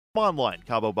online,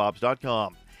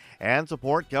 CaboBobs.com. And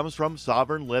support comes from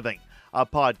Sovereign Living, a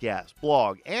podcast,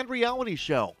 blog, and reality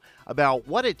show about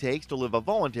what it takes to live a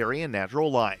voluntary and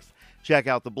natural life. Check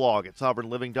out the blog at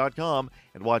sovereignliving.com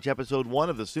and watch episode 1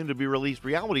 of the soon-to-be-released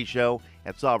reality show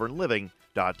at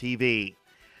sovereignliving.tv.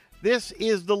 This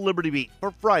is the Liberty Beat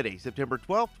for Friday, September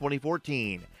 12,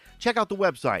 2014. Check out the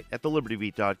website at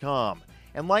thelibertybeat.com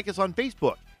and like us on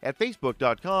Facebook at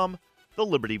facebook.com/The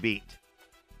Liberty Beat.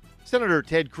 Senator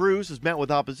Ted Cruz has met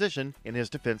with opposition in his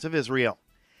defense of Israel.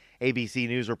 ABC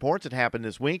News reports it happened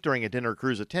this week during a dinner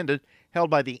Cruz attended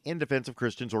held by the In Defense of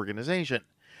Christians organization.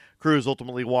 Cruz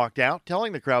ultimately walked out,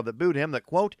 telling the crowd that booed him that,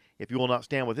 quote, "If you will not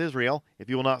stand with Israel, if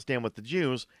you will not stand with the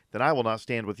Jews, then I will not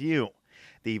stand with you."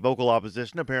 The vocal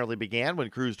opposition apparently began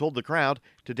when Cruz told the crowd,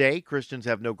 "Today, Christians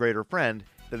have no greater friend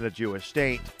than the Jewish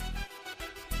state."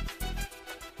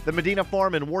 The Medina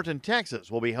Farm in Wharton,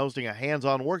 Texas will be hosting a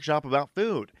hands-on workshop about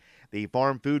food. The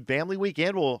Farm Food Family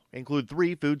Weekend will include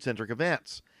 3 food-centric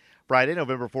events. Friday,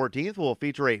 November 14th, will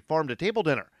feature a farm-to-table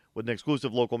dinner with an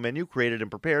exclusive local menu created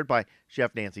and prepared by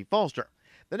Chef Nancy Foster.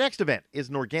 The next event is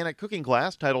an organic cooking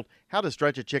class titled How to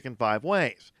Stretch a Chicken 5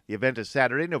 Ways. The event is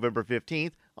Saturday, November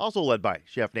 15th, also led by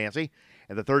Chef Nancy.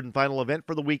 And the third and final event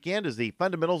for the weekend is the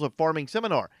Fundamentals of Farming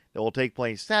Seminar that will take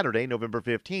place Saturday, November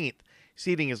 15th.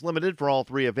 Seating is limited for all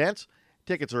 3 events.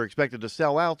 Tickets are expected to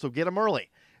sell out, so get them early.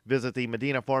 Visit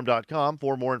themedinafarm.com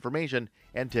for more information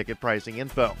and ticket pricing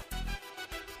info.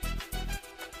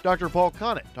 Dr. Paul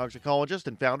Connett, toxicologist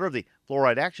and founder of the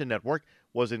Fluoride Action Network,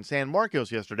 was in San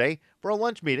Marcos yesterday for a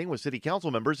lunch meeting with city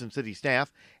council members and city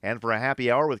staff and for a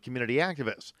happy hour with community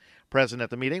activists. Present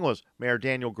at the meeting was Mayor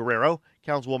Daniel Guerrero,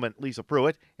 Councilwoman Lisa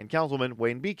Pruitt, and Councilman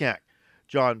Wayne Beacock.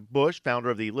 John Bush,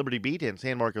 founder of the Liberty Beat and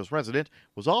San Marcos resident,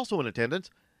 was also in attendance.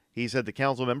 He said the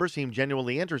council members seemed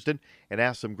genuinely interested and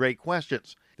asked some great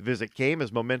questions. The visit came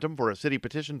as momentum for a city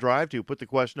petition drive to put the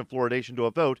question of fluoridation to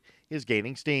a vote is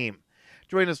gaining steam.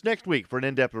 Join us next week for an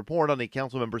in-depth report on the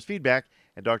council members' feedback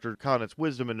and Dr. Connett's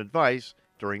wisdom and advice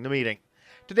during the meeting.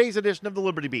 Today's edition of the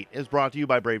Liberty Beat is brought to you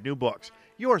by Brave New Books,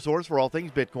 your source for all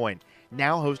things Bitcoin,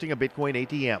 now hosting a Bitcoin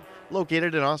ATM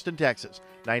located in Austin, Texas,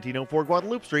 1904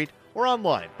 Guadalupe Street, or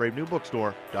online,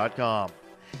 bravenewbookstore.com.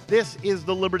 This is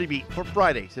the Liberty Beat for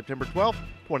Friday, September 12,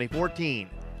 2014.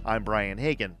 I'm Brian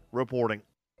Hagan, reporting.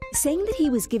 Saying that he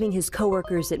was giving his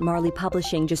coworkers at Marley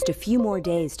Publishing just a few more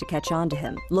days to catch on to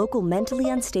him, local mentally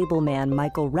unstable man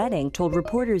Michael Redding told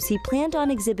reporters he planned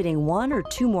on exhibiting 1 or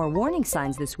 2 more warning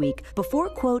signs this week before,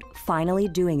 quote, finally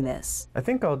doing this. I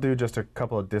think I'll do just a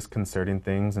couple of disconcerting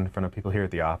things in front of people here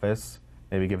at the office.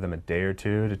 Maybe give them a day or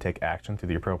 2 to take action through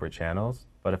the appropriate channels.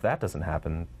 But if that doesn't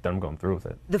happen, then I'm going through with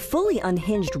it. The fully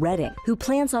unhinged Redding, who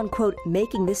plans on, quote,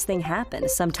 making this thing happen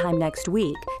sometime next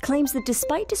week, claims that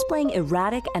despite displaying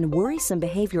erratic and worrisome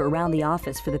behavior around the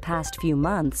office for the past few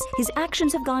months, his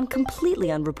actions have gone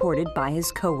completely unreported by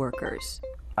his coworkers.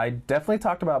 I definitely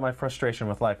talked about my frustration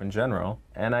with life in general,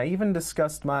 and I even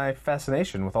discussed my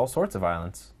fascination with all sorts of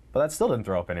violence. But that still didn't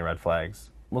throw up any red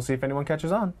flags. We'll see if anyone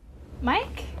catches on.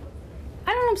 Mike?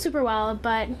 I don't know him super well,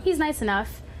 but he's nice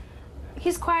enough.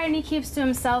 He's quiet and he keeps to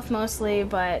himself mostly,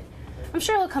 but I'm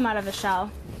sure he'll come out of his shell.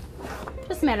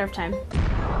 Just a matter of time.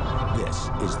 This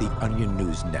is the Onion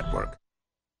News Network.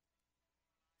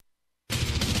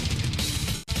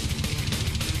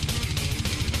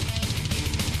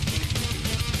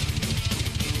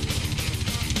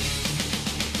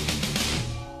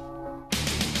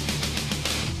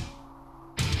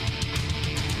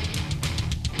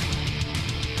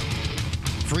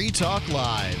 Free Talk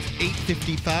Live,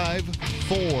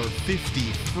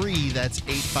 855-450-FREE. That's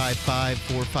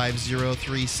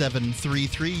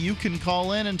 855-450-3733. You can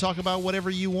call in and talk about whatever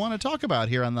you want to talk about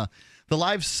here on the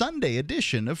live Sunday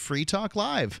edition of Free Talk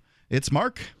Live. It's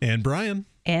Mark. And Brian.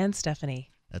 And Stephanie.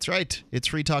 That's right. It's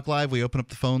Free Talk Live. We open up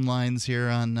the phone lines here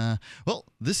on,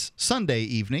 this Sunday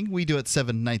evening. We do it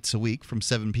 7 nights a week from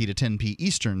 7 p to 10 p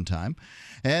Eastern Time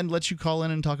and let you call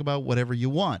in and talk about whatever you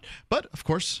want. But, of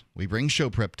course, we bring show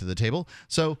prep to the table.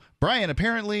 So, Brian,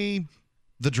 apparently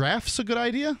the draft's a good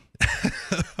idea?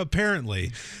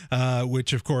 Apparently,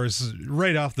 which, of course,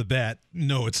 right off the bat,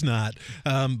 no, it's not.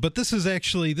 But this is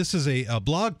a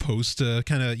blog post,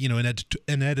 kind of,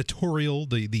 an editorial,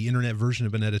 the internet version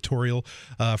of an editorial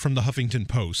from the Huffington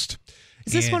Post.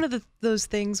 Is this one of those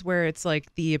things where it's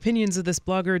like the opinions of this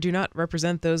blogger do not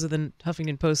represent those of the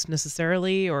Huffington Post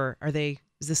necessarily, or is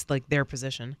this like their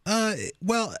position?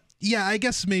 Well, Yeah, I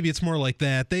guess maybe it's more like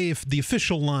that. The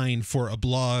official line for a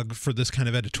blog for this kind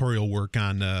of editorial work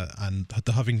on the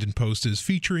Huffington Post is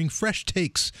featuring fresh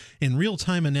takes and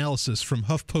real-time analysis from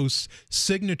HuffPost's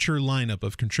signature lineup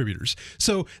of contributors.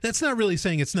 So that's not really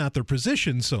saying it's not their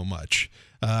position so much.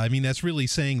 I mean, that's really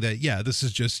saying that, yeah, this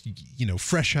is just,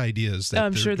 fresh ideas. That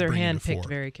I'm sure they're bringing handpicked before.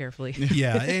 very carefully.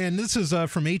 Yeah, and this is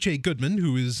from H.A. Goodman,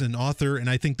 who is an author, and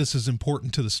I think this is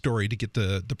important to the story to get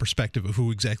the perspective of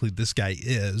who exactly this guy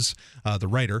is, the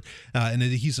writer. And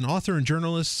he's an author and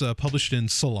journalist published in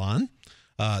Salon,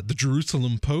 the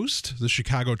Jerusalem Post, the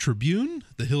Chicago Tribune,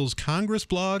 the Hills Congress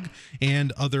blog,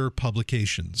 and other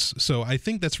publications. So I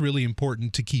think that's really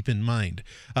important to keep in mind.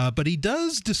 But he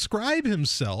does describe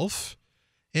himself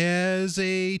as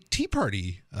a Tea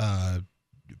Party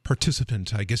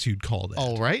participant, I guess you'd call that.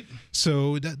 All right.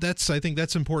 So I think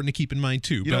that's important to keep in mind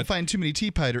too. You don't find too many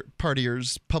Tea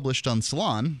Partiers published on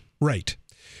Salon. Right.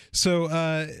 So,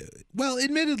 well,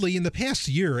 admittedly, in the past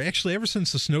year, actually ever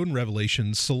since the Snowden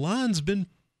revelations, Salon's been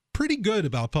pretty good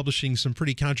about publishing some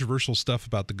pretty controversial stuff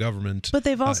about the government. But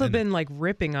they've also been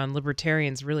ripping on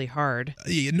libertarians really hard.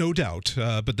 No doubt.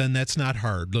 But then that's not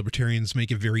hard. Libertarians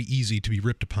make it very easy to be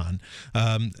ripped upon.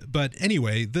 But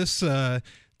anyway, this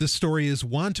story is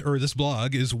this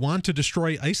blog is want to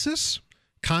destroy ISIS.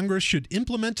 Congress should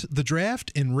implement the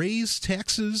draft and raise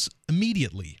taxes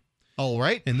immediately. All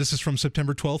right. And this is from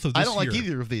September 12th of this year. I don't like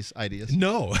either of these ideas.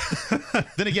 No.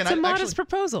 Then again, it's a modest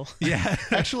proposal. Yeah.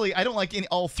 Actually, I don't like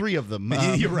all three of them.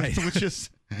 You're right. Which is,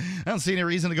 I don't see any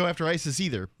reason to go after ISIS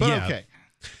either. But yeah. Okay.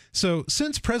 So,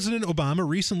 since President Obama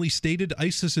recently stated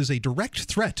ISIS is a direct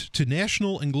threat to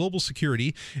national and global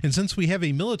security, and since we have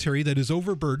a military that is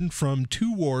overburdened from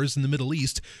 2 wars in the Middle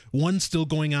East, one still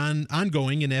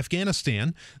ongoing in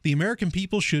Afghanistan, the American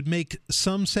people should make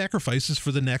some sacrifices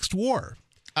for the next war.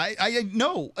 I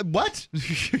no. What?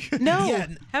 No. Yeah.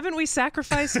 Haven't we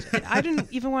sacrificed? I didn't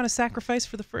even want to sacrifice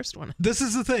for the first one. This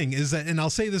is the thing, is that, and I'll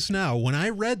say this now, when I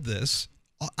read this,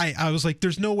 I was like,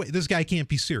 there's no way, this guy can't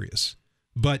be serious.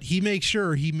 But he makes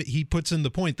sure he puts in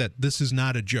the point that this is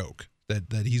not a joke,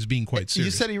 that he's being quite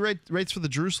serious. You said he writes for the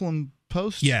Jerusalem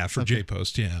Post? Yeah, for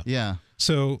J-Post, yeah. Yeah.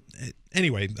 So,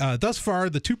 anyway, thus far,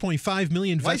 the 2.5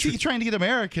 million veterans... Why is he trying to get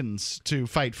Americans to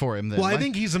fight for him then? Well, I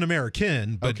think he's an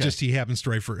American, but just he happens to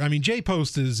write for... I mean,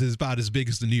 J-Post is about as big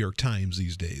as the New York Times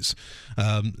these days.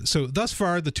 So, thus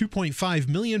far, the 2.5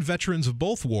 million veterans of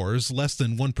both wars, less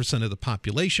than 1% of the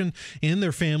population, and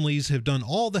their families have done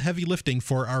all the heavy lifting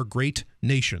for our great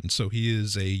nation. So, he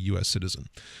is a U.S. citizen.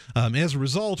 As a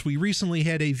result, we recently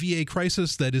had a VA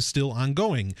crisis that is still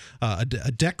ongoing, a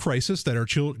debt crisis that our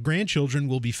grandchildren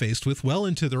will be faced with well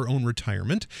into their own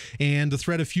retirement, and the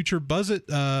threat of future budget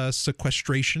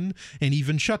sequestration and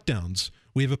even shutdowns.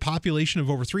 We have a population of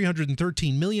over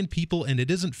 313 million people, and it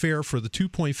isn't fair for the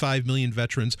 2.5 million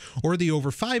veterans or the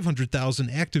over 500,000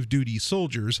 active duty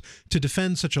soldiers to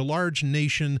defend such a large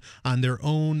nation on their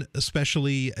own,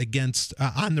 especially against an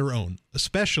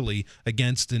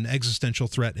existential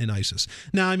threat in ISIS.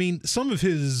 Now, I mean, some of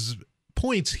his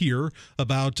points here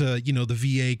about the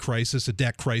VA crisis, a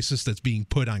debt crisis that's being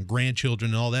put on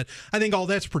grandchildren and all that. I think all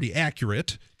that's pretty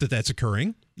accurate that's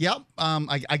occurring. Yep,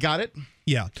 I got it.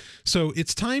 Yeah. So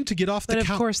it's time to get off the couch.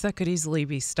 But of course, that could easily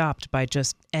be stopped by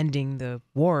just ending the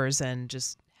wars and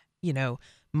just,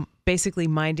 basically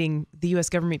minding the U.S.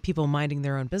 government, people minding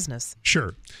their own business.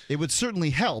 Sure. It would certainly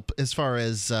help as far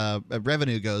as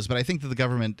revenue goes, but I think that the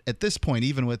government at this point,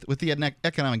 even with the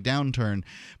economic downturn,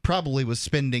 probably was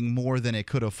spending more than it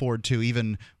could afford to,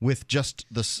 even with just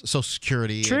the Social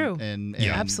Security. True. And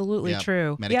absolutely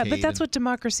true. Medicaid Yeah, but that's what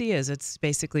democracy is. It's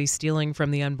basically stealing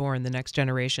from the unborn, the next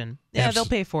generation. Yeah, they'll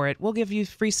pay for it. We'll give you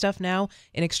free stuff now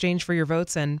in exchange for your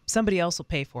votes, and somebody else will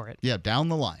pay for it. Yeah, down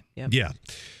the line. Yep. Yeah.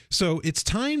 So it's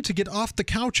time to get off the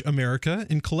couch, America,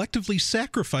 and collectively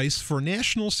sacrifice for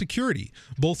national security,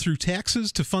 both through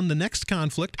taxes to fund the next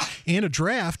conflict and a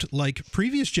draft like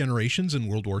previous generations in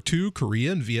World War II,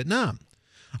 Korea, and Vietnam.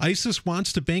 ISIS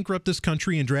wants to bankrupt this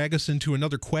country and drag us into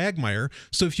another quagmire,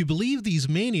 so if you believe these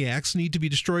maniacs need to be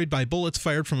destroyed by bullets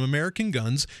fired from American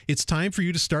guns, it's time for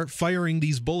you to start firing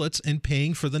these bullets and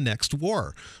paying for the next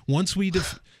war. Once we...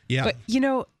 But,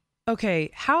 okay,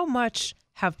 how much...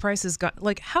 have prices got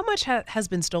how much has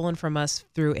been stolen from us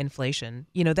through inflation?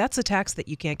 That's a tax that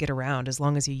you can't get around as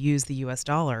long as you use the U.S.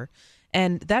 dollar.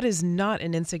 And that is not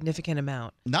an insignificant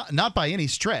amount. Not by any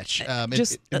stretch.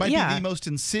 It might be the most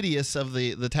insidious of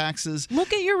the taxes.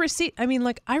 Look at your receipt. I mean,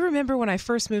 I remember when I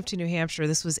first moved to New Hampshire,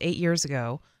 this was 8 years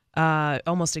ago,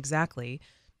 almost exactly.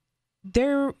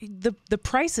 the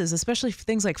prices, especially for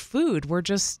things like food, were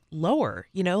just lower.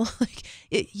 Like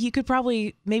you could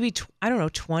probably maybe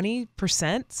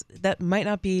 20%. That might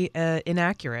not be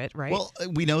inaccurate, right? Well,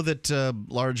 we know that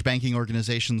large banking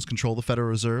organizations control the Federal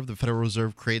Reserve. The Federal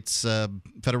Reserve creates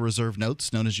Federal Reserve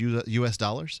notes known as U.S.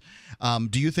 dollars.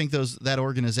 Do you think that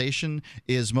organization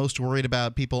is most worried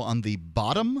about people on the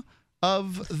bottom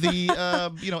of the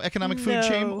economic food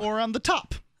chain or on the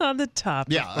top? On the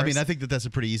top. Yeah, I mean, I think that's a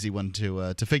pretty easy one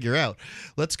to figure out.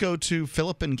 Let's go to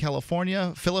Philip in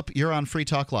California. Philip, you're on Free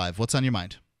Talk Live. What's on your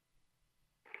mind?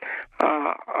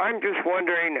 I'm just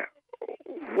wondering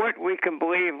what we can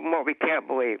believe and what we can't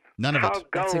believe. None of it.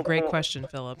 That's a great question,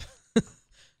 Philip.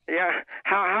 Yeah,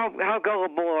 how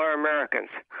gullible are Americans?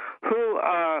 Who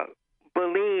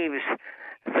believes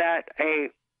that a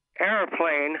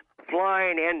airplane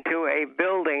flying into a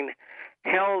building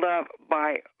held up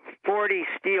by 40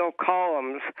 steel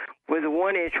columns with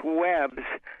 1-inch webs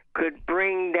could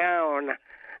bring down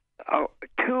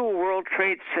 2 World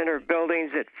Trade Center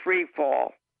buildings at free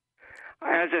fall?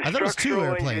 As a I thought it was 2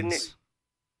 airplanes.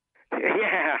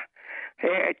 Yeah,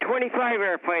 25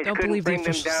 airplanes Don't couldn't believe the bring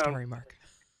them official down. story, Mark.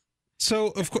 So,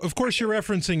 of course, you're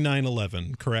referencing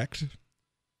 9/11, correct?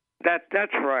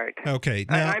 That's right. Okay.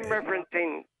 Now, I'm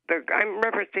referencing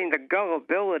the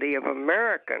gullibility of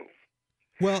Americans.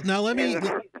 Well, now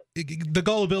the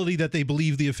gullibility that they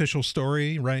believe the official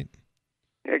story, right?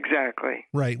 Exactly.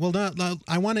 Right. Well, now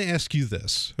I want to ask you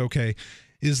this, okay,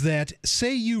 is that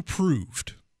say you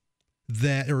proved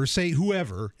that, or say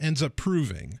whoever ends up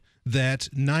proving that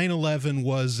 9/11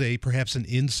 was perhaps an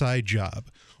inside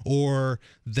job, or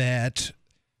that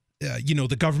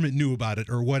the government knew about it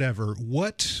or whatever,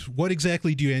 what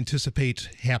exactly do you anticipate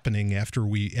happening after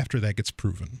that gets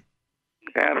proven?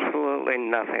 Absolutely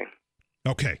nothing.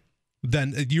 Okay.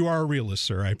 Then you are a realist,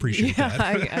 sir. I appreciate that.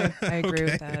 I agree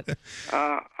with that.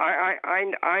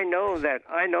 I know that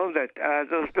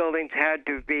those buildings had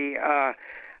to be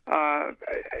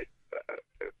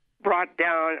brought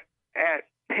down at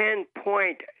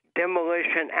pinpoint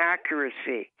demolition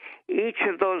accuracy. Each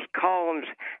of those columns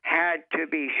had to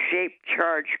be shape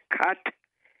charge cut.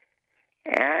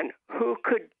 And who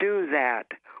could do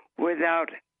that without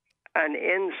an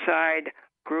inside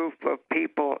group of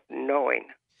people knowing?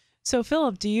 So,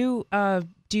 Philip, do you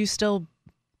still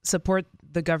support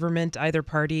the government, either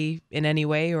party, in any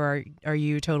way, or are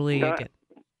you totally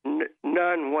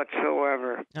none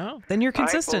whatsoever? Oh, then you're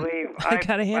consistent. I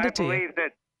gotta hand it to you.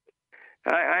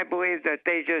 I believe that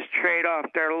they just trade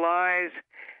off their lives,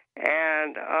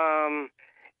 and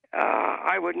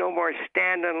I would no more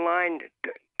stand in line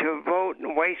to vote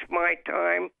and waste my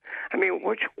time. I mean,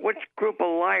 which group of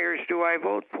liars do I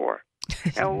vote for?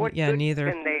 And what good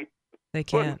neither. Can they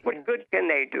can't. What good can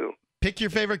they do? Pick your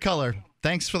favorite color.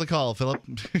 Thanks for the call, Philip.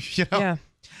 Yeah,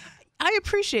 I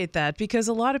appreciate that, because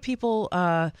a lot of people,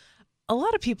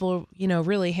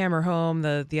 really hammer home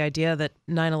the idea that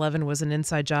 9/11 was an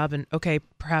inside job, and okay,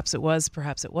 perhaps it was,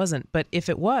 perhaps it wasn't. But if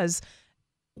it was,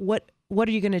 what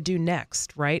are you going to do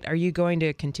next, right? Are you going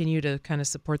to continue to kind of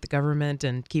support the government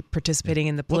and keep participating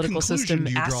in the political system,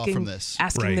 asking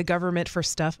Right. the government for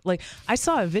stuff? Like, I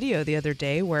saw a video the other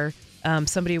day where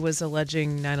somebody was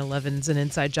alleging 9/11's an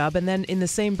inside job, and then in the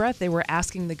same breath, they were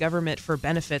asking the government for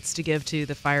benefits to give to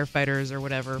the firefighters or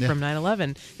whatever from 9/11.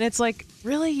 And it's like,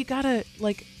 really? You got to,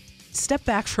 step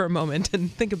back for a moment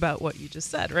and think about what you just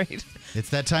said, right? It's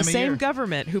that time of year. The same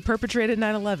government who perpetrated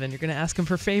 9/11, you're going to ask them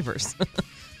for favors.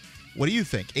 What do you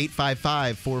think?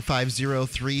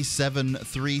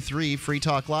 855-450-3733. Free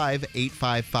Talk Live,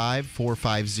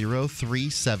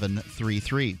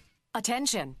 855-450-3733.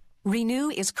 Attention! Renew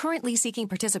is currently seeking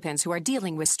participants who are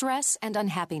dealing with stress and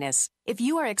unhappiness. If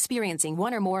you are experiencing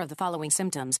one or more of the following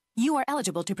symptoms, you are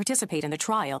eligible to participate in the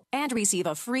trial and receive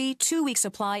a free 2-week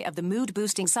supply of the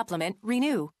mood-boosting supplement,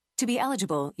 Renew. To be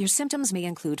eligible, your symptoms may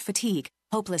include fatigue,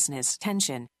 hopelessness,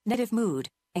 tension, negative mood,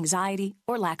 anxiety,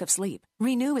 or lack of sleep.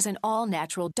 Renew is an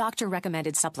all-natural,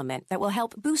 doctor-recommended supplement that will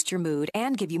help boost your mood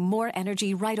and give you more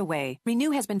energy right away. Renew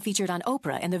has been featured on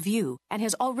Oprah and The View and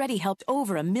has already helped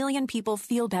over 1 million people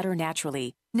feel better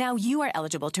naturally. Now you are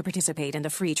eligible to participate in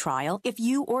the free trial if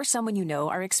you or someone you know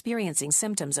are experiencing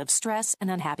symptoms of stress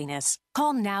and unhappiness.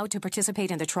 Call now to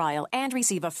participate in the trial and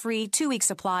receive a free 2-week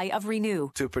supply of Renew.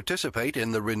 To participate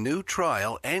in the Renew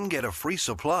trial and get a free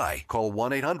supply, call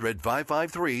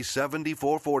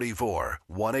 1-800-553-7444.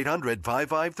 1-800-553-7444.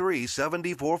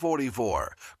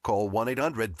 Call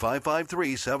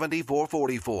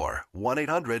 1-800-553-7444.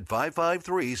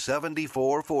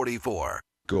 1-800-553-7444.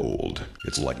 Gold.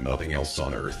 It's like nothing else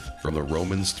on Earth. From the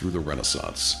Romans through the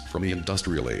Renaissance, from the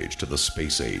Industrial Age to the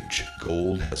Space Age,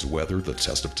 gold has weathered the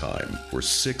test of time. For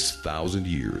 6,000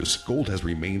 years, gold has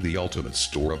remained the ultimate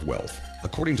store of wealth.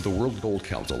 According to the World Gold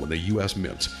Council and the U.S.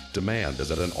 Mint, demand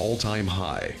is at an all-time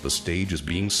high. The stage is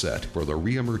being set for the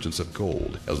reemergence of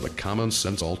gold as the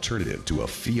common-sense alternative to a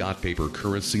fiat paper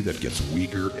currency that gets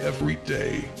weaker every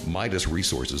day. Midas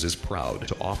Resources is proud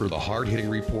to offer the hard-hitting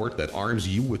report that arms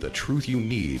you with the truth you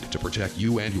need to protect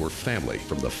you and your family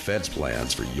from the Fed's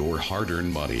plans for your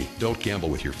hard-earned money. Don't gamble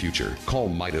with your future. Call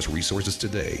Midas Resources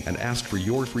today and ask for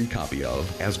your free copy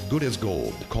of As Good as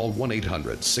Gold. Call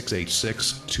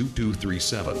 1-800-686-2237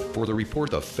 for the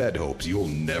report the Fed hopes you'll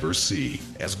never see.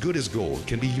 As Good as Gold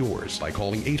can be yours by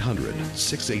calling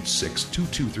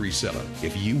 800-686-2237.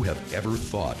 If you have ever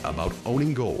thought about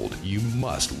owning gold, you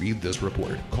must read this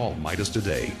report. Call Midas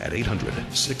today at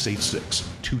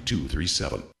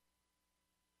 800-686-2237.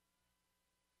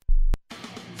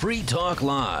 Free Talk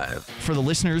Live. For the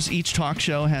listeners, each talk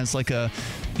show has like a,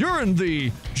 you're in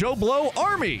the Joe Blow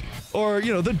Army, or,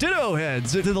 you know, the Ditto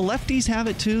Heads. Do the lefties have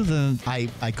it too?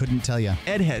 I couldn't tell you.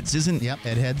 Ed Heads, isn't? Yep,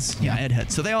 Ed Heads. Yeah, Ed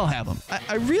Heads. So they all have them.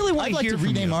 I really want I'd like hear to from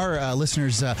rename you. our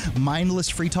listeners Mindless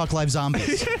Free Talk Live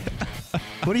Zombies.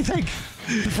 What do you think?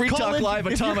 Free Talk Live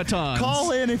automatons.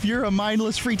 Call in if you're a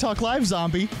mindless Free Talk Live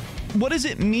zombie. What does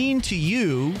it mean to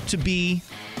you to be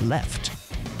left?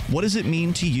 What does it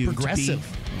mean to you Progressive. to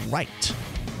be right?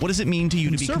 What does it mean to you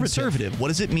to be conservative? What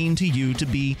does it mean to you to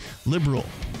be liberal?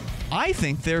 I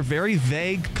think they're very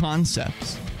vague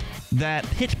concepts that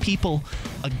pit people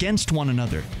against one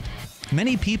another.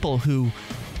 Many people who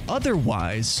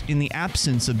otherwise, in the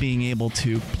absence of being able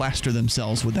to plaster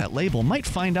themselves with that label, might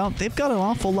find out they've got an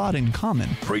awful lot in common.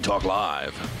 Free Talk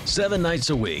Live, 7 nights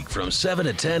a week from 7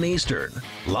 to 10 Eastern,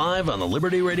 live on the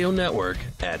Liberty Radio Network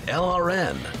at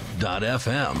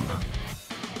LRN.FM.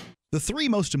 The three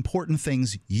most important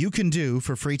things you can do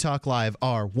for Free Talk Live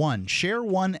are: 1, share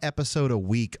one episode a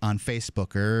week on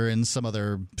Facebook or in some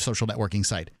other social networking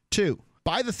site. 2,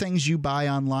 buy the things you buy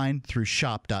online through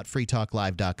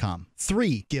shop.freetalklive.com.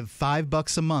 3, give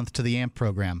 $5 a month to the AMP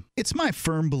program. It's my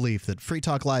firm belief that Free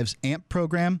Talk Live's AMP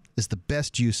program is the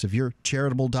best use of your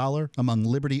charitable dollar among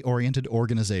liberty-oriented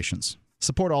organizations.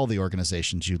 Support all the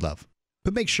organizations you love,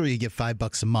 but make sure you give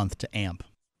 $5 a month to AMP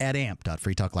at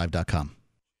amp.freetalklive.com.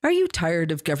 Are you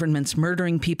tired of governments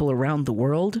murdering people around the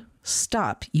world?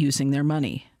 Stop using their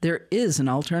money. There is an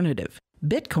alternative.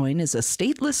 Bitcoin is a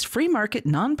stateless, free market,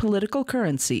 non-political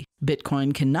currency.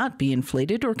 Bitcoin cannot be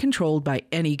inflated or controlled by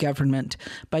any government.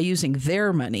 By using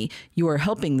their money, you are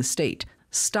helping the state.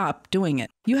 Stop doing it.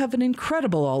 You have an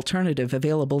incredible alternative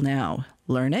available now.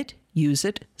 Learn it, use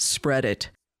it, spread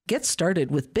it. Get started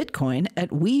with Bitcoin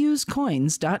at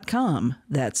weusecoins.com.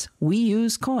 That's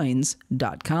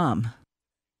weusecoins.com.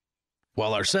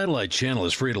 While our satellite channel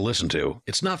is free to listen to,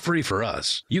 it's not free for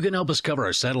us. You can help us cover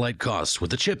our satellite costs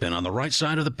with the chip-in on the right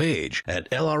side of the page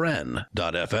at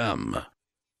LRN.FM.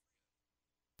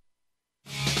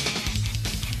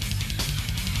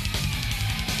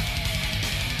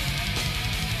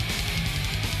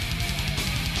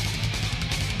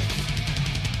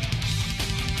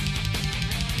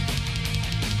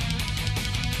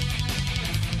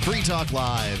 Free Talk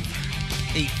Live,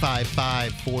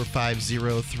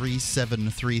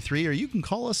 855-450-3733, or you can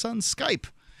call us on Skype.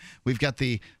 We've got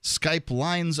the Skype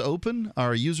lines open.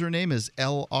 Our username is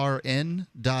lrn.fm,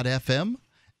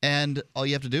 and all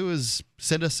you have to do is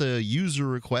send us a user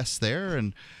request there,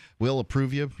 and we'll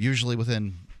approve you, usually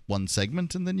within one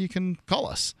segment, and then you can call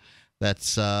us.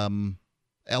 That's lrn.fm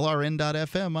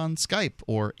on Skype,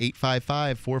 or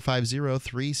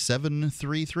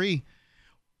 855-450-3733.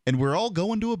 And we're all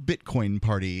going to a Bitcoin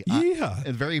party. Yeah.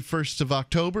 The very 1st of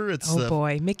October. It's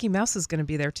boy. Mickey Mouse is going to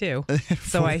be there, too.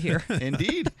 So I hear.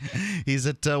 Indeed. He's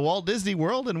at Walt Disney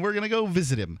World, and we're going to go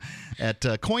visit him at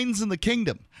Coins in the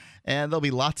Kingdom. And there'll be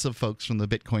lots of folks from the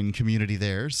Bitcoin community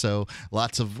there. So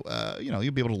lots of,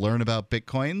 you'll be able to learn about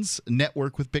Bitcoins,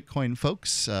 network with Bitcoin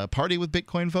folks, party with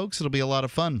Bitcoin folks. It'll be a lot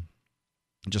of fun.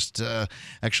 Just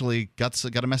actually got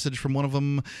a message from one of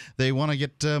them. They want to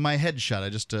get my headshot. I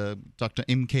just talked to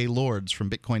MK Lords from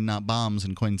Bitcoin Not Bombs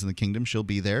and Coins in the Kingdom. She'll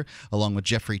be there, along with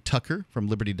Jeffrey Tucker from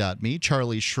Liberty.me,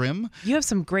 Charlie Shrim. You have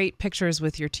some great pictures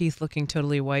with your teeth looking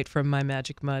totally white from My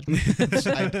Magic Mud.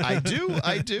 I do.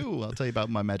 I'll tell you about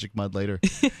My Magic Mud later.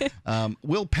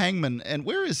 Will Pangman. And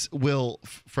where is Will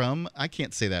from? I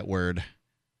can't say that word.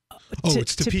 Oh,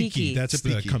 it's Topeki. That's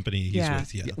Topeki. the company he's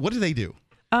with. Yeah. What do they do?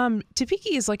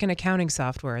 Topeki is like an accounting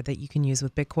software that you can use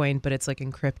with Bitcoin, but it's like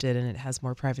encrypted and it has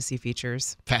more privacy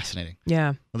features. Fascinating.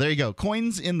 Yeah. Well, there you go.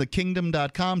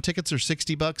 Coinsinthekingdom.com. Tickets are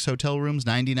 $60. Hotel rooms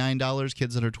 $99.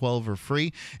 Kids under 12 are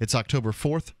free. It's October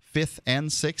 4th, 5th, and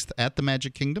 6th at the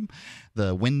Magic Kingdom,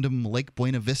 the Wyndham Lake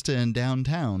Buena Vista in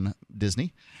downtown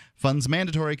Disney. Funds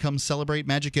mandatory. Come celebrate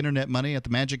magic internet money at the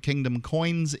Magic Kingdom.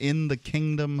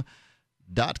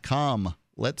 Coinsinthekingdom.com.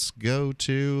 Let's go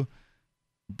to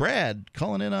Brad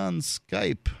calling in on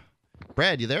Skype.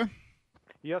 Brad, you there?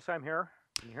 Yes, I'm here.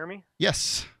 Can you hear me?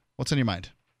 Yes. What's on your mind?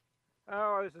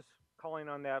 Oh, I was just calling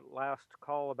on that last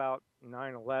call about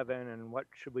 9/11 and what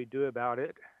should we do about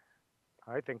it.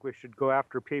 I think we should go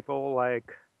after people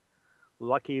like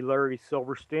Lucky Larry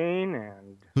Silverstein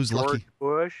and Who's George Lucky?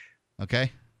 Bush.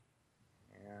 Okay.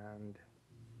 And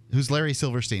Who's Larry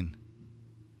Silverstein?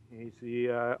 he's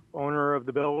the owner of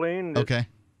the building that Okay.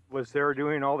 was there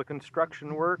doing all the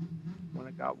construction work when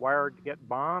it got wired to get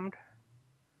bombed.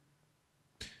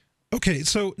 Okay,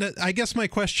 so I guess my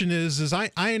question is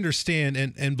I understand,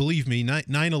 and believe me,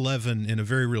 9/11 in a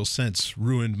very real sense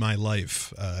ruined my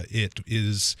life.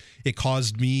 It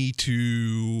caused me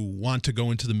to want to go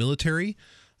into the military,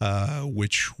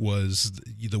 which was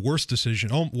the worst decision,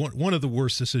 one of the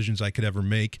worst decisions I could ever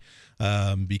make,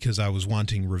 because I was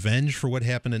wanting revenge for what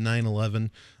happened in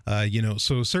 9/11.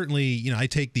 So certainly, I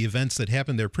take the events that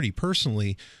happened there pretty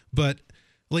personally, but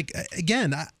like,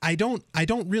 again, I don't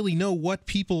really know what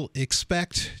people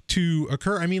expect to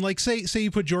occur. I mean, like, say you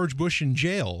put George Bush in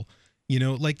jail,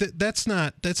 like that's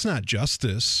not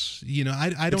justice. I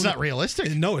don't. It's not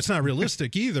realistic. No, it's not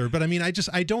realistic either. But I mean,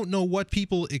 I don't know what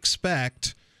people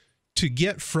expect to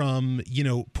get from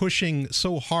pushing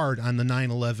so hard on the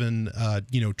 9/11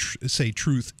 say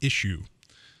truth issue.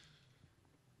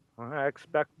 Well, I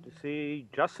expect to see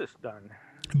justice done.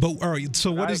 But all right,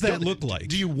 so what does that look like?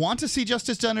 Do you want to see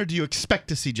justice done, or do you expect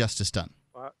to see justice done?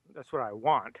 That's what I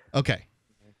want. Okay.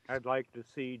 I'd like to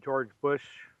see George Bush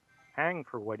hang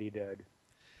for what he did,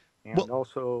 and Well,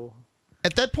 also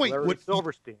at that point, Larry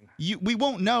Silverstein. we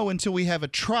won't know until we have a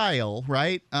trial,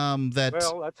 right? Well,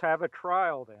 let's have a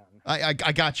trial then.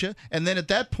 I gotcha. And then at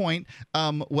that point,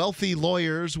 wealthy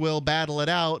lawyers will battle it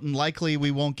out, and likely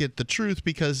we won't get the truth,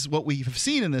 because what we have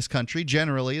seen in this country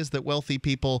generally is that wealthy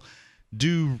people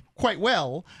do quite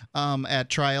well at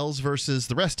trials versus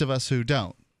the rest of us who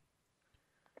don't.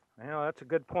 Well, that's a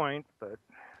good point, but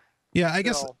yeah, I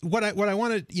guess what I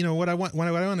want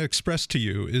to express to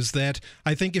you is that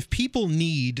I think if people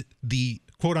need the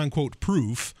quote unquote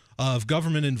proof of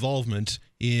government involvement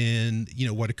in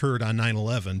what occurred on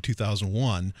 9/11,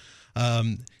 2001,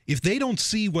 if they don't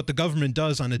see what the government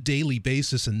does on a daily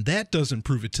basis and that doesn't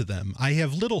prove it to them, I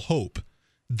have little hope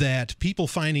that people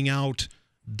finding out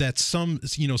that some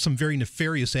very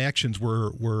nefarious actions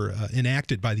were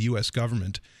enacted by the U.S.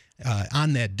 government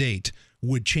on that date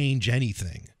would change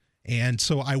anything. And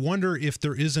so I wonder if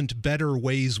there isn't better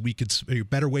ways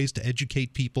to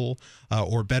educate people,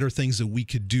 or better things that we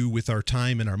could do with our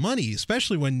time and our money,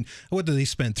 especially when, what do they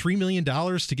spend, $3 million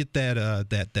to get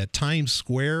that Times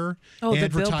Square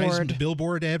advertisement,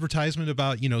 billboard advertisement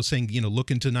about, saying, look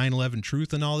into 9/11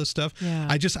 truth and all this stuff.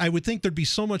 Yeah. I would think there'd be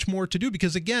so much more to do,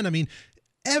 because again, I mean,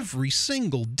 every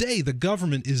single day the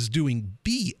government is doing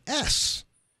BS.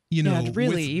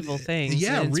 Really evil things.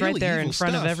 Yeah, and it's really right there in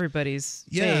front stuff. of everybody's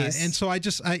Yeah, face. and so I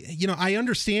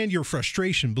understand your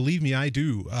frustration. Believe me, I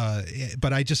do.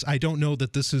 But I don't know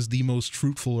that this is the most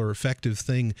fruitful or effective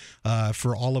thing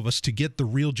for all of us to get the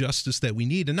real justice that we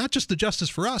need, and not just the justice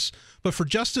for us, but for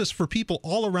justice for people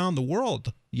all around the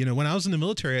world. When I was in the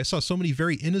military, I saw so many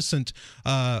very innocent,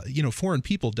 foreign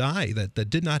people die that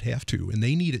did not have to, and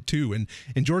they need it too. And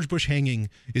George Bush hanging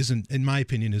isn't, in my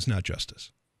opinion, is not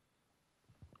justice.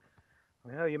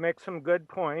 Well, you make some good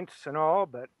points and all,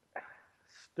 but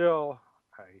still,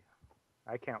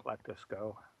 I can't let this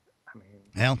go. I mean,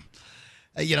 well,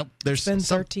 there's been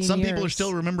some 13 people are years.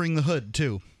 still remembering the Hood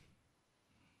too.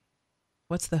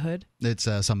 What's the Hood? It's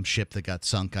some ship that got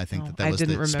sunk. I think that I was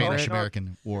didn't the remember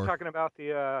Spanish-American War. You're talking about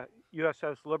the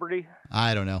USS Liberty?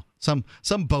 I don't know. Some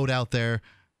boat out there.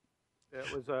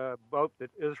 It was a boat that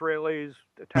Israelis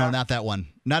attacked. No, not that one.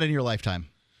 Not in your lifetime.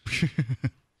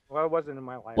 Well, it wasn't in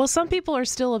my life. Well, some people are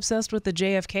still obsessed with the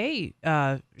JFK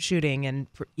shooting, and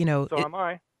So am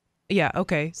I. Yeah.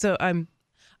 Okay. So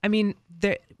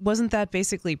wasn't that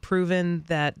basically proven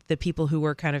that the people who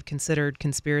were kind of considered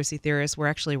conspiracy theorists were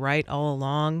actually right all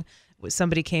along?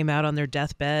 Somebody came out on their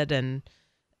deathbed, and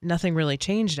nothing really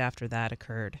changed after that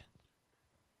occurred.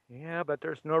 Yeah, but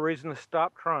there's no reason to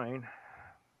stop trying.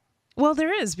 Well,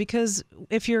 there is, because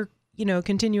if you're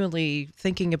continually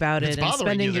thinking about it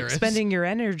and spending your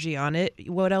energy on it,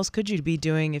 what else could you be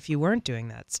doing if you weren't doing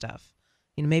that stuff?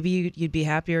 Maybe you'd be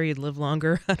happier, you'd live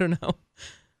longer. I don't know.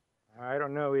 I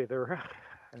don't know either.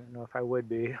 I don't know if I would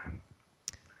be.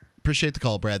 Appreciate the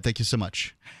call, Brad. Thank you so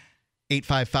much.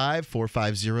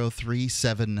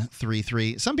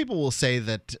 855-450-3733. Some people will say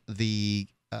that the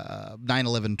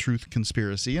 9/11 truth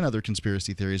conspiracy and other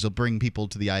conspiracy theories will bring people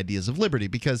to the ideas of liberty,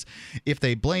 because if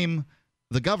they blame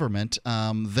the government,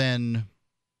 then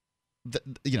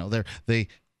they're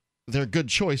a good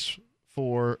choice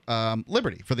for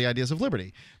liberty, for the ideas of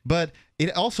liberty. But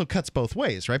it also cuts both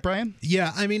ways, right, Brian?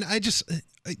 Yeah, I mean,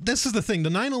 this is the thing. The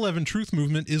 9/11 truth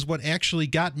movement is what actually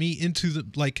got me into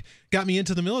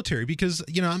the military, because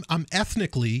I'm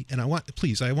ethnically, and I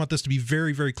want this to be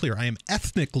very, very clear. I am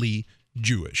ethnically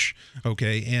Jewish,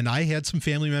 okay, and I had some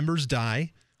family members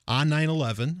die on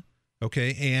 9/11,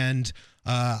 okay, and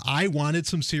I wanted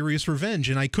some serious revenge,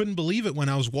 and I couldn't believe it when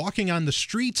I was walking on the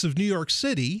streets of New York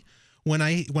City when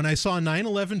I saw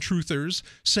 9/11 truthers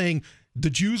saying the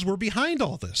Jews were behind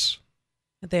all this.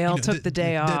 They all took the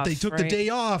day off. They took the day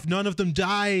off. None of them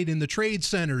died in the trade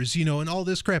centers, and all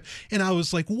this crap. And I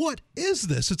was like, what is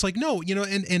this? It's like, no,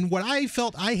 and what I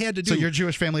felt I had to do. So your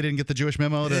Jewish family didn't get the Jewish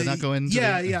memo to not go into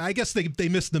Yeah, I guess they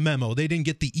missed the memo. They didn't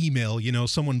get the email,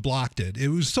 someone blocked it. It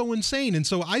was so insane. And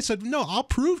so I said, no, I'll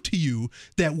prove to you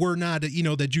that we're not,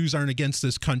 that Jews aren't against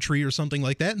this country or something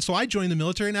like that. And so I joined the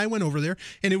military and I went over there,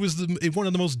 and it was one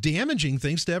of the most damaging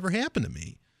things to ever happen to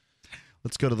me.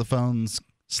 Let's go to the phones.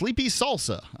 Sleepy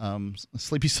Salsa.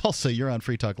 Sleepy Salsa, you're on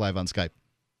Free Talk Live on Skype.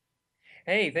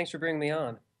 Hey, thanks for bringing me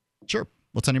on. Sure.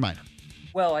 What's on your mind?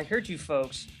 Well, I heard you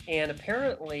folks, and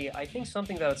apparently I think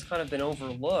something that's kind of been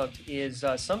overlooked is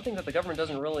something that the government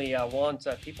doesn't really want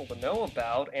people to know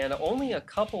about, and only a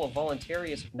couple of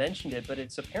voluntarists have mentioned it, but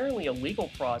it's apparently a legal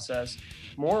process,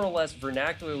 more or less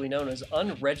vernacularly known as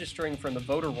unregistering from the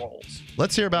voter rolls.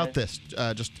 Let's hear about this.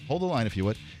 Just hold the line if you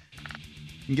would.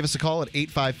 You can give us a call at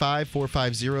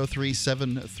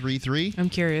 855-450-3733. I'm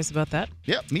curious about that.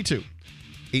 Yep, me too.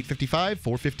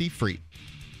 855-450-FREE.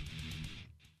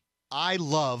 I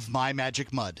love My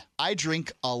Magic Mud. I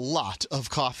drink a lot of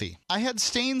coffee. I had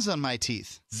stains on my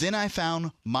teeth. Then I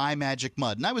found My Magic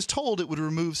Mud, and I was told it would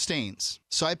remove stains.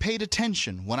 So I paid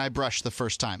attention when I brushed the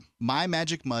first time. My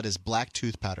Magic Mud is black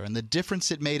tooth powder, and the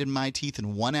difference it made in my teeth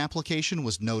in one application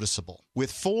was noticeable.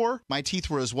 With 4, my teeth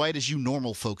were as white as you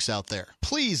normal folks out there.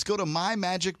 Please go to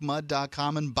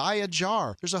mymagicmud.com and buy a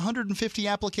jar. There's 150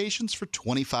 applications for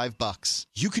 $25.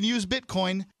 You can use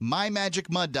Bitcoin,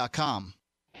 mymagicmud.com.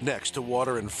 Next to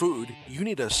water and food, you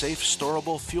need a safe,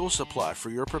 storable fuel supply for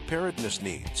your preparedness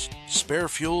needs. Spare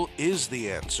fuel is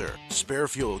the answer. Spare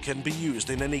fuel can be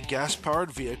used in any gas-powered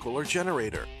vehicle or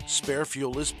generator. Spare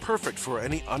fuel is perfect for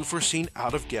any unforeseen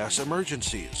out-of-gas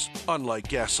emergencies. Unlike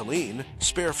gasoline,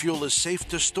 spare fuel is safe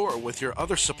to store with your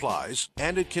other supplies,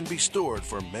 and it can be stored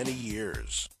for many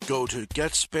years. Go to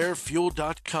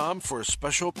GetSpareFuel.com for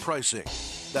special pricing.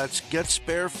 That's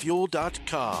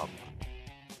GetSpareFuel.com.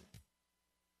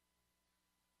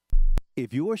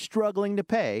 If you're struggling to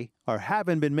pay or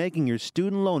haven't been making your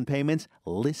student loan payments,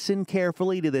 listen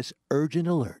carefully to this urgent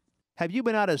alert. Have you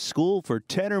been out of school for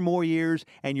 10 or more years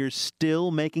and you're still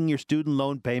making your student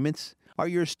loan payments? Are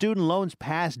your student loans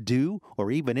past due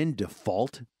or even in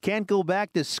default? Can't go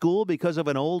back to school because of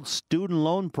an old student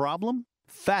loan problem?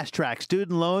 Fast Track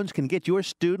Student Loans can get your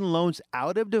student loans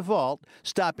out of default,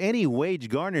 stop any wage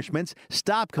garnishments,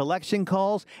 stop collection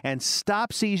calls, and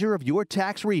stop seizure of your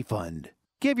tax refund.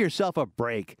 Give yourself a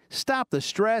break. Stop the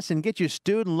stress and get your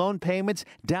student loan payments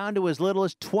down to as little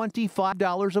as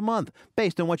 $25 a month,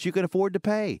 based on what you can afford to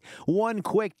pay. One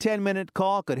quick 10-minute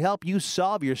call could help you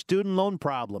solve your student loan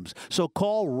problems. So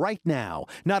call right now.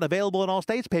 Not available in all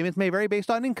states. Payments may vary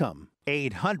based on income.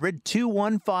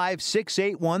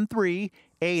 800-215-6813.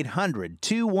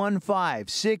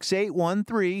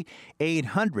 800-215-6813.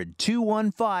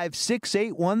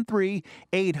 800-215-6813.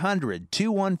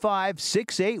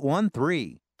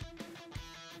 800-215-6813.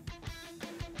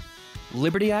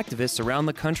 Liberty activists around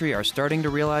the country are starting to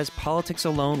realize politics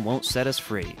alone won't set us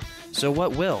free. So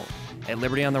what will? At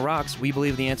Liberty on the Rocks, we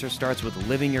believe the answer starts with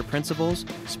living your principles,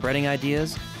 spreading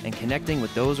ideas, and connecting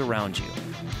with those around you.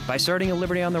 By starting a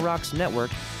Liberty on the Rocks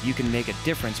network, you can make a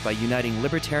difference by uniting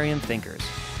libertarian thinkers.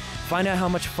 Find out how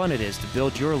much fun it is to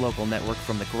build your local network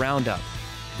from the ground up.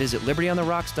 Visit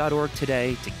libertyontherocks.org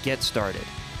today to get started.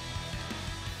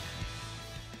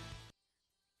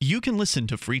 You can listen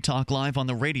to Free Talk Live on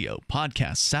the radio,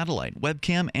 podcast, satellite,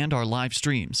 webcam, and our live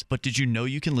streams. But did you know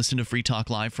you can listen to Free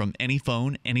Talk Live from any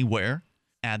phone, anywhere?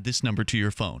 Add this number to your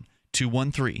phone,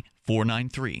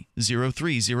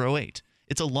 1-800-493-0308.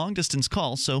 It's a long-distance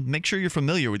call, so make sure you're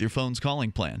familiar with your phone's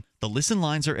calling plan. The Listen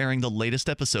lines are airing the latest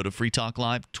episode of Free Talk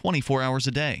Live 24 hours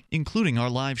a day, including our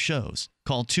live shows.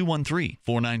 Call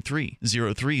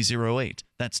 213-493-0308.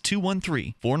 That's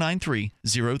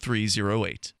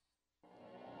 213-493-0308.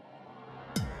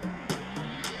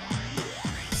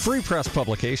 Free Press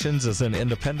Publications is an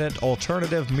independent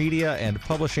alternative media and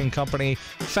publishing company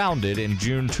founded in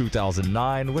June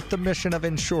 2009 with the mission of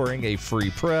ensuring a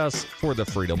free press for the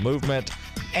freedom movement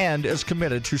and is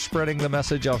committed to spreading the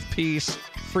message of peace,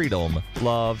 freedom,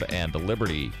 love, and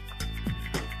liberty.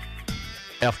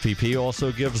 FPP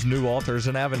also gives new authors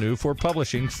an avenue for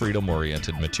publishing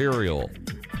freedom-oriented material.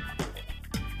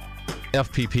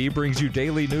 FPP brings you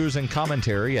daily news and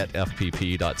commentary at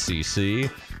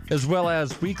fpp.cc, as well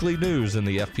as weekly news in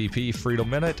the FPP Freedom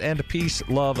Minute and Peace,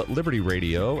 Love, Liberty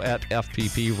Radio at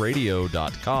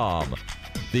fppradio.com.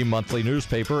 The monthly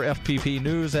newspaper FPP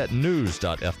News at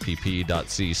news.fpp.cc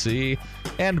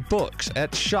and books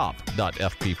at shop.fpp.cc.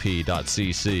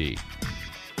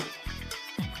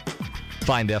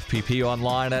 Find FPP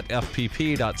online at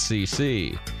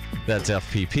fpp.cc. That's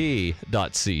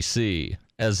fpp.cc,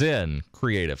 as in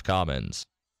Creative Commons.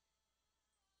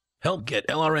 Help get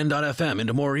LRN.FM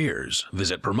into more ears.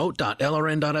 Visit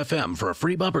promote.lrn.fm for a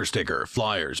free bumper sticker,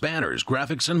 flyers, banners,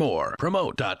 graphics, and more.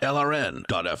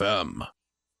 Promote.lrn.fm.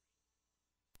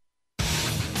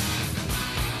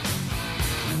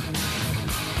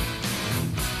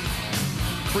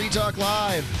 Free Talk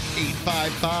Live,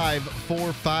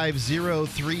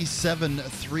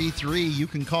 855-450-3733. You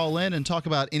can call in and talk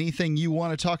about anything you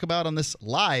want to talk about on this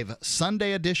live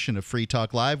Sunday edition of Free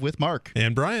Talk Live with Mark.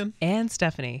 And Brian. And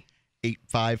Stephanie.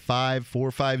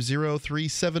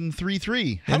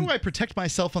 855-450-3733. How do I protect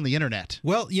myself on the internet?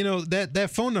 Well, you know,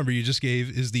 that phone number you just gave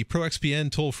is the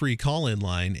ProXPN toll-free call-in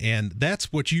line, and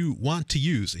that's what you want to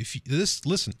use.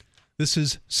 Listen, this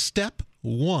is step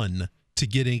one to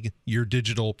getting your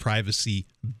digital privacy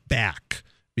back,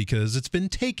 because it's been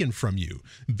taken from you,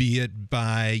 be it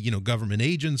by, government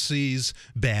agencies,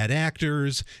 bad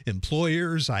actors,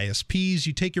 employers, ISPs.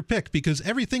 You take your pick, because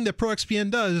everything that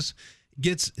ProXPN does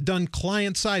gets done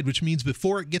client side, which means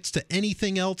before it gets to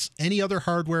anything else, any other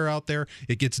hardware out there,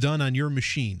 it gets done on your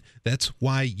machine. That's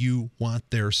why you want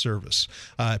their service.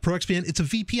 ProXPN, it's a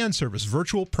VPN service,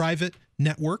 virtual private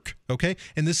network, okay?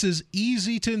 And this is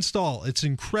easy to install. It's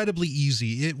incredibly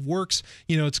easy. It works,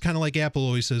 it's kind of like Apple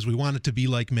always says, we want it to be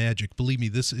like magic. Believe me,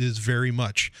 this is very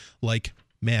much like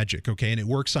magic, okay? And it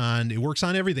works on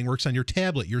everything. It works on your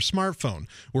tablet, your smartphone,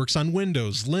 works on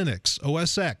Windows, Linux,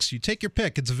 OS X. You take your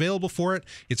pick. It's available for it.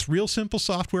 It's real simple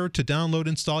software to download,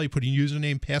 install. You put in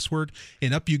username, password,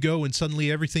 and up you go, and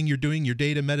suddenly everything you're doing, your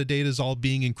data, metadata is all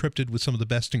being encrypted with some of the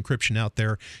best encryption out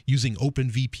there using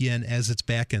OpenVPN as its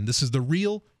backend. This is the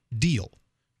real deal,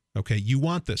 okay? You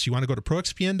want this. You want to go to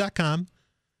proxpn.com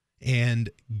and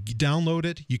download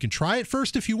it. You can try it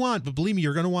first if you want, but believe me,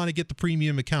 you're going to want to get the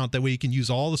premium account. That way you can use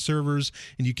all the servers,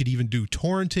 and you could even do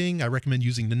torrenting. I recommend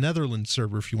using the Netherlands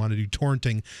server if you want to do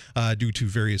torrenting due to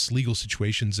various legal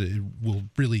situations. It will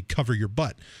really cover your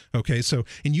butt. Okay, so,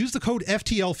 and use the code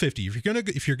FTL50.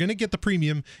 If you're gonna get the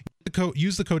premium,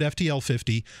 use the code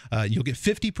FTL50. You'll get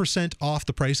 50% off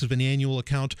the price of an annual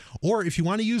account. Or if you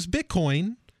want to use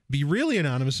Bitcoin, be really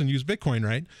anonymous and use Bitcoin,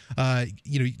 right?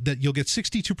 That you'll get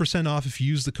 62% off if you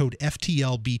use the code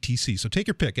FTLBTC. So take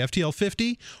your pick,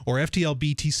 FTL50 or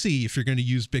FTLBTC if you're going to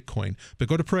use Bitcoin. But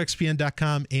go to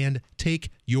proxpn.com and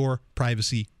take your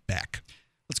privacy back.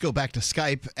 Let's go back to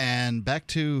Skype and back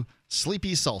to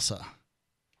Sleepy Salsa.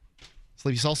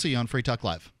 Sleepy Salsa, you on Free Talk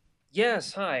Live?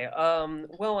 Yes, hi.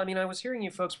 Well, I was hearing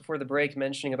you folks before the break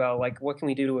mentioning about, what can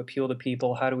we do to appeal to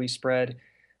people? How do we spread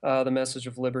the message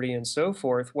of liberty and so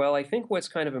forth? Well, I think what's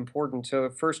kind of important to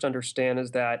first understand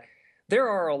is that there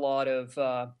are a lot of,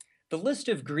 the list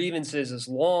of grievances is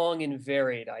long and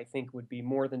varied, I think would be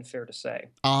more than fair to say.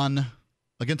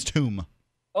 Against whom?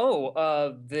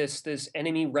 This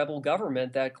enemy rebel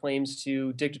government that claims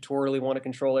to dictatorially want to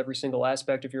control every single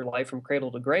aspect of your life from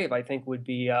cradle to grave, I think would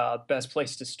be best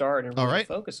place to start and really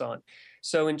focus on.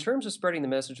 So in terms of spreading the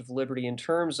message of liberty, in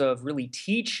terms of really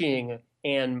teaching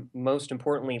and most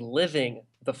importantly, living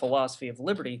the philosophy of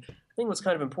liberty, I think what's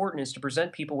kind of important is to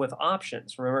present people with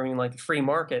options. Remembering, like the free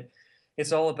market,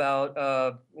 it's all about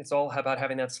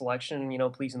having that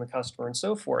selection, pleasing the customer and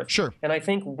so forth. Sure. And I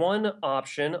think one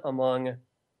option among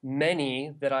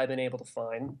many that I've been able to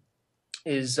find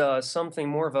is something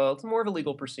more of a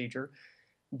legal procedure,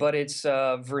 but it's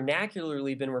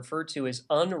vernacularly been referred to as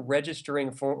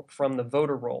unregistering from the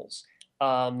voter rolls.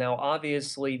 Now,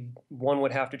 obviously, one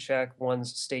would have to check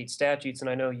one's state statutes, and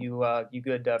I know you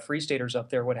good Free Staters up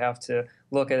there would have to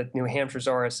look at New Hampshire's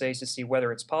RSAs to see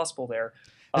whether it's possible there.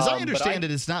 As I understand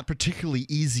it, it's not particularly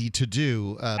easy to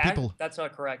do. That's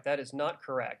not correct. That is not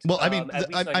correct. Well, I mean,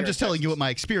 I'm just telling you what my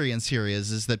experience here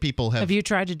is that people have... Have you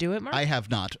tried to do it, Mark? I have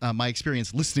not. My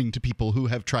experience listening to people who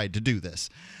have tried to do this.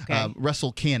 Okay.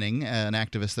 Russell Canning, an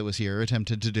activist that was here,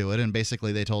 attempted to do it, and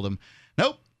basically they told him,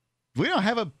 nope, we don't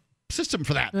have a system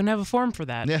for that. We don't have a form for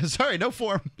that. Yeah, sorry, no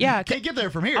form. Yeah, can't get there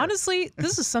from here. Honestly,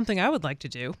 this is something I would like to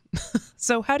do.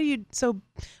 So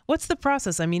what's the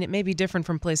process? I mean, it may be different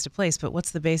from place to place, but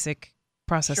what's the basic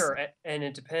process? Sure, and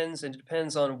it depends. And it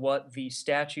depends on what the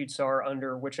statutes are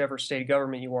under whichever state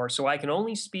government you are. So I can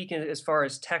only speak as far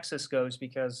as Texas goes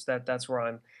because that's where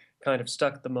I'm kind of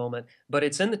stuck at the moment. But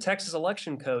it's in the Texas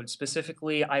Election Code.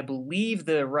 Specifically, I believe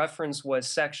the reference was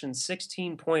section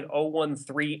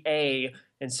 16.013A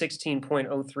and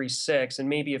 16.036, and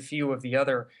maybe a few of the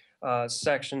other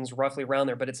sections roughly around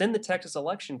there. But it's in the Texas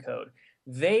Election Code.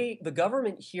 The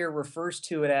government here refers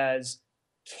to it as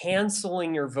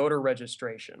canceling your voter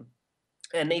registration.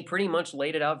 And they pretty much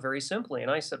laid it out very simply.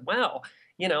 And I said, wow,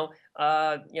 I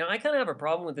kind of have a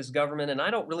problem with this government and I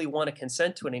don't really want to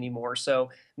consent to it anymore. So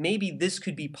maybe this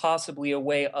could be possibly a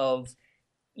way of,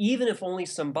 even if only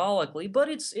symbolically, but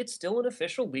it's still an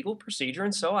official legal procedure.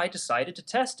 And so I decided to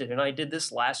test it. And I did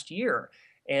this last year.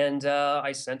 And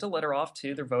I sent a letter off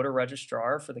to the voter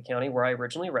registrar for the county where I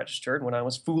originally registered when I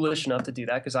was foolish enough to do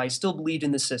that because I still believed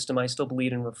in the system. I still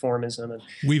believed in reformism. And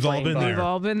we've all been there. We've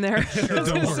all been there.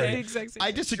 Don't worry.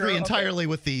 I disagree entirely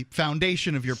with the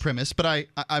foundation of your premise, but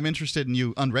I'm interested in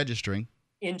you unregistering.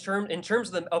 In terms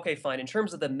of the okay, fine. In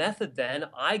terms of the method, then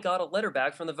I got a letter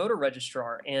back from the voter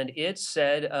registrar, and it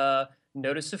said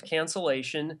notice of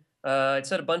cancellation. It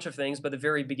said a bunch of things, but at the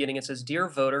very beginning it says, "Dear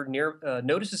voter,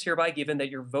 notice is hereby given that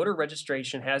your voter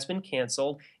registration has been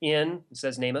canceled in," it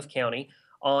says name of county,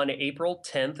 on April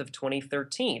 10th of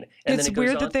 2013. And it's then it goes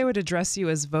weird on that they would address you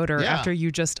as voter after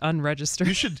you just unregistered.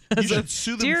 You should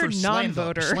sue them Dear for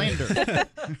non-voter. slander.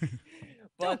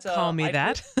 But, Don't call me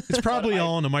that. It's probably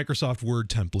all in a Microsoft Word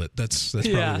template. That's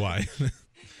probably why.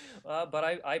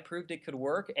 But I proved it could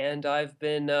work, and I've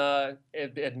been,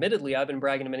 admittedly, I've been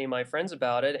bragging to many of my friends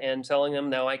about it and telling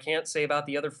them, now I can't say about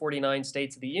the other 49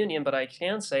 states of the union, but I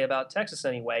can say about Texas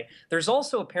anyway. There's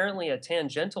also apparently a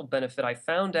tangential benefit I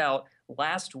found out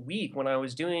last week when I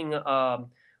was doing,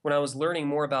 when I was learning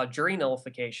more about jury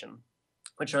nullification,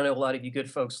 which I know a lot of you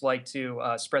good folks like to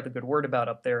spread the good word about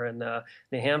up there in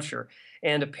New Hampshire.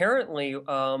 And apparently,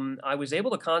 I was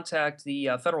able to contact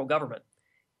the federal government.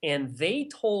 And they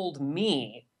told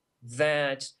me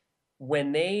that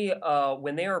when they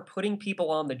are putting people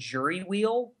on the jury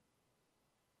wheel,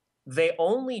 they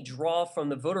only draw from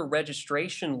the voter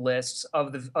registration lists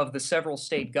of the several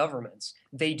state governments.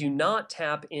 They do not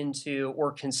tap into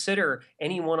or consider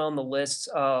anyone on the lists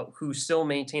who still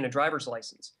maintain a driver's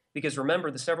license. Because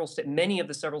remember, many of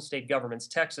the several state governments,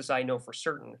 Texas, I know for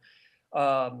certain,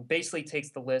 basically takes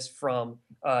the list from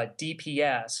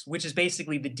DPS, which is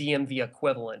basically the DMV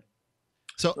equivalent.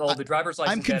 So the driver's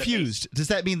license I'm confused. Does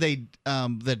that mean that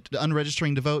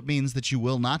unregistering to vote means that you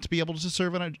will not be able to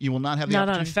serve you will not have the not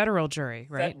opportunity? on a federal jury,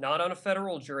 right? Not on a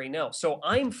federal jury, no. So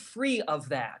I'm free of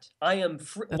that. I am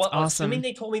free. That's awesome. Assuming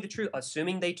they told me the truth.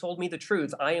 Assuming they told me the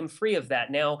truth, I am free of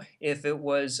that. Now, if it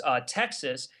was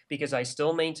Texas, because I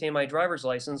still maintain my driver's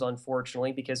license,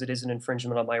 unfortunately, because it is an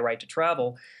infringement on my right to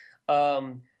travel,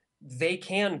 they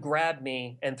can grab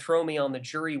me and throw me on the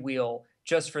jury wheel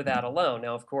just for that alone.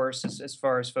 Now, of course, as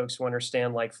far as folks who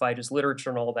understand like FIDE's literature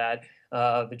and all that,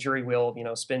 the jury wheel,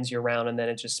 spins you around and then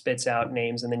it just spits out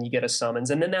names and then you get a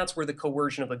summons. And then that's where the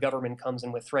coercion of the government comes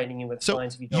in with threatening you with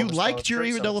fines. If you like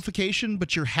jury nullification,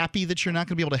 but you're happy that you're not going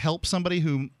to be able to help somebody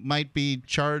who might be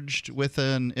charged with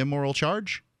an immoral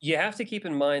charge? You have to keep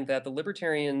in mind that the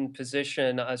libertarian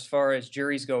position as far as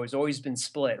juries go has always been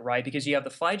split, right? Because you have the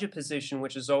FIJA position,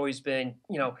 which has always been,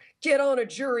 get on a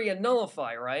jury and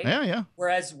nullify, right? Yeah.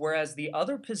 Whereas the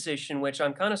other position, which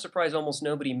I'm kind of surprised almost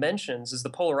nobody mentions, is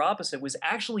the polar opposite, was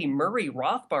actually Murray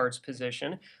Rothbard's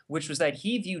position, which was that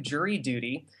he viewed jury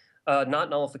duty,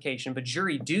 not nullification, but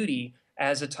jury duty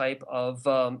as a type of,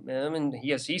 and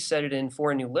yes, he said it in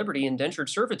For a New Liberty, indentured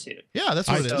servitude. Yeah, that's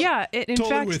what it is. Yeah, in totally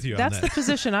fact, with you on that's that. the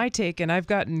position I take, and I've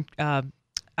gotten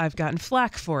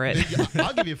flack for it.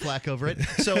 I'll give you flack over it.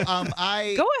 So go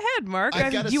ahead, Mark.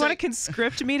 Do you want to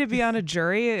conscript me to be on a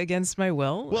jury against my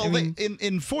will? Well,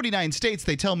 in 49 states,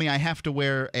 they tell me I have to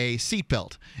wear a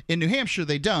seatbelt. In New Hampshire,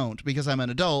 they don't because I'm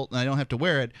an adult and I don't have to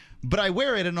wear it. But I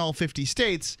wear it in all 50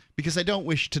 states because I don't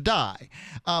wish to die.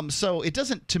 So it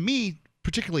doesn't, to me,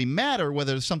 particularly matter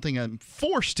whether it's something I'm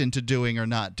forced into doing or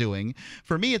not doing.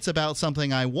 For me, it's about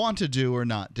something I want to do or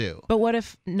not do. But what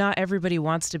if not everybody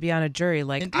wants to be on a jury?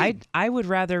 Like, I would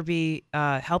rather be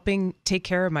helping take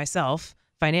care of myself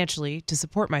financially to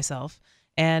support myself.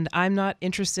 And I'm not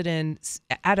interested in,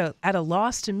 at a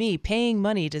loss to me, paying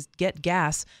money to get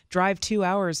gas, drive 2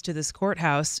 hours to this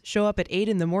courthouse, show up at 8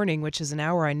 in the morning, which is an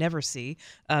hour I never see,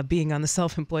 being on the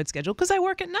self-employed schedule, because I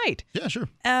work at night. Yeah, sure.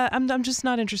 I'm just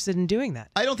not interested in doing that.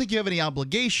 I don't think you have any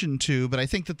obligation to, but I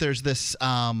think that there's this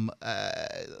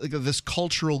this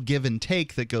cultural give and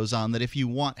take that goes on, that if you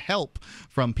want help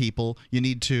from people, you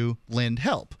need to lend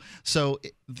help. So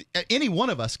any one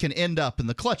of us can end up in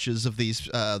the clutches of these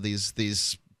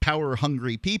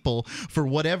power-hungry people for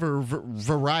whatever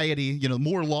variety,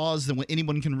 more laws than what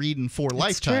anyone can read in 4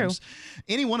 lifetimes. True.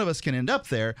 Any one of us can end up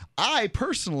there. I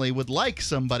personally would like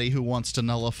somebody who wants to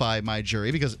nullify my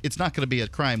jury, because it's not going to be a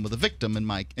crime with a victim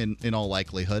in all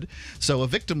likelihood. So a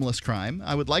victimless crime,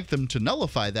 I would like them to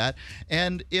nullify that.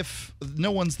 And if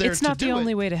no one's there to do it, it's not the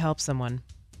only way to help someone.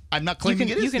 I'm not claiming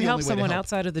it is the only way to help. You can help someone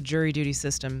outside of the jury duty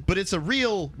system. But it's a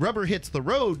real rubber hits the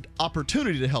road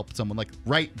opportunity to help someone, like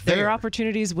right there. There are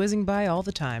opportunities whizzing by all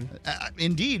the time.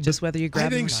 Indeed. Just whether you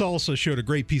grab them or not. I think Salsa showed a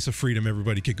great piece of freedom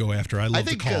everybody could go after. I love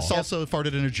the call. I think Salsa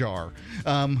farted in a jar.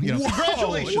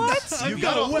 Congratulations. What? You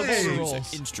got a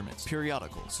music, instruments,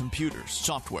 periodicals, computers,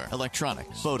 software,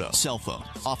 electronics, photo, cell phone,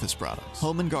 office products,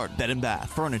 home and garden, bed and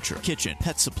bath, furniture, kitchen,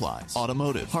 pet supplies,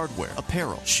 automotive, hardware,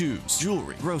 apparel, shoes,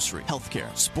 jewelry, grocery,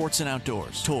 healthcare, sports and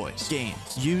outdoors, toys,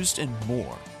 games, used, and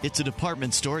more. It's a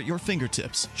department store at your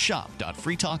fingertips.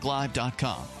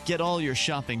 Shop.freetalklive.com. Get all your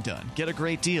shopping done, get a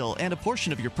great deal, and a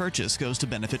portion of your purchase goes to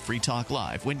benefit Free Talk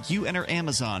Live when you enter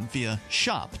Amazon via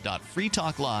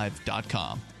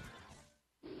shop.freetalklive.com.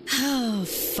 Oh,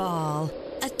 fall.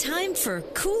 A time for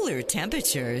cooler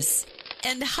temperatures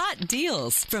and hot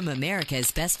deals from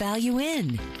America's Best Value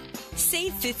Inn.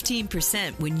 Save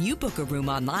 15% when you book a room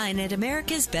online at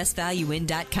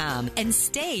americasbestvalueinn.com and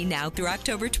stay now through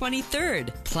October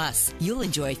 23rd. Plus, you'll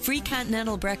enjoy free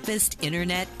continental breakfast,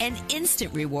 internet, and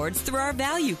instant rewards through our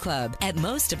Value Club at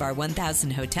most of our 1,000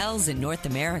 hotels in North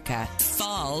America.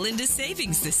 Fall into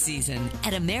savings this season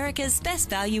at America's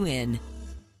Best Value Inn.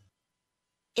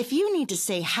 If you need to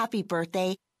say happy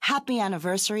birthday, happy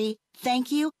anniversary,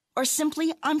 thank you, or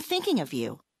simply I'm thinking of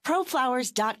you,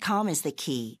 ProFlowers.com is the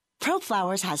key.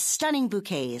 ProFlowers has stunning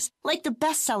bouquets, like the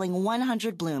best-selling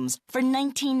 100 blooms for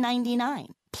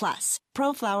 $19.99. Plus,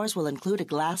 ProFlowers will include a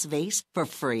glass vase for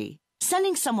free.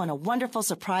 Sending someone a wonderful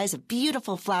surprise of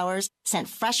beautiful flowers sent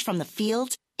fresh from the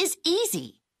fields is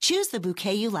easy. Choose the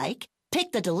bouquet you like,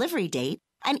 pick the delivery date,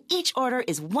 and each order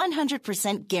is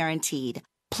 100% guaranteed.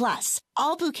 Plus,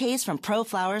 all bouquets from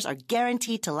ProFlowers are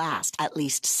guaranteed to last at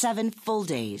least 7 full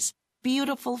days.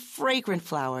 Beautiful, fragrant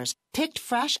flowers, picked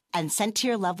fresh and sent to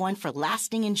your loved one for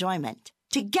lasting enjoyment.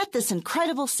 To get this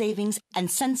incredible savings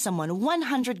and send someone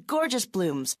 100 gorgeous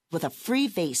blooms with a free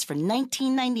vase for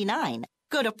 $19.99,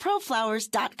 go to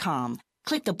proflowers.com,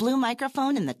 click the blue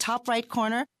microphone in the top right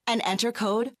corner, and enter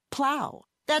code PLOW.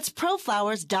 That's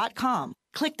proflowers.com.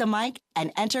 Click the mic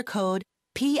and enter code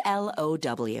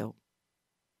PLOW.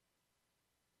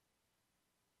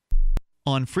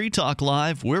 On Free Talk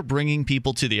Live, we're bringing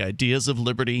people to the ideas of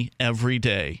liberty every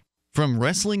day. From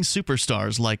wrestling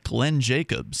superstars like Glenn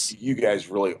Jacobs. You guys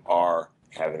really are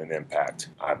having an impact,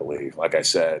 I believe. Like I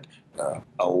said,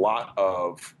 a lot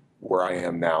of where I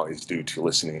am now is due to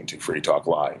listening to Free Talk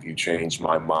Live. You changed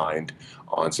my mind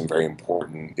on some very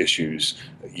important issues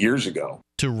years ago.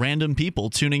 To random people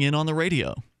tuning in on the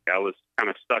radio. I was kind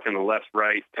of stuck in the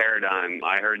left-right paradigm.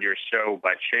 I heard your show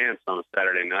by chance on a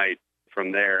Saturday night.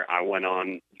 From there, I went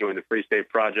on, joined the Free State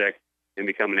Project, and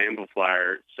become an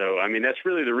amplifier. So, I mean, that's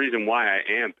really the reason why I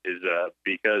amp is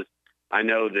because I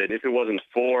know that if it wasn't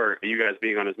for you guys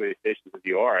being on as many stations as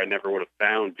you are, I never would have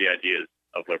found the ideas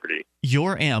of liberty.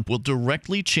 Your amp will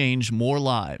directly change more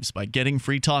lives by getting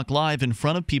Free Talk Live in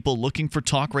front of people looking for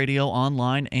talk radio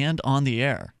online and on the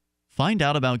air. Find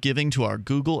out about giving to our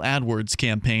Google AdWords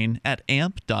campaign at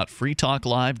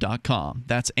amp.freetalklive.com.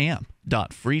 That's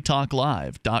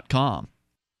amp.freetalklive.com.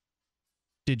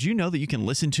 Did you know that you can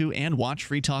listen to and watch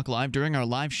Free Talk Live during our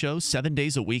live show 7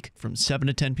 days a week from 7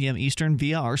 to 10 p.m. Eastern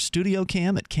via our studio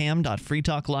cam at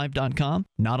cam.freetalklive.com?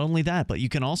 Not only that, but you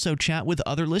can also chat with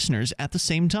other listeners at the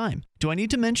same time. Do I need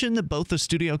to mention that both the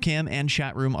studio cam and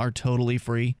chat room are totally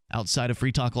free? Outside of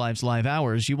Free Talk Live's live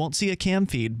hours, you won't see a cam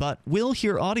feed, but will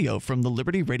hear audio from the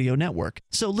Liberty Radio Network.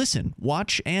 So listen,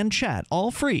 watch, and chat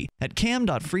all free at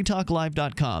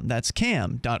cam.freetalklive.com. That's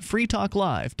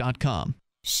cam.freetalklive.com.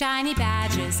 Shiny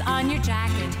badges on your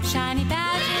jacket, shiny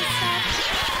badges.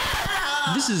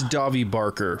 This is Davi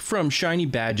Barker from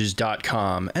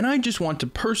ShinyBadges.com, and I just want to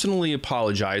personally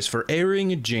apologize for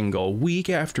airing a jingle week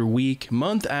after week,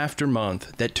 month after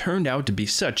month, that turned out to be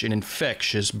such an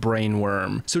infectious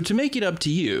brainworm. So to make it up to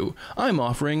you, I'm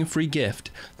offering a free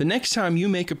gift. The next time you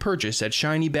make a purchase at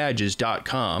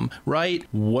ShinyBadges.com,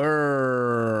 write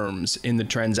worms in the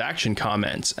transaction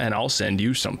comments, and I'll send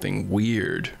you something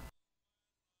weird.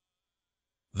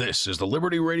 This is the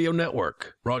Liberty Radio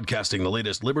Network, broadcasting the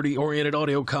latest liberty-oriented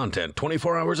audio content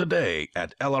 24 hours a day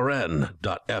at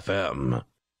LRN.FM.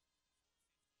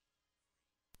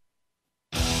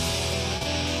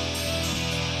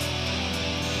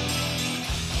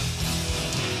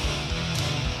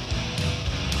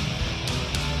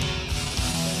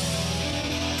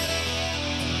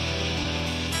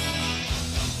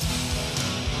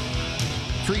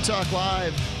 Free Talk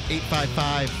Live,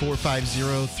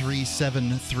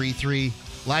 855-450-3733.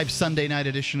 Live Sunday night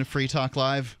edition of Free Talk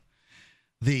Live.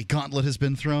 The gauntlet has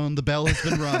been thrown. The bell has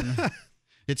been rung.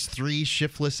 It's 3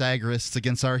 shiftless agorists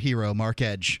against our hero, Mark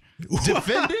Edge.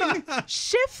 Defending?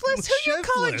 Shiftless? Who you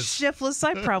calling shiftless?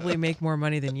 I probably make more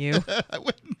money than you. I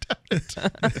wouldn't doubt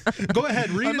it. Go ahead,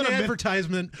 read an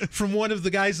advertisement from one of the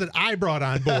guys that I brought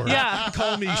on board. Yeah.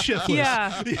 Call me shiftless. Yeah.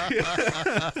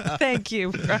 Thank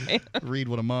you, Brian. Read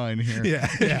one of mine here.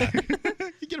 Yeah.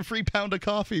 You get a free pound of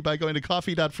coffee by going to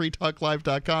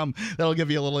coffee.freetalklive.com. That'll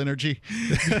give you a little energy.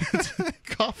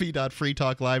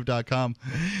 Coffee.freetalklive.com.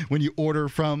 When you order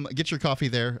get your coffee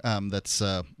there. That's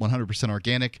 100%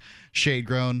 organic, shade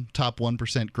grown, top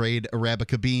 1% grade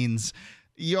Arabica beans.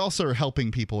 You also are helping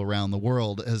people around the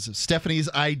world, as Stephanie's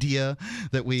idea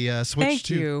that we switch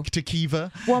to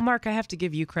Kiva. Well, Mark, I have to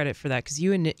give you credit for that, because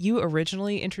you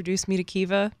originally introduced me to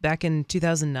Kiva back in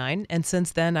 2009, and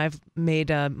since then I've made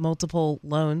multiple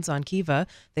loans on Kiva.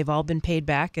 They've all been paid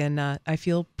back, and I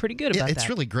feel pretty good about that. It's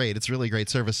really great. It's really great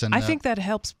service, and I think that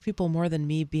helps people more than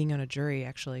me being on a jury.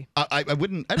 Actually, I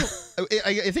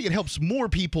think it helps more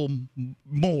people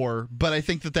more, but I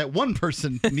think that one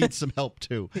person needs some help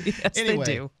too. Yes, anyway,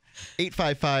 they do.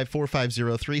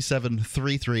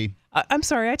 855-450-3733. I'm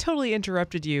sorry, I totally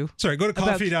interrupted you. Sorry, go to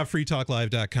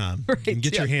coffee.freetalklive.com and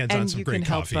get your hands on some great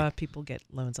coffee. And you can help people get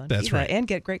loans on That's Kiva right. and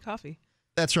get great coffee.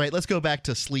 That's right. Let's go back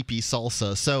to Sleepy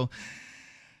Salsa. So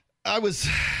I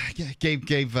gave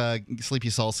Sleepy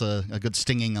Salsa a good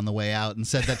stinging on the way out and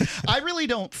said that I really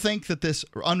don't think that this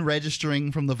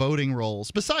unregistering from the voting rolls,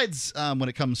 besides when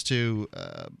it comes to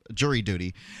jury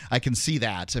duty, I can see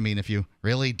that. I mean, if you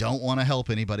really don't want to help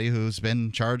anybody who's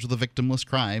been charged with a victimless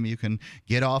crime, you can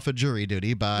get off of jury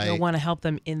duty by... You don't want to help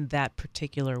them in that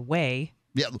particular way.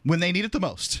 Yeah, when they need it the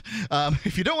most.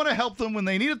 If you don't want to help them when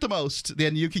they need it the most,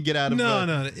 then you can get out of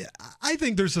No. I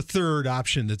think there's a third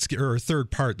option or a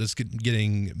third part that's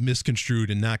getting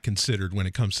misconstrued and not considered when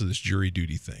it comes to this jury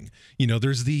duty thing.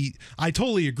 There's I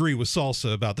totally agree with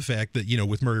Salsa about the fact that,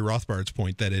 with Murray Rothbard's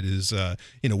point that it is,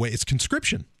 in a way, it's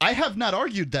conscription. I have not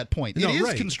argued that point. It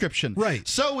is conscription. Right.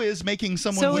 So is making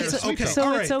someone wear a sweet coat.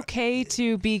 So it's okay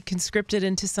to be conscripted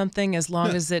into something as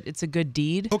long as it's a good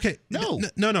deed? Okay. No.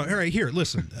 All right, here, listen.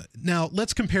 Now,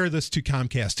 let's compare this to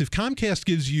Comcast. If Comcast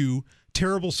gives you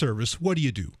terrible service, what do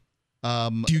you do?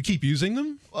 Do you keep using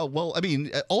them? Well, I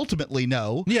mean, ultimately,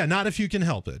 no. Yeah, not if you can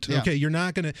help it. Yeah. Okay, you're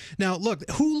not going to... Now, look,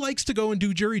 who likes to go and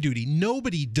do jury duty?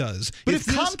 Nobody does. But if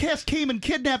Comcast came and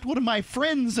kidnapped one of my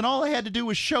friends and all I had to do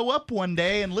was show up one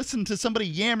day and listen to somebody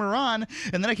yammer on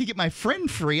and then I could get my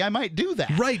friend free, I might do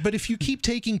that. Right, but if you keep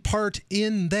taking part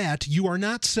in that, you are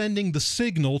not sending the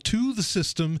signal to the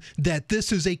system that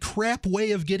this is a crap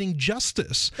way of getting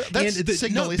justice. That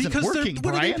signal isn't working,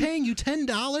 What Brian. are they paying you,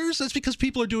 $10? That's because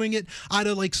people are doing it out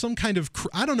of like some kind of,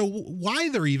 I don't know why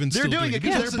they're even still doing it.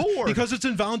 Because they're bored. Because it's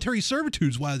involuntary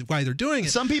servitude why they're doing it.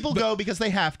 Some people go because they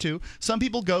have to. Some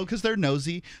people go because they're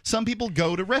nosy. Some people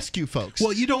go to rescue folks.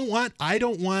 Well, I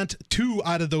don't want 2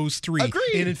 out of those 3.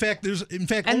 Agreed. And in fact, only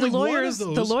the lawyers, one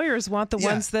of those. The lawyers want the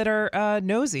ones that are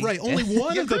nosy. Right. Only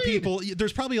one of the people.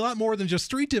 There's probably a lot more than just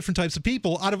 3 different types of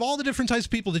people. Out of all the different types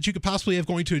of people that you could possibly have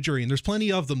going to a jury, and there's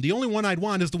plenty of them, the only one I'd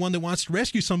want is the one that wants to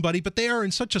rescue somebody, but they are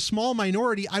in such a small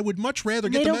minority, I would much rather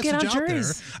get the message out there.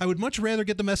 I would much rather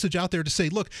get the message out there to say,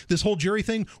 look, this whole jury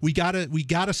thing, we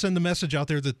gotta send the message out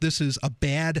there that this is a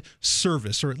bad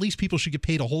service, or at least people should get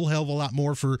paid a whole hell of a lot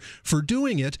more for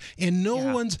doing it. And no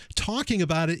one's talking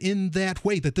about it in that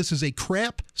way, that this is a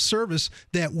crap service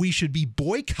that we should be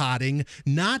boycotting,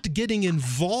 not getting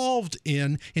involved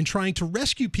in, and trying to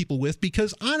rescue people with.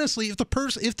 Because honestly, if the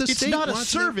it's state not a wants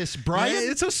service, Brian.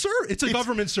 It's a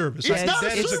government service.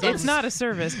 It's not a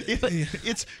service.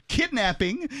 It's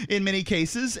kidnapping in many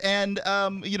cases, and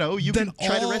you can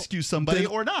try to rescue somebody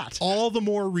or not. All the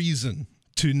more reason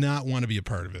to not want to be a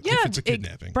part of it if it's a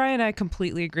kidnapping. Brian, I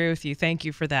completely agree with you. Thank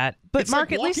you for that. But it's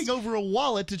Mark, like at least walking over a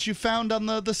wallet that you found on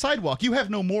the sidewalk. You have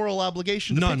no moral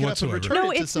obligation to None pick it whatsoever. up and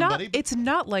return it to somebody. It's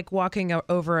not like walking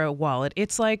over a wallet.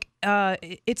 It's like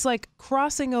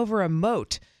crossing over a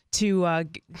moat to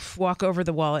walk over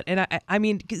the wallet. And I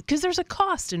mean, because there's a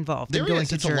cost involved in going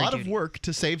to It's jury a lot duty. of work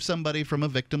to save somebody from a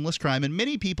victimless crime, and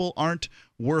many people aren't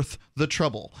worth the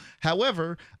trouble.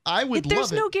 However, I would love it.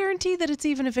 There's no guarantee that it's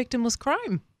even a victimless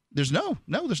crime. There's no,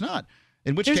 there's not.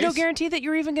 In which There's case, no guarantee that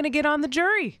you're even going to get on the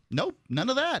jury. Nope, none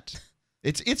of that.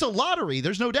 It's a lottery.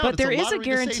 There's no doubt. But there it's is a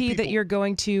guarantee that you're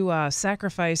going to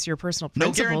sacrifice your personal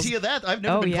principles. No guarantee of that. I've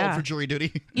never been called for jury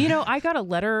duty. You know, I got a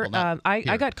letter. I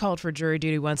here. got called for jury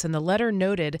duty once, and the letter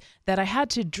noted that I had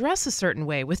to dress a certain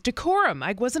way with decorum.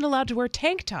 I wasn't allowed to wear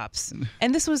tank tops,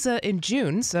 and this was in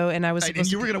June. And I was supposed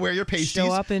and you were going to wear your pasties.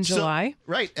 Show up in July.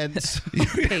 Right, and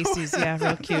pasties, yeah,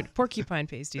 real cute, porcupine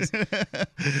pasties.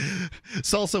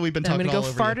 Salsa, we've been I'm talking going to all go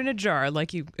over fart you. in a jar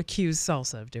like you accused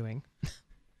Salsa of doing.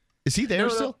 Is he there No,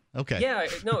 still? Okay. Yeah,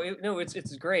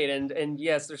 it's great, and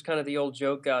yes, there's kind of the old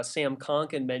joke Sam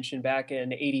Konkin mentioned back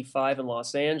in '85 in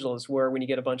Los Angeles, where when you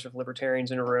get a bunch of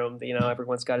libertarians in a room,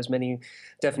 everyone's got as many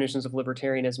definitions of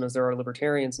libertarianism as there are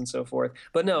libertarians and so forth.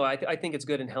 But no, I think it's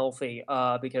good and healthy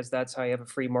because that's how you have a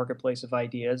free marketplace of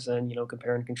ideas, and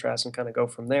compare and contrast and kind of go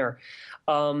from there.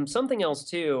 Something else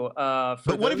too.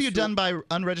 But what have you done by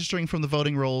unregistering from the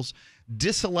voting rolls,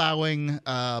 disallowing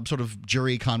sort of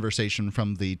jury conversation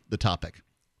from the topic?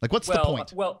 Like, what's the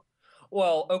point?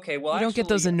 Well, okay. Well, you don't get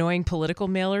those annoying political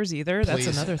mailers either. That's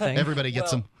Please. another thing. Everybody gets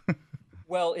them.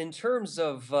 Well, in terms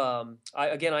of,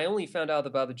 I only found out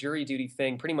about the jury duty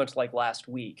thing pretty much like last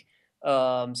week.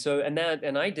 And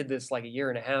I did this like a year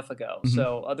and a half ago. Mm-hmm.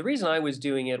 So the reason I was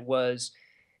doing it was,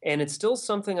 and it's still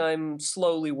something I'm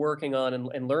slowly working on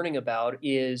and learning about,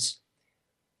 is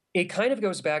it kind of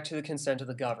goes back to the consent of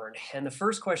the governed. And the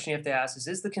first question you have to ask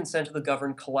is the consent of the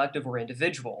governed collective or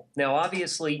individual? Now,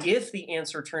 obviously, if the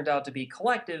answer turned out to be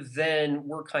collective, then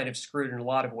we're kind of screwed in a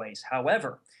lot of ways.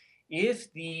 However,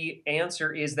 if the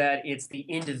answer is that it's the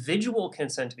individual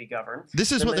consent to be governed,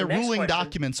 this is then what the their next ruling question-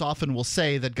 documents often will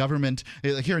say, that government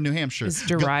here in New Hampshire is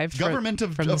derived government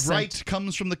of from right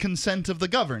comes from the consent of the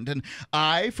governed. And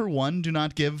I, for one, do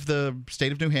not give the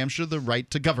state of New Hampshire the right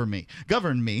to govern me.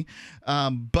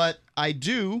 But I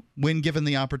do, when given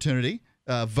the opportunity,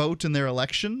 vote in their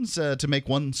elections to make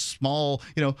one small,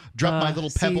 drop my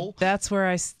little pebble. That's where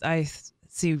I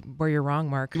see where you're wrong,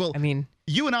 Mark. Well, I mean,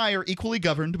 you and I are equally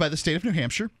governed by the state of New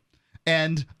Hampshire,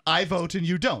 and I vote and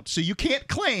you don't. So you can't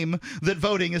claim that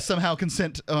voting is somehow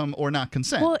consent or not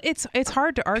consent. well, it's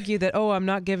hard to argue that, I'm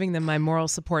not giving them my moral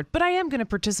support, but I am going to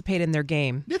participate in their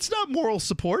game. It's not moral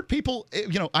support. People,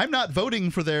 I'm not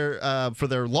voting for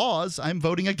their laws. I'm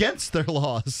voting against their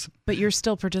laws. But you're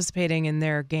still participating in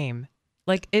their game.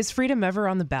 Like, is freedom ever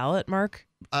on the ballot, Mark?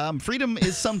 Freedom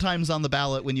is sometimes on the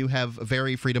ballot when you have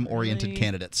very freedom-oriented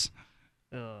candidates.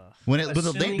 When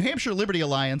the New Hampshire Liberty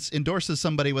Alliance endorses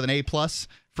somebody with an A+,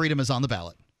 freedom is on the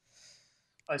ballot.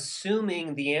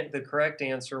 Assuming the correct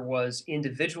answer was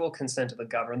individual consent of the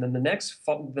governed, then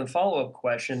the follow-up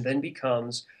question then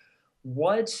becomes,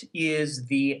 what is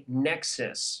the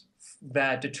nexus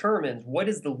that determines, what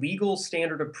is the legal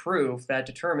standard of proof that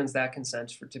determines that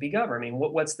consent to be governed? I mean,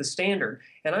 what's the standard?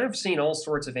 And I've seen all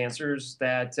sorts of answers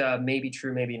that may be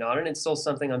true, maybe not, and it's still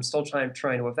something I'm still trying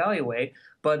to evaluate.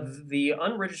 But the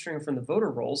unregistering from the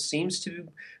voter rolls seems to,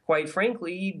 quite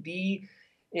frankly, be,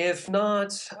 if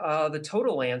not the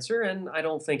total answer, and I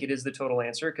don't think it is the total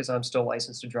answer because I'm still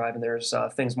licensed to drive and there's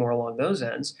things more along those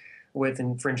ends with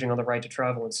infringing on the right to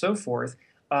travel and so forth,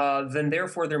 then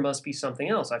therefore there must be something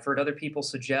else. I've heard other people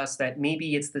suggest that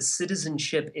maybe it's the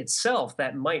citizenship itself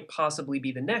that might possibly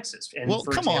be the nexus. And well,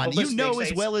 come on. You know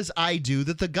as well as I do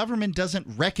that the government doesn't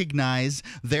recognize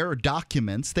their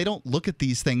documents. They don't look at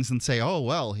these things and say, oh,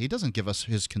 well, he doesn't give us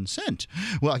his consent.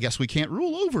 Well, I guess we can't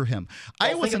rule over him.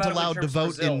 I wasn't allowed to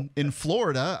vote in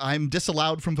Florida. I'm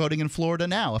disallowed from voting in Florida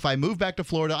now. If I move back to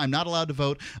Florida, I'm not allowed to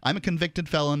vote. I'm a convicted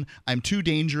felon. I'm too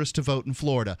dangerous to vote in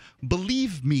Florida.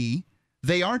 Believe me,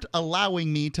 they aren't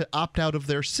allowing me to opt out of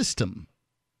their system.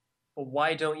 Well,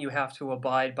 why don't you have to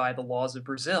abide by the laws of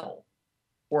Brazil?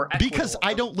 Or Ecuador? Because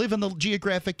I don't live in the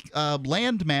geographic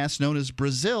landmass known as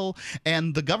Brazil,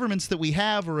 and the governments that we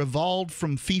have are evolved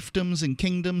from fiefdoms and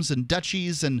kingdoms and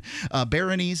duchies and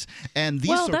baronies and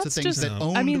these sorts of things that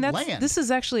owned land. This is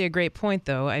actually a great point,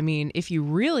 though. I mean, if you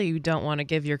really don't want to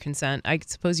give your consent, I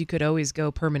suppose you could always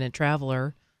go permanent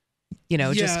traveler.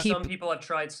 Just keep. Some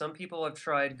people have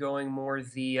tried going more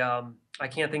the. I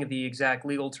can't think of the exact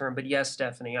legal term, but yes,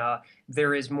 Stephanie,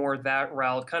 there is more that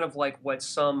route, kind of like what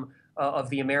some of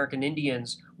the American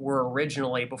Indians were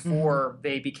originally before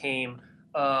they became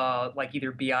like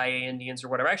either BIA Indians or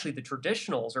whatever. Actually, the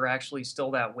traditionals are actually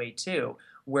still that way too.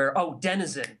 Where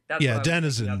denizen. That's yeah, what I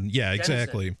was denizen. Yeah, denizen.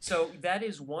 exactly. So that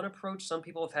is one approach. Some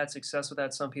people have had success with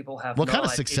that. Some people have What not. kind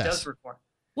of success? It does require.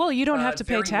 Well, you don't have to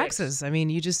pay very taxes. mixed. I mean,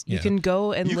 you can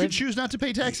go and You live. can choose not to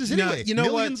pay taxes anyway. You know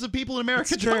Millions of people in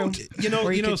America It's true. don't.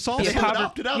 Or you could Saul be a said-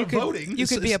 opted out of voting. You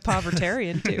could be a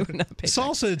povertarian too. and not pay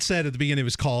Salsa had said at the beginning of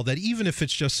his call that even if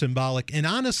it's just symbolic, and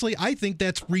honestly, I think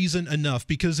that's reason enough,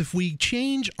 because if we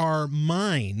change our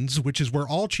minds, which is where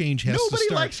all change has to Nobody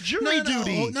start. likes jury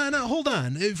duty. No, hold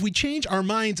on. If we change our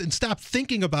minds and stop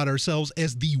thinking about ourselves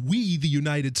as the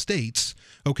United States,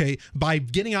 okay, by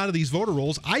getting out of these voter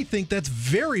rolls, I think that's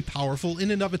very powerful in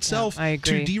and of itself I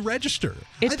agree. to deregister.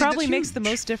 It probably makes the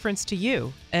most difference to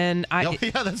you. And Oh,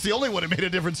 yeah, that's the only one it made a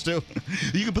difference to.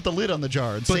 You can put the lid on the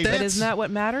jar and save but it. isn't that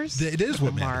what matters? It is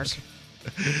what matters.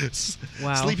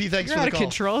 Wow. Sleepy, thanks You're for out the of call.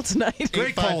 control tonight.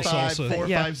 Great call, Salsa.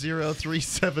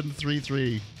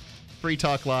 855-450-3733. Free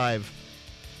Talk Live.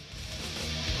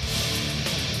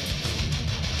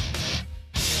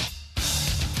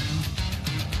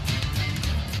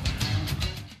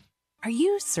 Are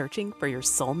you searching for your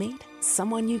soulmate?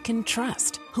 Someone you can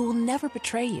trust, who will never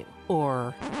betray you?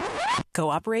 Or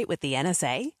cooperate with the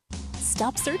NSA?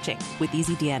 Stop searching. With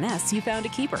EasyDNS, you found a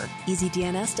keeper.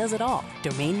 EasyDNS does it all.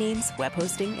 Domain names, web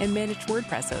hosting, and managed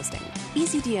WordPress hosting.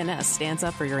 EasyDNS stands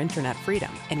up for your internet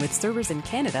freedom. And with servers in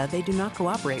Canada, they do not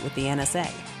cooperate with the NSA.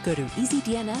 Go to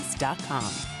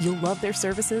EasyDNS.com. You'll love their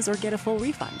services or get a full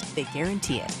refund. They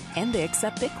guarantee it. And they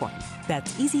accept Bitcoin.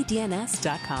 That's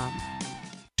EasyDNS.com.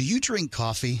 Do you drink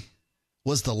coffee?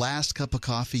 Was the last cup of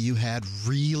coffee you had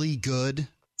really good?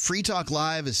 Free Talk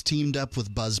Live has teamed up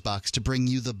with BuzzBox to bring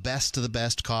you the best of the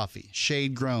best coffee.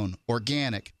 Shade-grown,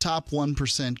 organic, top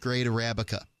 1% grade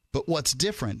Arabica. But what's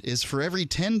different is for every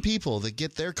 10 people that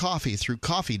get their coffee through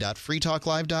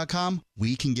coffee.freetalklive.com,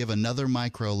 we can give another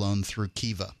microloan through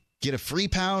Kiva. Get a free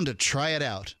pound to try it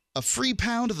out. A free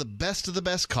pound of the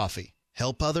best coffee.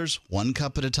 Help others one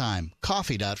cup at a time.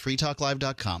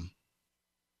 Coffee.freetalklive.com.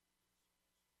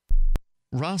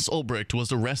 Ross Ulbricht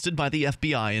was arrested by the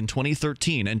FBI in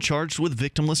 2013 and charged with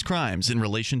victimless crimes in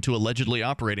relation to allegedly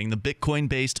operating the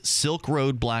Bitcoin-based Silk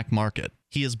Road black market.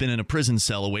 He has been in a prison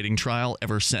cell awaiting trial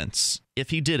ever since. If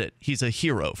he did it, he's a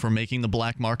hero for making the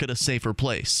black market a safer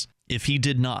place. If he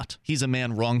did not, he's a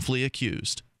man wrongfully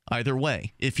accused. Either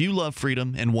way, if you love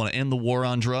freedom and want to end the war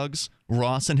on drugs,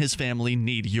 Ross and his family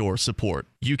need your support.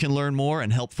 You can learn more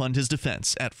and help fund his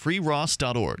defense at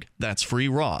freeross.org. That's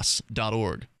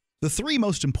freeross.org. The three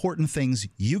most important things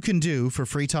you can do for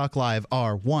Free Talk Live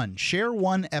are: 1, share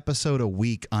one episode a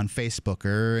week on Facebook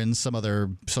or in some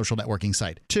other social networking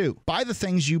site. 2, buy the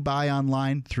things you buy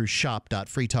online through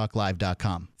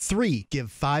shop.freetalklive.com. 3,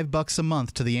 give $5 a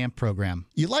month to the AMP program.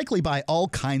 You likely buy all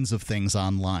kinds of things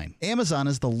online. Amazon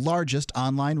is the largest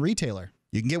online retailer.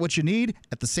 You can get what you need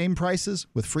at the same prices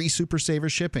with free Super Saver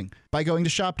shipping by going to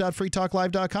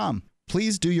shop.freetalklive.com.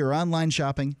 Please do your online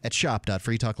shopping at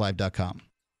shop.freetalklive.com.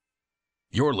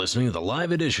 You're listening to the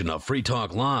live edition of Free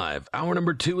Talk Live. Hour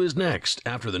number 2 is next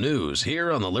after the news here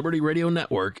on the Liberty Radio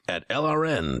Network at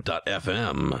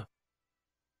LRN.FM.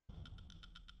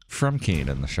 From Keene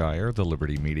in the Shire, the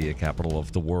Liberty Media capital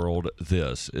of the world,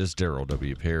 this is Daryl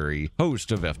W. Perry,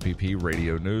 host of FPP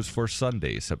Radio News for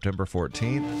Sunday, September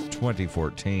 14th,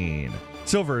 2014.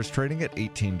 Silver is trading at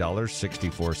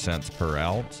 $18.64 per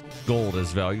ounce. Gold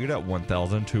is valued at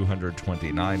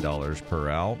 $1,229 per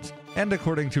ounce. And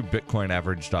according to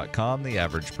BitcoinAverage.com, the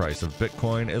average price of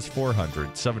Bitcoin is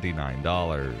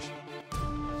 $479.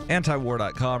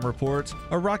 Antiwar.com reports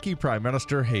Iraqi Prime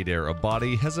Minister Haider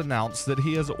Abadi has announced that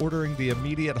he is ordering the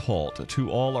immediate halt to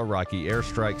all Iraqi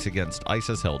airstrikes against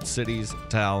ISIS-held cities,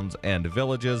 towns, and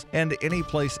villages, and any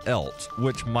place else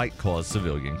which might cause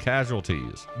civilian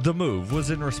casualties. The move was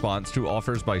in response to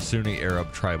offers by Sunni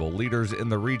Arab tribal leaders in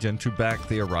the region to back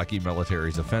the Iraqi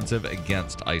military's offensive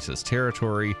against ISIS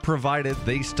territory, provided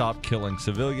they stop killing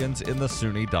civilians in the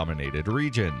Sunni-dominated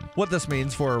region. What this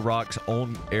means for Iraq's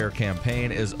own air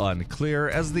campaign is unclear,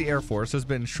 as the Air Force has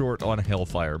been short on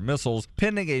Hellfire missiles,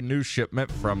 pending a new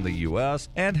shipment from the U.S.,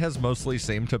 and has mostly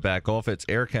seemed to back off its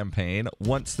air campaign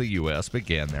once the U.S.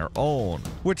 began their own,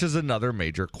 which is another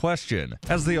major question,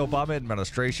 as the Obama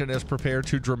administration is prepared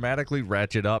to dramatically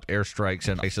ratchet up airstrikes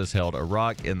in ISIS-held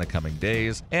Iraq in the coming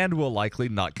days, and will likely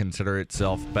not consider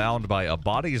itself bound by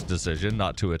Abadi's decision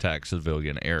not to attack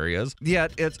civilian areas.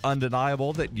 Yet, it's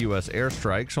undeniable that U.S.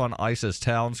 airstrikes on ISIS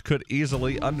towns could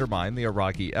easily undermine the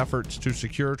Iraqi Iraqi efforts to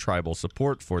secure tribal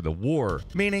support for the war,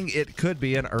 meaning it could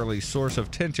be an early source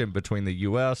of tension between the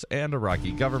U.S. and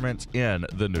Iraqi governments in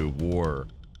the new war.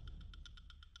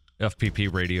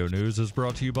 FPP Radio News is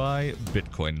brought to you by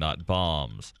Bitcoin Not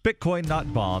Bombs. Bitcoin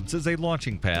Not Bombs is a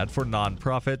launching pad for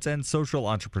nonprofits and social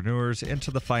entrepreneurs into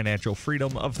the financial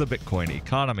freedom of the Bitcoin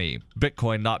economy.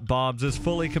 Bitcoin Not Bombs is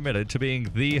fully committed to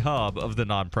being the hub of the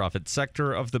nonprofit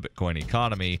sector of the Bitcoin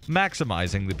economy,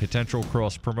 maximizing the potential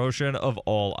cross-promotion of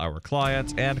all our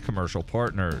clients and commercial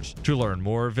partners. To learn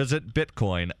more, visit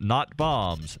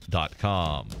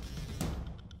bitcoinnotbombs.com.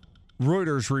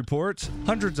 Reuters reports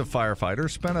hundreds of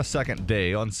firefighters spent a second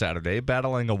day on Saturday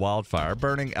battling a wildfire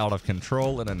burning out of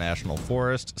control in a national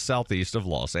forest southeast of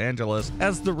Los Angeles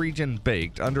as the region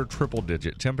baked under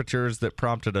triple-digit temperatures that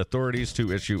prompted authorities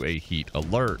to issue a heat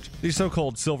alert. The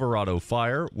so-called Silverado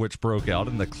fire, which broke out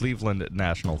in the Cleveland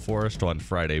National Forest on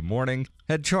Friday morning,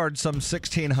 had charred some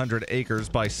 1,600 acres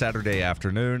by Saturday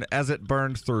afternoon as it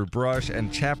burned through brush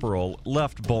and chaparral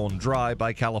left bone dry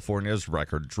by California's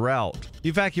record drought.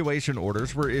 Evacuation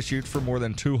orders were issued for more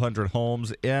than 200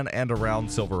 homes in and around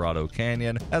Silverado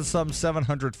Canyon as some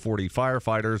 740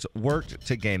 firefighters worked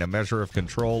to gain a measure of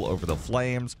control over the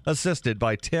flames, assisted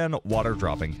by 10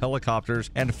 water-dropping helicopters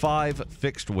and 5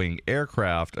 fixed-wing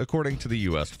aircraft, according to the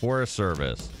U.S. Forest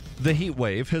Service. The heat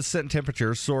wave has sent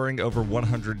temperatures soaring over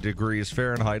 100 degrees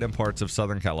Fahrenheit in parts of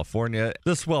Southern California.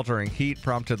 The sweltering heat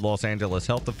prompted Los Angeles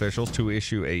health officials to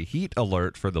issue a heat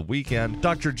alert for the weekend.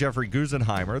 Dr. Jeffrey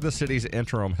Gusenheimer, the city's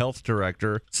interim health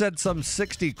director, said some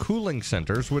 60 cooling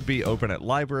centers would be open at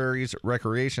libraries,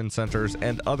 recreation centers,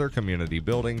 and other community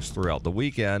buildings throughout the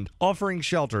weekend, offering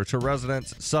shelter to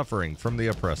residents suffering from the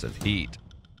oppressive heat.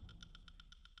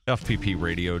 FPP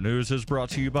Radio News is brought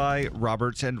to you by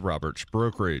Roberts & Roberts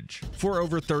Brokerage. For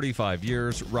over 35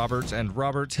 years, Roberts &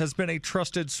 Roberts has been a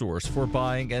trusted source for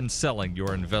buying and selling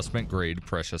your investment-grade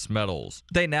precious metals.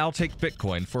 They now take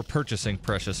Bitcoin for purchasing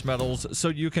precious metals so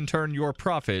you can turn your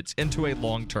profits into a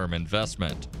long-term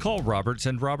investment. Call Roberts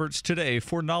 & Roberts today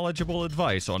for knowledgeable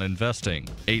advice on investing.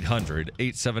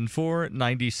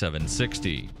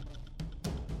 800-874-9760.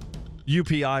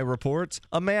 UPI reports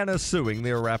a man is suing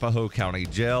the Arapahoe County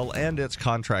Jail and its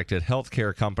contracted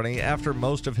healthcare company after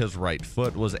most of his right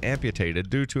foot was amputated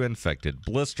due to infected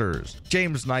blisters.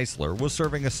 James Neisler was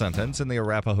serving a sentence in the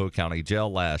Arapahoe County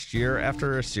Jail last year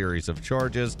after a series of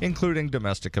charges, including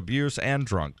domestic abuse and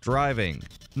drunk driving.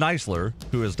 Neisler,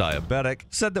 who is diabetic,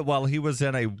 said that while he was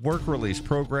in a work release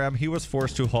program, he was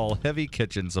forced to haul heavy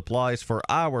kitchen supplies for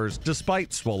hours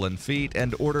despite swollen feet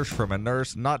and orders from a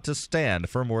nurse not to stand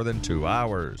for more than 2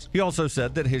 hours. He also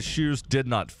said that his shoes did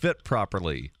not fit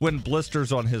properly. When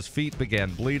blisters on his feet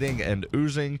began bleeding and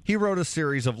oozing, he wrote a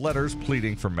series of letters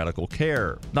pleading for medical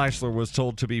care. Neisler was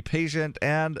told to be patient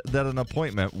and that an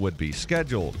appointment would be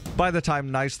scheduled. By the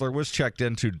time Neisler was checked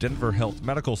into Denver Health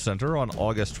Medical Center on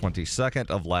August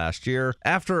 22nd of last year,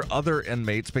 after other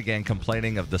inmates began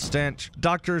complaining of the stench,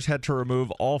 doctors had to remove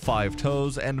all 5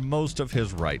 toes and most of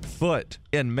his right foot.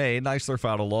 In May, Neisler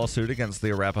filed a lawsuit against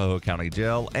the Arapahoe County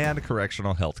Jail and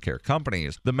correctional healthcare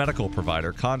companies, the medical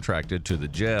provider contracted to the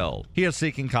jail. He is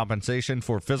seeking compensation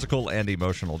for physical and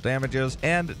emotional damages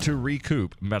and to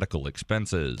recoup medical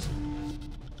expenses.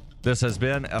 This has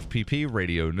been FPP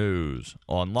Radio News,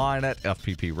 online at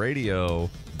fppradio.com.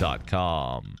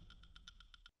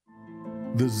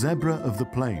 The zebra of the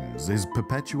plains is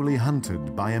perpetually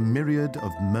hunted by a myriad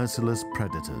of merciless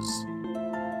predators.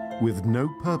 With no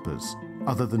purpose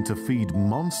other than to feed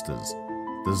monsters,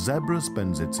 the zebra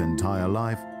spends its entire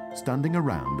life standing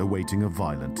around awaiting a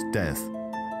violent death.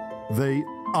 They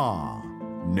are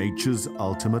nature's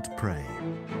ultimate prey.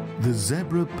 The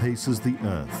zebra paces the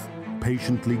earth,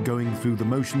 patiently going through the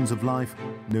motions of life,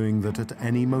 knowing that at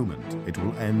any moment it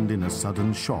will end in a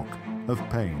sudden shock of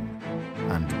pain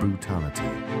and brutality.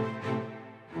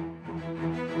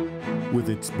 With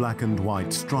its black and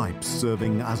white stripes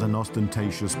serving as an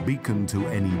ostentatious beacon to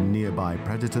any nearby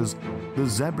predators, the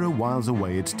zebra whiles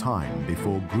away its time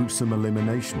before gruesome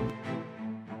elimination.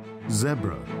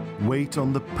 Zebra wait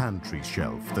on the pantry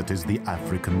shelf that is the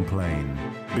African plain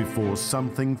before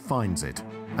something finds it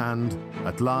and,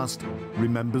 at last,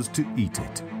 remembers to eat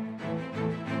it.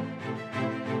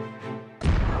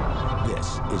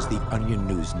 This is the Onion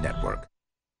News Network.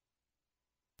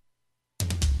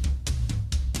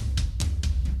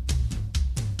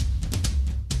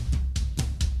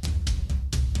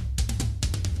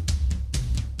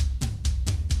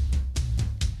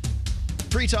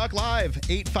 Free Talk Live,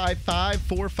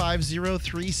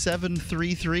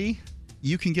 855-450-3733.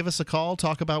 You can give us a call,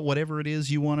 talk about whatever it is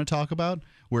you want to talk about.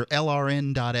 We're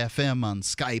LRN.FM on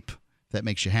Skype. That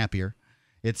makes you happier.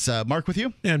 It's Mark with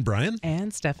you. And Brian.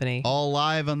 And Stephanie. All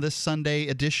live on this Sunday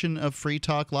edition of Free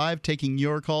Talk Live, taking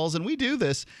your calls. And we do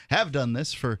this, have done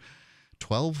this for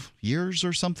 12 years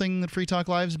or something that Free Talk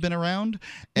Live's been around.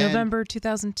 And November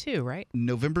 2002, right?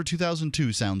 November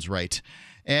 2002 sounds right.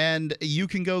 And you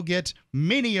can go get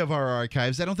many of our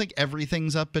archives. I don't think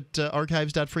everything's up at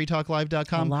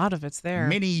archives.freetalklive.com. A lot of it's there.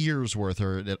 Many years' worth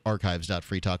are at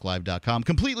archives.freetalklive.com.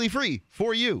 Completely free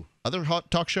for you. Other hot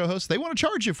talk show hosts, they want to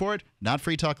charge you for it. Not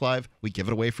Free Talk Live. We give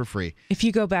it away for free. If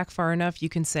you go back far enough, you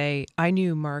can say, I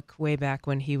knew Mark way back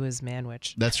when he was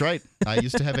Manwich. That's right. I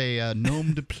used to have a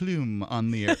nom de plume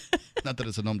on the air. Not that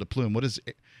it's a nom de plume. What is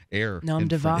air? Nom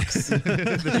de vox.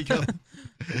 There you go.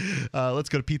 Let's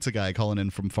go to Pizza Guy calling in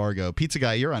from Fargo. Pizza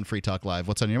Guy, you're on Free Talk Live.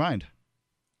 What's on your mind?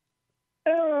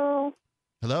 Hello.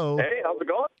 Hello. Hey, how's it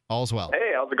going? All's well.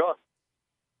 Hey, how's it going?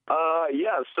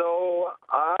 Yeah, so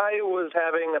I was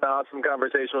having an awesome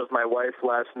conversation with my wife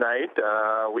last night.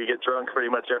 We get drunk pretty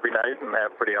much every night and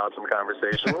have pretty awesome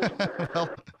conversations.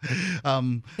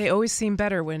 They always seem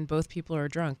better when both people are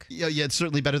drunk. Yeah, it's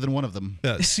certainly better than one of them.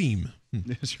 Seem.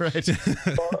 That's right.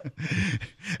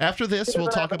 After this, we'll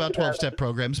talk about 12-step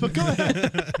programs, but go ahead.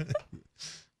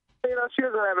 You know, she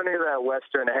doesn't have any of that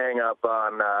Western hang-up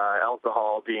on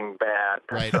alcohol being bad.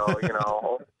 Right. So, you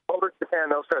know, over Japan,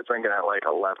 they'll start drinking at like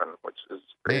 11, which is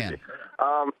crazy.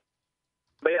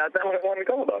 But yeah, that's what I wanted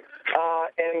to go about.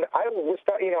 And I was,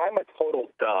 you know, I'm a total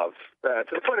dove to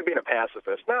the point of being a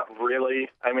pacifist. Not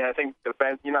really. I mean, I think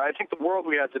I think the world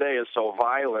we have today is so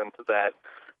violent that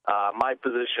my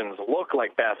positions look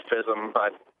like pacifism,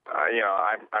 but you know,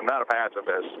 I'm not a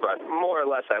pacifist, but more or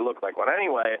less I look like one.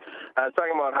 Anyway, I was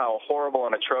talking about how horrible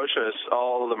and atrocious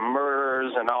all the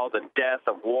murders and all the death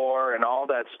of war and all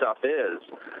that stuff is.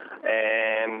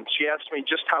 And she asked me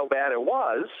just how bad it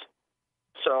was.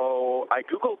 So I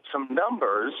Googled some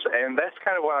numbers, and that's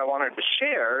kind of what I wanted to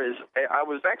share. Is I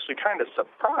was actually kind of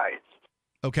surprised.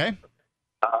 Okay.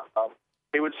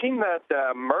 It would seem that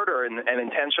murder and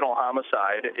intentional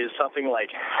homicide is something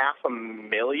like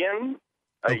 500,000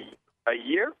 a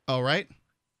year. All right.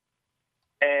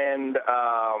 And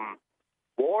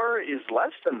war is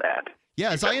less than that.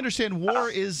 Yeah, as I understand, war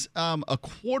is a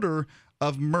quarter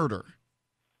of murder,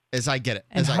 as I get it.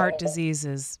 And heart disease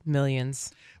is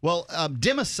millions. Well,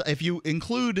 if you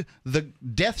include the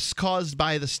deaths caused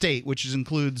by the state, which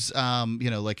includes,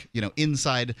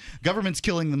 inside governments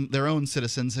killing their own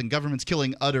citizens and governments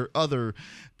killing other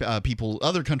people,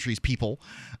 other countries' people,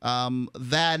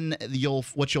 then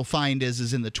what you'll find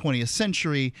is in the 20th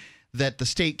century that the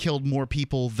state killed more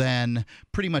people than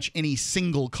pretty much any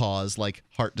single cause like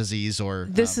heart disease or...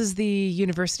 This is the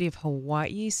University of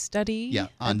Hawaii study, yeah,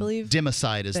 I believe.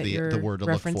 Democide is the word to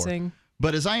look for.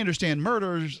 But as I understand,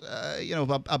 murders,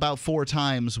 about 4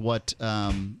 times what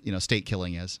state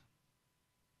killing is.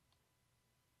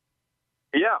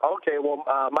 Yeah. Okay. Well,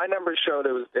 my numbers showed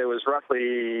it was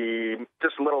roughly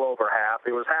just a little over half.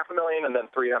 It was 500,000 and then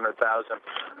 300,000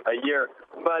 a year.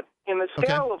 But in the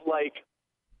scale of like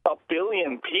 1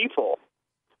 billion people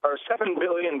or 7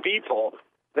 billion people,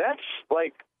 that's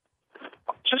like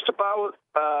just about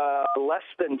less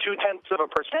than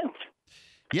 0.2%.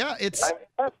 Yeah,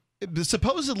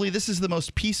 supposedly this is the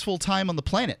most peaceful time on the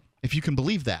planet, if you can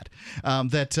believe that.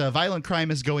 That violent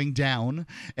crime is going down,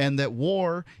 and that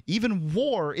even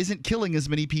war, isn't killing as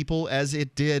many people as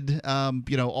it did,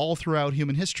 all throughout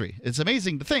human history. It's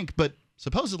amazing to think, but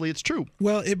supposedly it's true.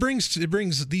 Well, it brings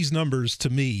these numbers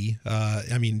to me.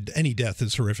 I mean, any death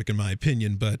is horrific in my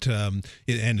opinion, but and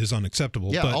is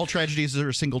unacceptable. Yeah, but, all tragedies are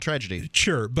a single tragedy.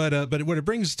 Sure, but what it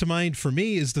brings to mind for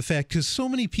me is the fact, because so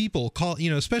many people call,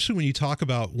 especially when you talk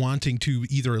about wanting to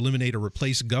either eliminate or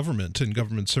replace government and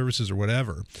government services or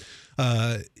whatever.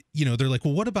 They're like,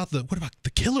 well, what about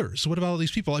the killers? What about all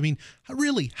these people? I mean,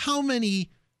 really, how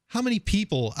many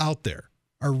people out there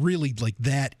are really like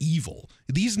that evil?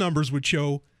 These numbers would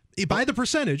show, by the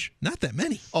percentage, not that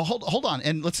many. Oh, hold on,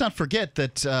 and let's not forget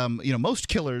that most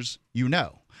killers,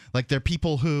 like they're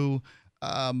people who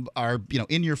are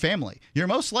in your family. You're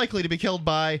most likely to be killed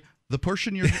by the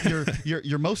person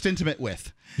you're most intimate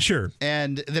with. Sure.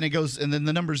 And then then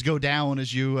the numbers go down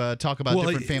as you talk about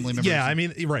different family members. Yeah, I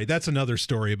mean, right. That's another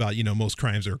story about, most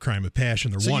crimes are a crime of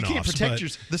passion. They're one-offs. So you can't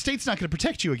protect the state's not going to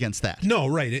protect you against that. No,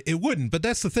 right. It wouldn't. But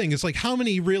that's the thing. It's like, how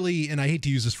many really, and I hate to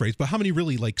use this phrase, but how many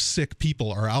really like sick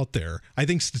people are out there? I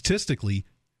think statistically,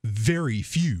 very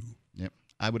few. Yep,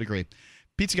 I would agree.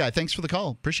 Pizza Guy, thanks for the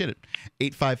call. Appreciate it.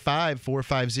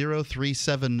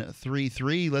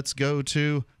 855-450-3733. Let's go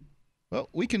to... Well,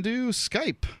 we can do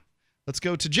Skype. Let's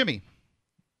go to Jimmy.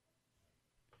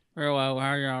 Hello,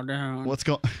 how y'all doing? What's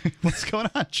going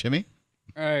on, Jimmy?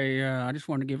 Hey, I just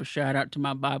want to give a shout out to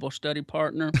my Bible study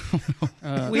partner.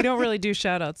 We don't really do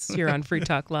shout outs here on Free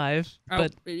Talk Live,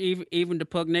 but even to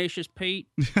Pugnacious Pete.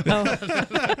 Oh.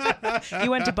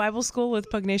 You went to Bible school with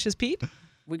Pugnacious Pete?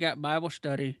 We got Bible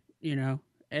study,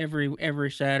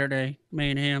 every Saturday,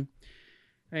 me and him.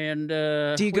 And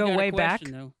do you go way back?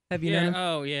 Though. Have you known him?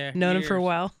 Oh, yeah. Known him for a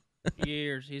while?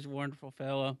 Years. He's a wonderful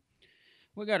fellow.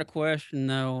 We got a question,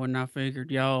 though, and I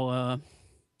figured y'all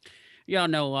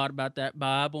know a lot about that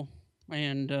Bible.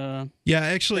 And yeah,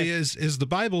 actually, as the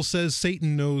Bible says,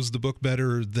 Satan knows the book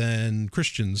better than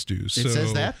Christians do. So it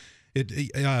says that?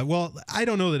 Well, I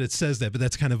don't know that it says that, but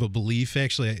that's kind of a belief.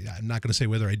 Actually, I'm not going to say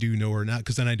whether I do know or not,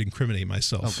 because then I'd incriminate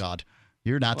myself. Oh God,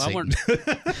 you're not Satan.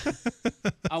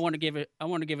 I want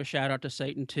to give a shout out to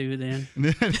Satan too. Then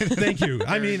thank you.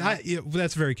 I mean,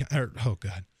 that's very. Oh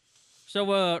God.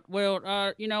 So,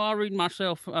 I read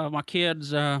myself my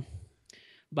kids'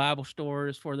 Bible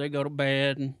stories before they go to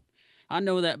bed, and I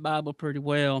know that Bible pretty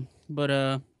well. But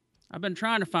I've been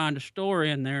trying to find a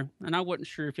story in there, and I wasn't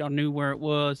sure if y'all knew where it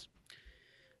was.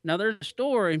 Now, there's a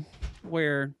story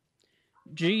where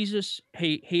Jesus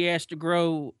he has to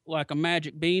grow like a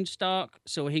magic beanstalk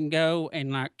so he can go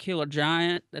and like kill a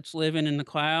giant that's living in the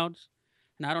clouds,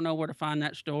 and I don't know where to find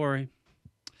that story.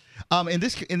 In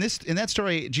that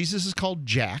story, Jesus is called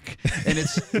Jack, and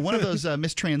it's one of those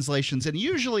mistranslations. And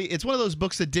usually, it's one of those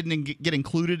books that didn't get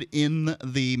included in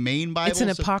the main Bible. It's an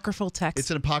apocryphal text. It's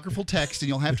an apocryphal text, and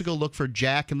you'll have to go look for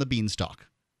Jack and the Beanstalk.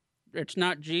 It's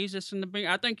not Jesus and the Bean.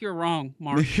 I think you're wrong,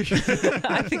 Mark.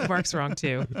 I think Mark's wrong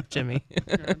too, Jimmy.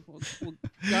 Well,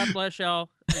 God bless y'all,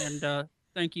 and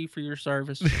thank you for your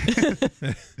service.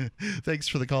 Thanks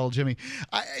for the call, Jimmy.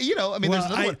 There's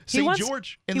another one. St.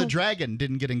 George and the Dragon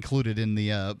didn't get included in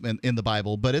the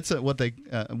Bible, but it's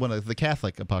one of the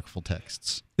Catholic apocryphal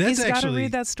texts. He's got to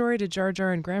read that story to Jar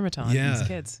Jar and Grammaton. Yeah, his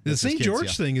kids. The St.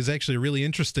 George thing is actually really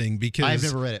interesting because I've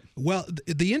never read it. Well,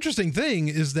 the interesting thing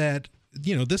is that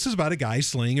this is about a guy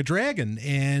slaying a dragon,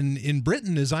 and in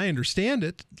Britain, as I understand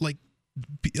it,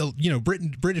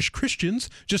 British Christians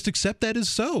just accept that as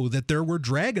so, that there were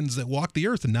dragons that walked the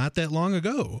earth not that long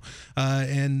ago.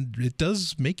 And it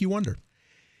does make you wonder.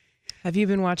 Have you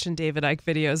been watching David Icke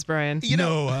videos, Brian?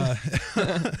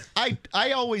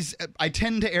 I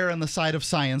tend to err on the side of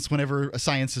science whenever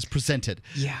science is presented.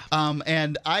 Yeah.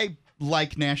 And I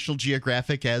like National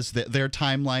Geographic as their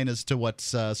timeline as to what's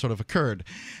sort of occurred.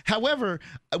 However,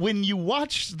 when you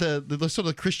watch the sort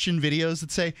of Christian videos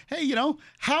that say, hey,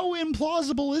 how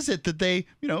implausible is it that they,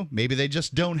 maybe they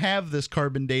just don't have this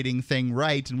carbon dating thing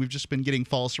right, and we've just been getting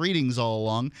false readings all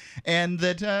along, and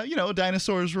that,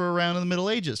 dinosaurs were around in the Middle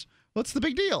Ages. What's the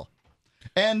big deal?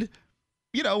 And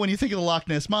when you think of the Loch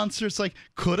Ness Monster, it's like,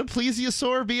 could a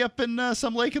plesiosaur be up in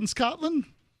some lake in Scotland?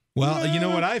 Well, you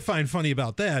know what I find funny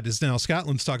about that is now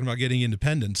Scotland's talking about getting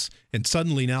independence, and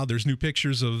suddenly now there's new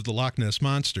pictures of the Loch Ness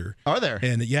Monster. Are there?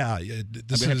 And yeah, I'm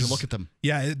gonna have to look at them.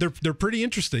 Yeah, they're pretty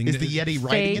interesting. Is the Yeti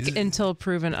riding fake until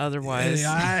proven otherwise?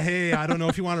 Hey, I don't know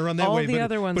if you want to run that way, All the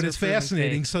other ones but are it's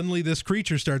fascinating. fake. Suddenly this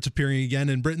creature starts appearing again,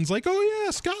 and Britain's like, oh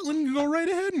yeah, Scotland can go right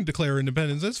ahead and declare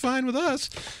independence. That's fine with us.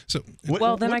 So,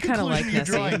 then I kind of like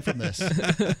Nessie. Drawing from this?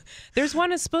 There's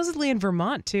one supposedly in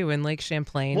Vermont too, in Lake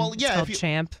Champlain. Well, yeah, it's called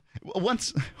Champ.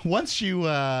 Once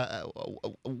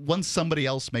somebody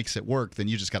else makes it work, then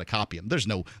you just got to copy them. There's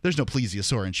no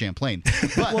plesiosaur in Champlain.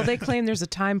 But, well, they claim there's a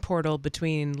time portal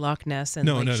between Loch Ness and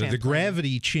Lake Champlain. The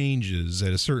gravity changes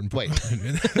at a certain point.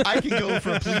 Wait, I can go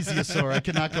for a plesiosaur. I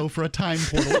cannot go for a time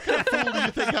portal. What kind of fool do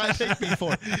you think I take me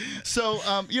for? So,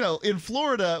 in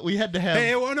Florida, we had to have.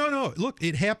 Hey, well, no. Look,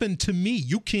 it happened to me.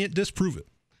 You can't disprove it.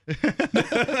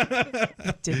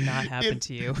 Did not happen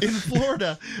to you. In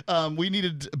Florida, we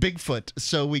needed Bigfoot,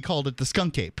 so we called it the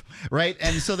skunk ape, right?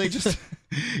 And so they just,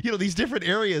 these different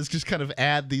areas just kind of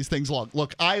add these things along.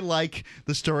 Look, I like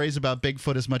the stories about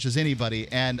Bigfoot as much as anybody,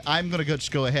 and I'm going to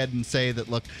just go ahead and say that,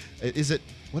 look,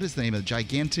 what is the name of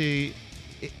it?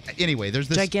 Anyway, there's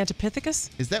this. Gigantopithecus?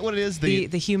 Is that what it is? The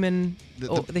human,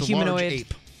 the humanoid large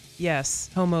ape. Yes,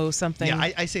 Homo something.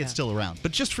 Yeah, I say it's still around,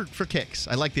 but just for kicks.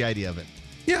 I like the idea of it.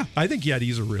 Yeah, I think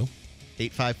Yetis are real.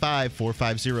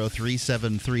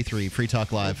 855-450-3733. Free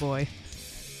Talk Live. Oh, boy.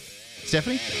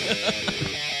 Stephanie?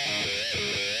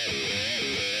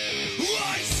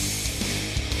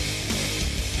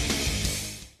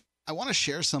 I want to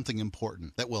share something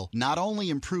important that will not only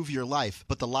improve your life,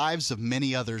 but the lives of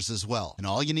many others as well. And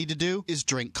all you need to do is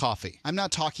drink coffee. I'm not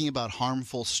talking about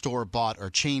harmful store-bought or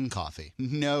chain coffee.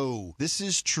 No, this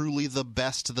is truly the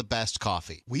best of the best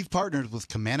coffee. We've partnered with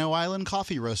Camano Island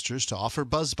Coffee Roasters to offer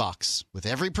BuzzBox. With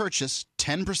every purchase,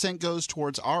 10% goes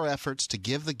towards our efforts to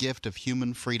give the gift of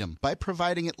human freedom by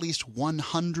providing at least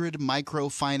 100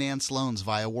 microfinance loans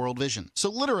via World Vision. So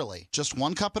literally, just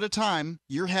one cup at a time,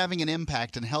 you're having an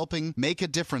impact and helping make a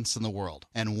difference in the world.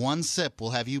 And one sip will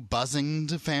have you buzzing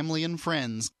to family and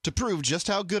friends. To prove just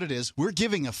how good it is, we're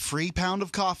giving a free pound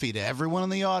of coffee to everyone in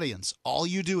the audience. All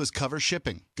you do is cover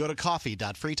shipping. Go to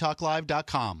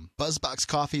coffee.freetalklive.com. BuzzBox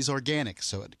coffee is organic,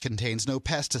 so it contains no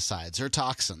pesticides or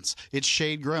toxins. It's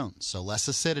shade-grown, so less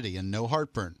acidity and no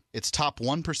heartburn. It's top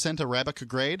 1% Arabica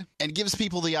grade and gives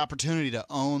people the opportunity to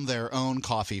own their own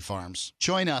coffee farms.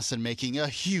 Join us in making a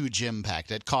huge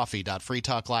impact at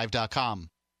coffee.freetalklive.com.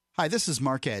 Hi, this is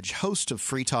Mark Edge, host of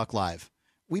Free Talk Live.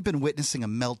 We've been witnessing a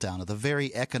meltdown of the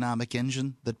very economic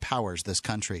engine that powers this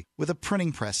country. With a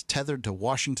printing press tethered to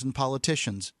Washington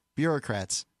politicians,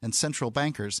 bureaucrats, and central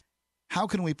bankers, how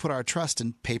can we put our trust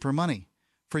in paper money?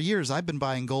 For years, I've been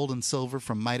buying gold and silver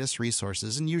from Midas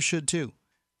Resources, and you should too.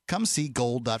 Come see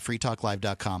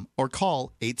gold.freetalklive.com or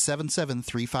call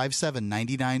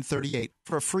 877-357-9938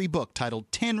 for a free book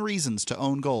titled 10 Reasons to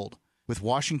Own Gold. With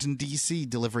Washington, D.C.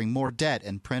 delivering more debt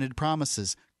and printed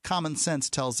promises, common sense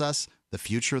tells us the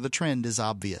future of the trend is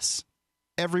obvious.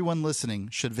 Everyone listening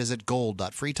should visit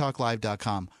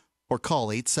gold.freetalklive.com or call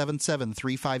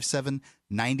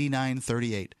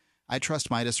 877-357-9938. I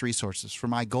trust Midas Resources for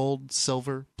my gold,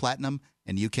 silver, platinum,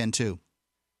 and you can too.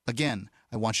 Again,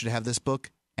 I want you to have this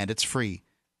book, and it's free.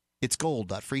 It's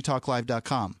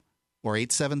gold.freetalklive.com or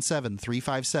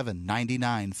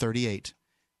 877-357-9938.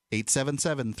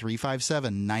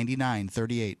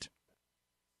 877-357-9938.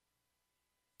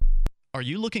 Are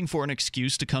you looking for an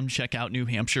excuse to come check out New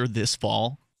Hampshire this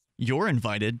fall? You're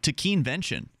invited to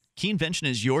Keenvention. Keenvention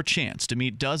is your chance to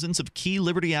meet dozens of key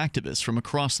liberty activists from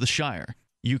across the Shire.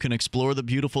 You can explore the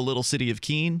beautiful little city of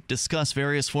Keene, discuss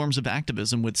various forms of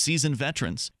activism with seasoned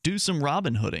veterans, do some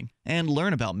Robin Hooding, and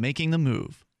learn about making the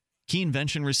move.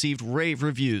 Keenvention received rave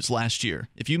reviews last year.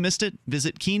 If you missed it,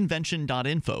 visit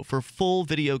keenvention.info for full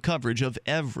video coverage of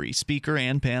every speaker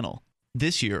and panel.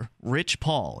 This year, Rich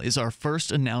Paul is our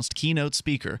first announced keynote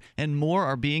speaker, and more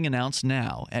are being announced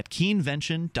now at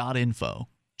keenvention.info.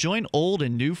 Join old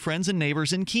and new friends and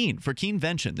neighbors in Keene for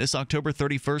Keenvention this October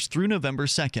 31st through November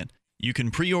 2nd. You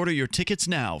can pre-order your tickets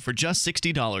now for just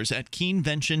 $60 at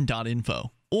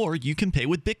keenvention.info, or you can pay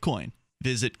with Bitcoin.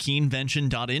 Visit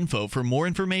keenvention.info for more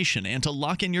information and to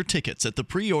lock in your tickets at the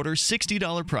pre-order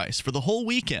 $60 price for the whole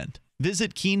weekend.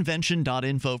 Visit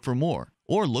keenvention.info for more,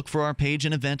 or look for our page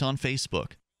and event on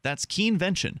Facebook. That's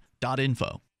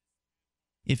keenvention.info.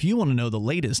 If you want to know the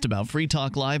latest about Free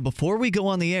Talk Live before we go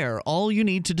on the air, all you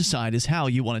need to decide is how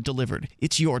you want it delivered.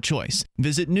 It's your choice.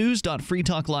 Visit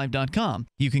news.freetalklive.com.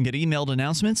 You can get emailed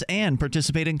announcements and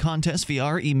participate in contests via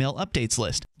our email updates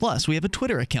list. Plus, we have a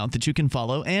Twitter account that you can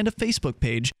follow and a Facebook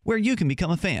page where you can become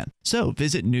a fan. So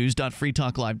visit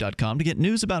news.freetalklive.com to get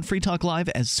news about Free Talk Live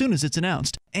as soon as it's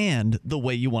announced and the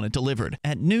way you want it delivered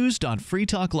at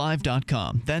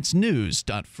news.freetalklive.com. That's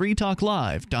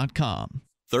news.freetalklive.com.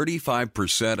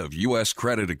 35% of U.S.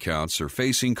 credit accounts are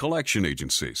facing collection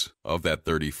agencies. Of that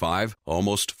 35,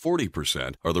 almost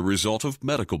 40% are the result of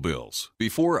medical bills.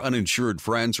 Before uninsured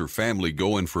friends or family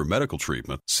go in for medical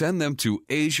treatment, send them to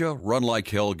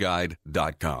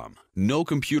AsiaRunLikeHellGuide.com. No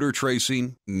computer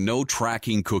tracing, no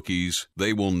tracking cookies.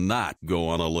 They will not go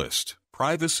on a list.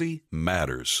 Privacy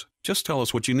matters. Just tell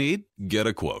us what you need, get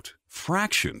a quote.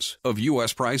 Fractions of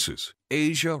U.S. prices.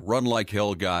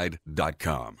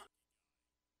 AsiaRunLikeHellGuide.com.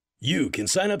 You can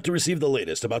sign up to receive the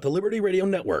latest about the Liberty Radio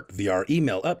Network via our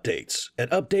email updates at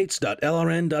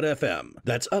updates.lrn.fm.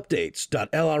 That's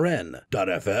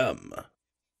updates.lrn.fm.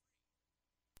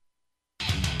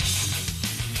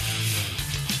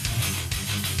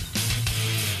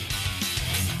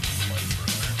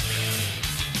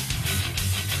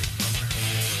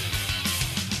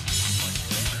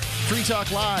 Free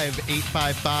Talk Live,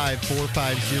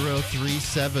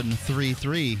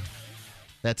 855-450-3733.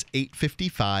 That's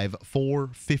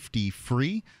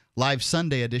 855-450-FREE. Live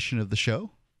Sunday edition of the show.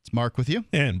 It's Mark with you.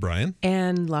 And Brian.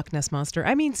 And Loch Ness Monster.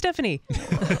 I mean, Stephanie.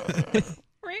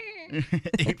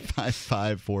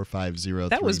 855-450-3733.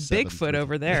 That was Bigfoot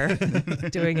over there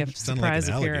doing a surprise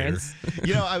appearance.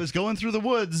 You know, I was going through the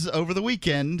woods over the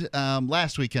weekend,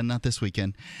 last weekend, not this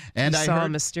weekend, and I saw heard a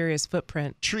mysterious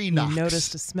footprint. Tree knocks. You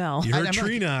noticed a smell. You heard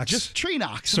tree knocks. Just tree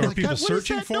knocks. So are people what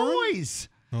searching is that for noise?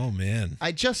 Oh, man.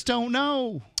 I just don't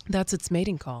know. That's its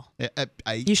mating call.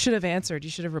 You should have answered. You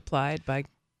should have replied by.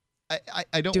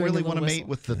 I don't really want to mate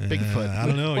with the Bigfoot. I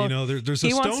don't know. Well, there's a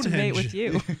he Stonehenge. Wants to mate with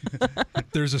you.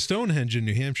 There's a Stonehenge in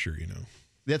New Hampshire,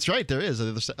 That's right. There is.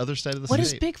 On the other side of the state. What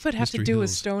does Bigfoot Bigfoot have to do with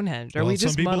Stonehenge? Are we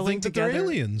just some people muddling think that they're together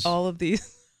aliens. all of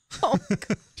these?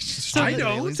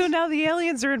 So now the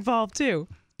aliens are involved too.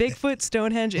 Bigfoot,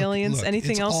 Stonehenge, aliens.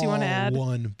 Anything else you want to add?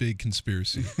 One big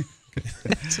conspiracy.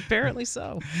 It's apparently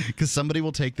so. Because somebody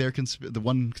will take the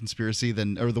one conspiracy,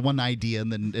 or the one idea,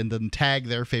 and then tag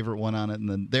their favorite one on it, and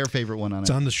then their favorite one on it. It's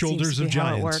on the shoulders of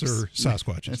giants or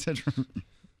Sasquatches.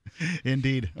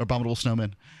 Indeed, abominable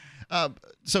snowmen.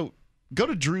 So go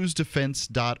to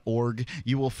drewsdefense.org.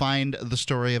 You will find the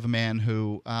story of a man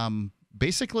who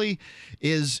basically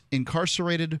is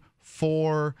incarcerated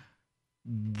for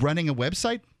running a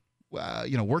website,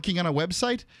 working on a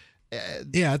website.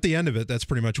 Yeah, at the end of it, that's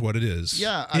pretty much what it is.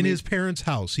 Yeah, in his parents'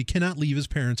 house. He cannot leave his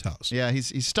parents' house. Yeah,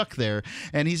 he's stuck there,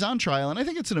 and he's on trial. And I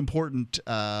think it's an important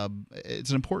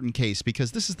case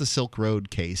because this is the Silk Road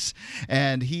case,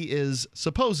 and he is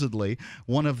supposedly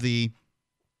one of the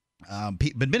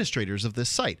administrators of this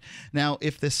site. Now,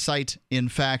 if this site, in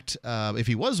fact, if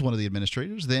he was one of the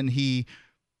administrators, then he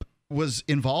was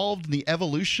involved in the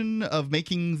evolution of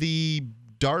making the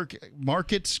dark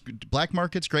markets, black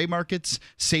markets, gray markets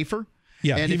safer.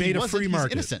 Yeah, and he made a free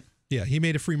market. He's innocent. Yeah, he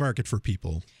made a free market for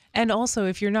people. And also,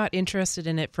 if you're not interested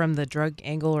in it from the drug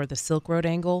angle or the Silk Road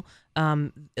angle,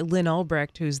 Lynn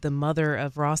Albrecht, who's the mother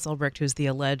of Ross Ulbricht, who's the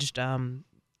alleged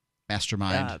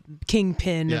mastermind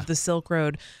kingpin of the Silk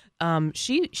Road,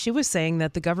 she was saying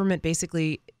that the government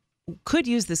basically could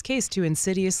use this case to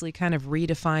insidiously kind of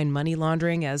redefine money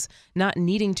laundering as not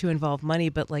needing to involve money,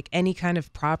 but like any kind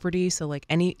of property. So like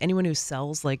anyone who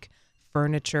sells like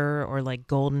furniture or like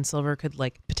gold and silver could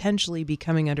like potentially be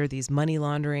coming under these money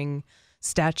laundering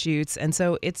statutes. And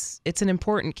so it's an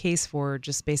important case for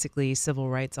just basically civil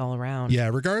rights all around.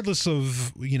 Yeah, regardless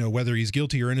of, whether he's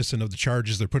guilty or innocent of the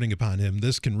charges they're putting upon him,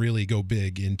 this can really go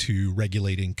big into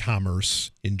regulating commerce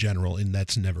in general, and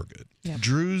that's never good. Yeah.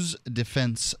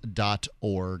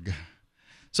 drewsdefense.org.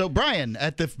 So, Brian,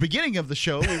 at the beginning of the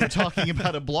show, we were talking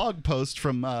about a blog post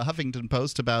from Huffington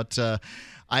Post about,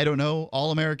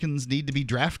 all Americans need to be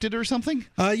drafted or something?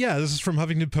 Yeah, this is from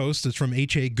Huffington Post. It's from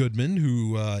H.A. Goodman,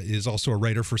 who is also a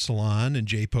writer for Salon and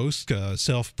J-Post,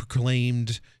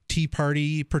 self-proclaimed Tea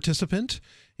Party participant.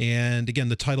 And again,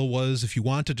 the title was, "If you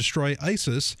want to destroy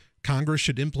ISIS, Congress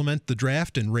should implement the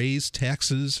draft and raise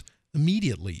taxes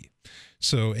immediately."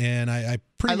 So, and I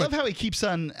love how he keeps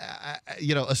on,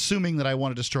 assuming that I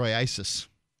want to destroy ISIS.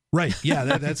 Right.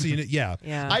 Yeah. That's yeah.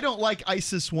 Yeah. I don't like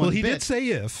ISIS one bit. Well, he did say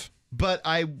if. But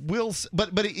I will.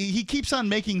 But he keeps on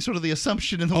making sort of the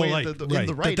assumption in the way in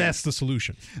the right. That's the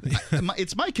solution.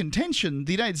 It's my contention.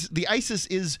 The ISIS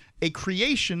is a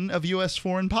creation of U.S.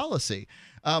 foreign policy.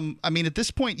 At this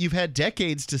point, you've had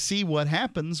decades to see what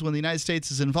happens when the United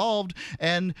States is involved,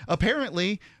 and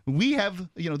apparently we have,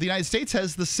 the United States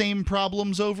has the same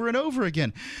problems over and over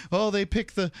again. Oh, they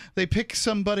pick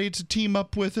somebody to team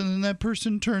up with, and then that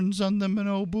person turns on them, and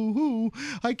oh, boo-hoo!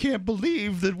 I can't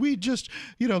believe that we just,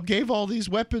 gave all these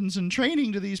weapons and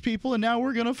training to these people, and now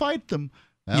we're going to fight them.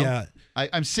 Well, yeah,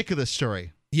 I'm sick of this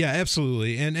story. Yeah,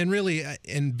 absolutely. And really,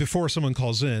 and before someone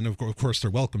calls in, of course, they're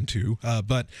welcome to.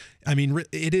 But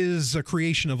it is a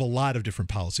creation of a lot of different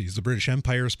policies. The British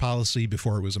Empire's policy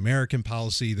before it was American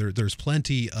policy. There's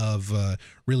plenty of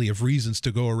reasons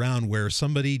to go around where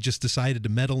somebody just decided to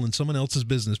meddle in someone else's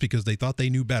business because they thought they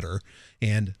knew better.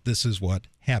 And this is what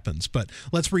happens. But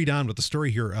let's read on with the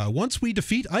story here. Once we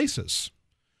defeat ISIS,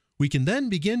 we can then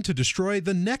begin to destroy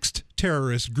the next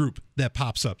terrorist group that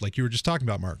pops up, like you were just talking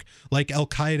about, Mark, like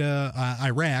Al-Qaeda,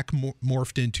 Iraq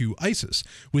morphed into ISIS,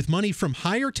 with money from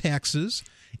higher taxes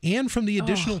and from the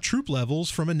additional troop levels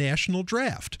from a national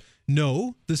draft.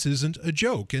 No, this isn't a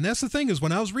joke. And that's the thing is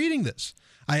when I was reading this,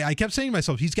 I kept saying to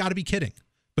myself, he's got to be kidding,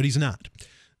 but he's not.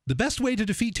 The best way to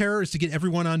defeat terror is to get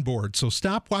everyone on board, so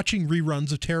stop watching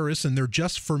reruns of terrorists and their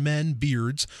just for men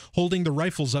beards holding the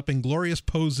rifles up in glorious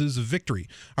poses of victory.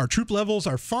 Our troop levels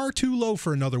are far too low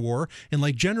for another war, and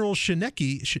like General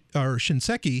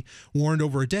Shinseki warned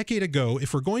over a decade ago,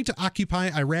 if we're going to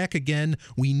occupy Iraq again,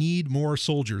 we need more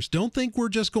soldiers. Don't think we're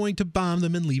just going to bomb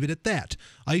them and leave it at that.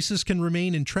 ISIS can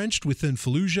remain entrenched within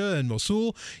Fallujah and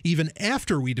Mosul even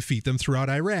after we defeat them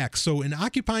throughout Iraq, so an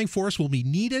occupying force will be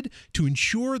needed to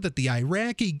ensure that the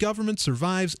Iraqi government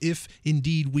survives if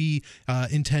indeed we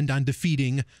intend on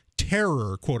defeating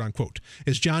terror, quote unquote.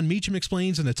 As John Meacham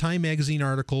explains in a Time magazine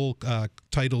article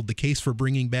titled "The Case for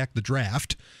Bringing Back the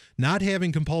Draft," not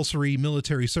having compulsory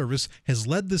military service has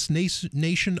led this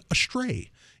nation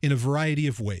astray in a variety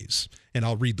of ways. and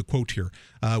I'll read the quote here.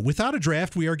 Without a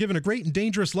draft, we are given a great and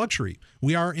dangerous luxury.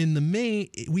 We are in the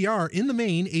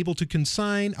main able to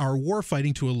consign our war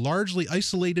fighting to a largely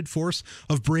isolated force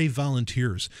of brave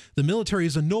volunteers. The military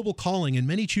is a noble calling, and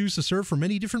many choose to serve for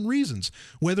many different reasons,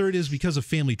 whether it is because of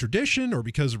family tradition or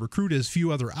because a recruit has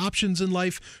few other options in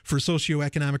life for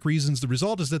socioeconomic reasons. The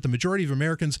result is that the majority of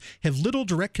Americans have little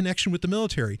direct connection with the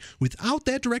military. Without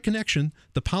that direct connection,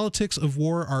 the politics of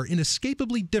war are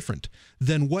inescapably different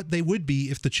than what they would be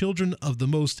if the children of the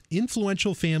most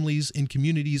influential families and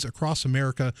communities across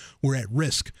America were at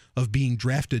risk of being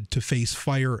drafted to face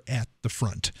fire at the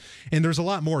front. And there's a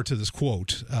lot more to this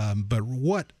quote, but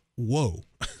whoa.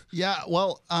 Yeah,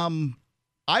 well, I'm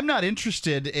not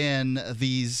interested in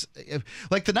these.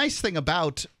 Like, the nice thing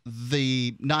about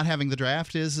the not having the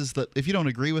draft is that if you don't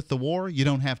agree with the war, you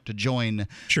don't have to join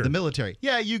the military.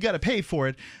 Yeah, you got to pay for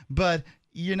it, but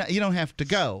you don't have to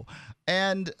go.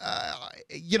 And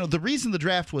the reason the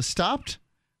draft was stopped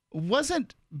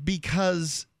wasn't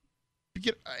because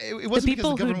it wasn't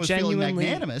because the government was feeling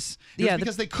magnanimous. It was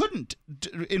because they couldn't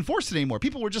enforce it anymore.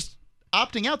 People were just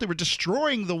opting out. They were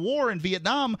destroying the war in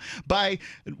Vietnam by,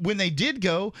 when they did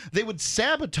go, they would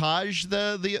sabotage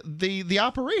the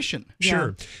operation.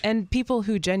 Sure. And people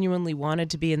who genuinely wanted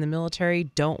to be in the military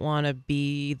don't want to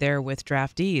be there with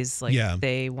draftees.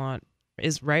 They want.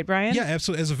 Is right, Brian? Yeah,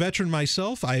 absolutely. As a veteran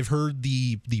myself, I've heard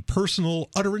the personal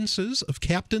utterances of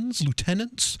captains,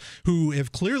 lieutenants, who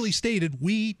have clearly stated,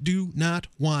 we do not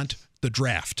want the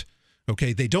draft.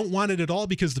 Okay, they don't want it at all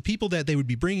because the people that they would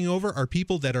be bringing over are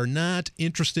people that are not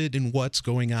interested in what's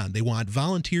going on. They want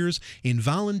volunteers and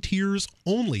volunteers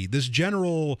only. This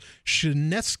General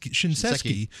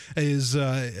Shinseki is,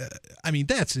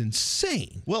 that's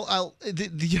insane. Well,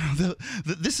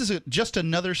 this is just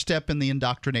another step in the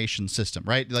indoctrination system,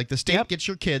 right? Like, the state gets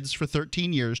your kids for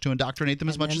 13 years to indoctrinate them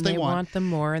as much as they want. They want them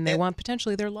more, and they want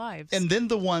potentially their lives. And then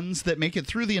the ones that make it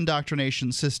through the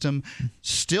indoctrination system,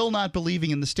 still not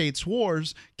believing in the state's wars,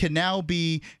 can now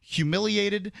be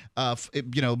humiliated,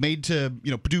 made to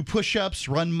do push-ups,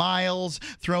 run miles,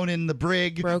 thrown in the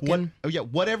brig,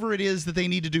 whatever it is that they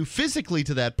need to do physically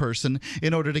to that person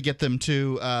in order to get them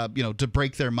to to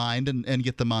break their mind and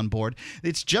get them on board.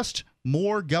 It's just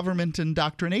more government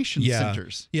indoctrination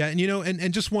centers. Yeah,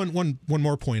 and just one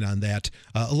more point on that.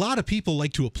 A lot of people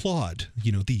like to applaud,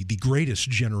 the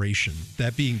greatest generation,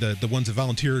 that being the ones that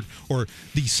volunteered, or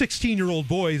the 16-year-old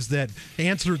boys that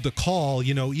answered the call,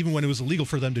 even when it was illegal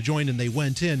for them to join and they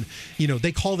went in.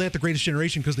 They call that the greatest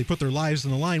generation because they put their lives on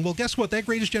the line. Well, guess what? That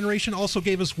greatest generation also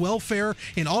gave us welfare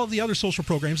and all of the other social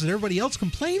programs that everybody else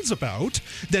complains about.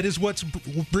 That is what's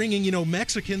bringing,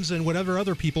 Mexicans and whatever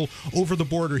other people over the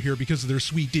border here because of their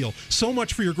sweet deal. So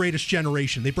much for your greatest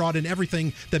generation. They brought in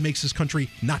everything that makes this country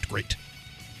not great.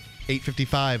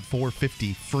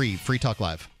 855-450 Free Talk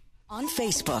Live. On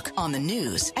Facebook, on the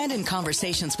news, and in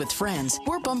conversations with friends,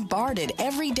 we're bombarded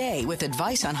every day with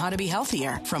advice on how to be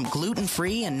healthier, from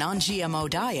gluten-free and non-GMO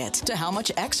diets to how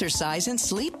much exercise and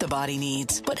sleep the body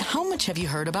needs. But how much have you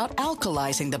heard about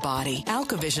alkalizing the body?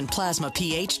 AlkaVision Plasma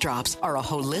pH drops are a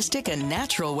holistic and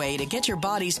natural way to get your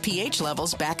body's pH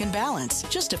levels back in balance.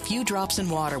 Just a few drops in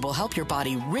water will help your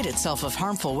body rid itself of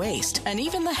harmful waste. And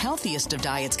even the healthiest of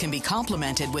diets can be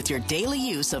complemented with your daily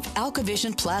use of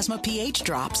AlkaVision Plasma pH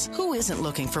drops. Who isn't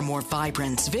looking for more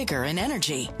vibrance, vigor, and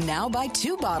energy? Now buy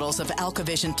 2 bottles of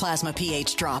AlkaVision Plasma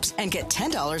pH drops and get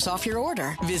 $10 off your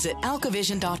order. Visit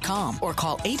alkavision.com or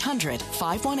call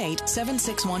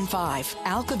 800-518-7615.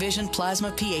 AlkaVision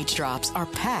Plasma pH drops are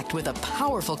packed with a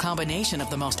powerful combination of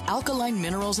the most alkaline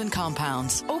minerals and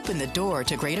compounds. Open the door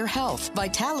to greater health,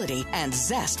 vitality, and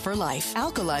zest for life.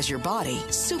 Alkalize your body.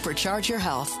 Supercharge your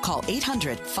health. Call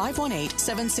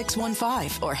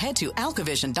 800-518-7615 or head to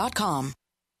alkavision.com.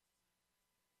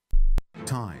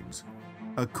 Tides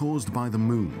are caused by the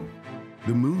moon.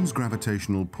 The moon's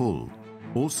gravitational pull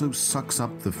also sucks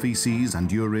up the feces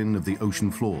and urine of the ocean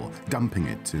floor, dumping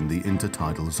it in the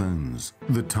intertidal zones.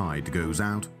 The tide goes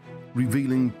out,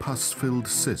 revealing pus-filled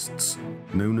cysts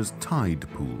known as tide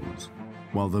pools,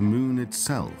 while the moon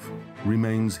itself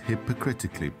remains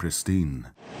hypocritically pristine.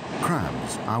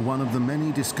 Crabs are one of the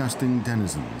many disgusting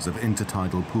denizens of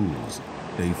intertidal pools.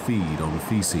 They feed on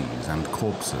feces and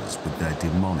corpses with their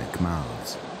demonic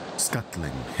mouths.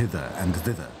 Scuttling hither and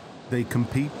thither, they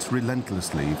compete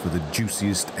relentlessly for the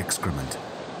juiciest excrement.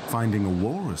 Finding a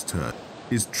walrus turd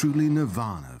is truly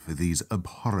nirvana for these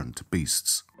abhorrent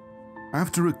beasts.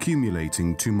 After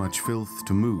accumulating too much filth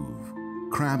to move,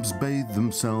 crabs bathe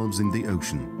themselves in the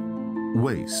ocean.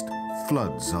 Waste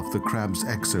floods off the crab's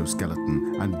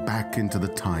exoskeleton and back into the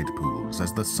tide pools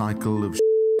as the cycle of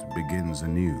begins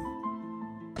anew.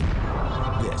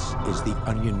 This This is the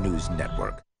Onion News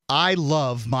Network. I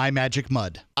love My Magic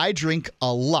Mud. I drink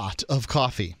a lot of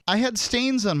coffee. I had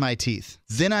stains on my teeth.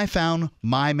 Then I found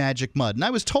My Magic Mud, and I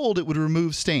was told it would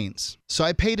remove stains. So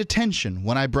I paid attention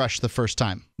when I brushed the first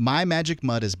time. My Magic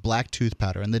Mud is black tooth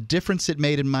powder, and the difference it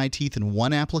made in my teeth in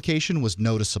one application was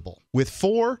noticeable. With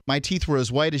 4, my teeth were as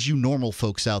white as you normal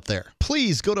folks out there.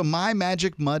 Please go to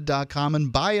mymagicmud.com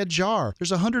and buy a jar.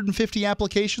 There's 150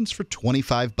 applications for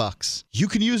 $25. You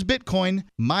can use Bitcoin,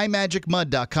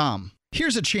 mymagicmud.com.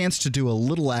 Here's a chance to do a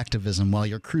little activism while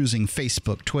you're cruising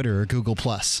Facebook, Twitter, or Google+.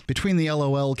 Between the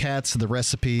LOL cats, the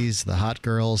recipes, the hot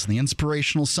girls, and the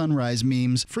inspirational sunrise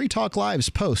memes, Free Talk Live's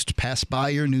posts pass by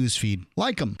your newsfeed.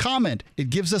 Like them, comment. It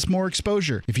gives us more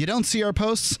exposure. If you don't see our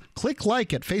posts, click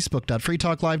like at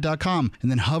facebook.freetalklive.com and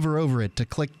then hover over it to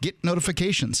click Get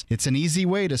Notifications. It's an easy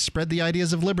way to spread the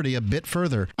ideas of liberty a bit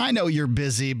further. I know you're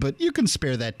busy, but you can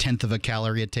spare that 1/10 of a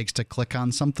calorie it takes to click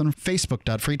on something.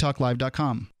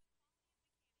 facebook.freetalklive.com.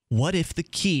 What if the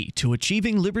key to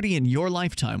achieving liberty in your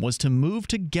lifetime was to move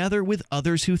together with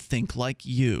others who think like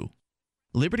you?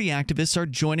 Liberty activists are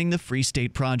joining the Free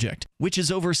State Project, which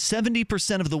is over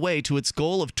 70% of the way to its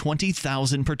goal of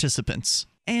 20,000 participants.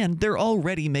 And they're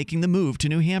already making the move to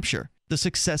New Hampshire. The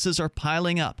successes are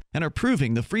piling up and are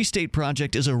proving the Free State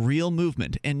Project is a real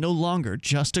movement and no longer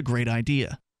just a great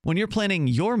idea. When you're planning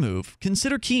your move,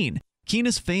 consider Keene. Keene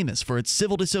is famous for its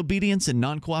civil disobedience and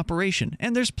non-cooperation,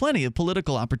 and there's plenty of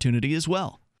political opportunity as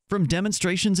well. From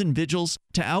demonstrations and vigils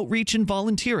to outreach and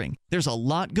volunteering, there's a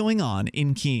lot going on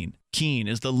in Keene. Keene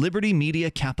is the liberty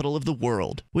media capital of the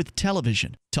world, with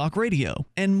television, talk radio,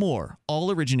 and more,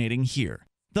 all originating here.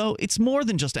 Though it's more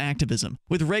than just activism,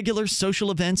 with regular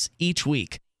social events each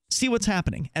week. See what's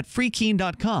happening at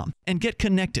freekeene.com and get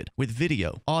connected with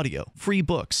video, audio, free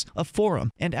books, a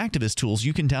forum, and activist tools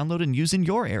you can download and use in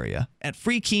your area at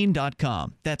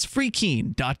freekeene.com. That's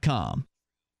freekeene.com.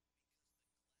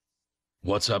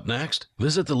 What's up next?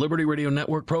 Visit the Liberty Radio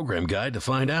Network program guide to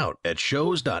find out at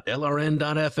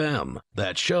shows.lrn.fm.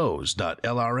 That's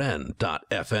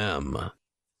shows.lrn.fm.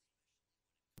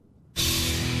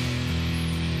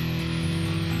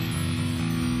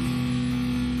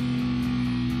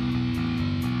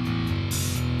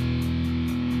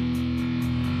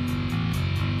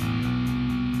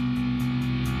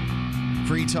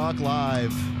 Free Talk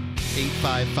Live,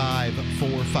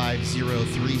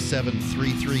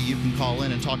 855-450-3733. You can call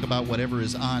in and talk about whatever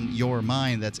is on your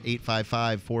mind. That's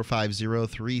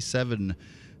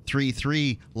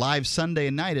 855-450-3733. Live Sunday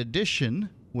night edition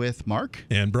with Mark.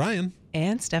 And Brian.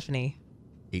 And Stephanie.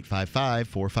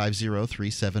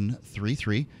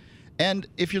 855-450-3733. And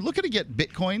if you're looking to get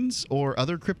Bitcoins or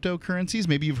other cryptocurrencies,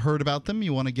 maybe you've heard about them,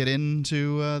 you want to get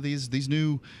into these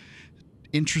new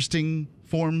interesting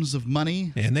forms of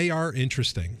money. And they are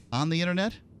interesting. On the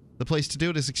internet, the place to do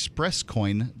it is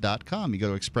expresscoin.com. You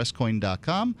go to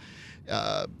expresscoin.com.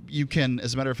 You can,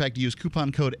 as a matter of fact, use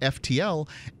coupon code FTL.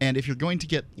 And if you're going to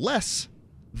get less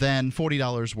than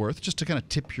 $40 worth, just to kind of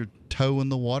tip your toe in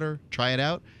the water, try it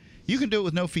out, you can do it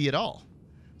with no fee at all.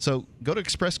 So go to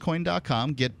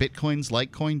expresscoin.com, get Bitcoins,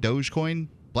 Litecoin, Dogecoin,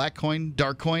 Blackcoin,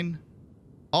 Darkcoin,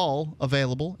 all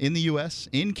available in the U.S.,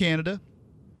 in Canada,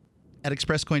 at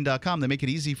expresscoin.com. They make it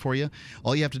easy for you.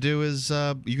 All you have to do is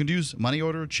you can use money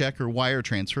order, check, or wire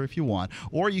transfer if you want.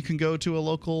 Or you can go to a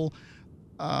local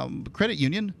credit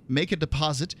union, make a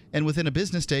deposit, and within a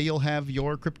business day, you'll have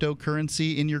your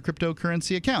cryptocurrency in your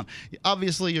cryptocurrency account.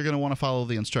 Obviously, you're going to want to follow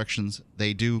the instructions.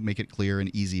 They do make it clear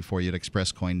and easy for you at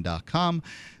expresscoin.com.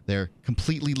 They're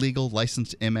completely legal,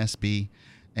 licensed MSB,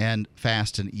 and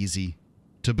fast and easy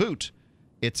to boot.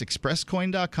 It's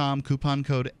expresscoin.com, coupon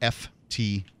code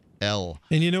FTL.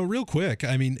 And real quick,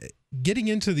 I mean, getting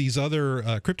into these other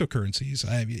cryptocurrencies,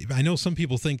 I know some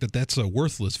people think that that's a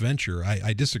worthless venture.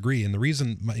 I disagree. And the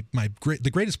reason,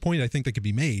 the greatest point I think that could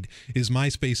be made is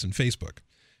MySpace and Facebook.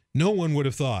 No one would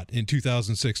have thought in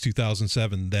 2006,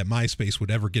 2007 that MySpace would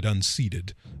ever get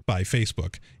unseated by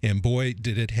Facebook. And boy,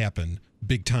 did it happen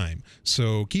big time.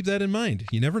 So keep that in mind.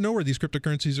 You never know where these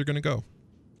cryptocurrencies are going to go.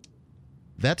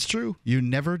 That's true. You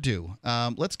never do.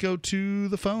 Let's go to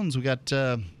the phones. We got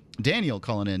Daniel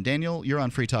calling in. Daniel, you're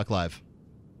on Free Talk Live.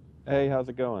 Hey, how's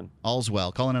it going? All's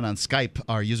well. Calling in on Skype.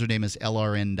 Our username is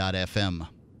lrn.fm.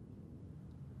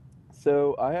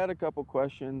 So I had a couple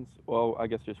questions. Well, I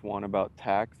guess just one about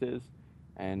taxes.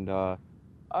 And I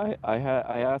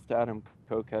asked Adam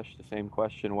Kokesh the same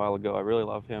question a while ago. I really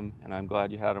love him, and I'm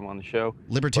glad you had him on the show.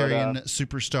 Libertarian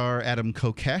superstar Adam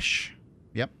Kokesh.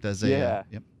 Yep.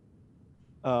 Yep.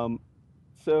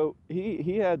 So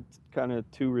he had kind of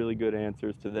two really good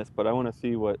answers to this, but I want to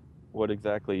see what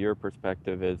exactly your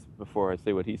perspective is before I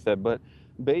say what he said. But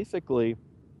basically,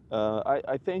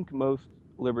 I think most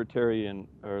libertarian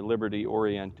or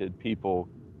liberty-oriented people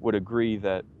would agree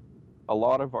that a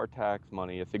lot of our tax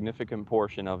money, a significant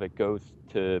portion of it, goes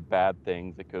to bad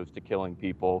things. It goes to killing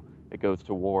people. It goes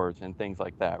to wars and things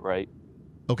like that, right?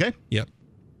 Okay. Yep.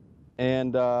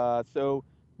 And so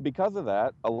because of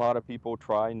that, a lot of people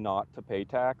try not to pay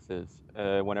taxes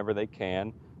whenever they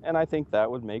can. And I think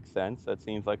that would make sense. That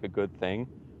seems like a good thing.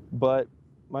 But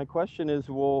my question is,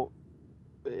 well,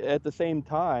 at the same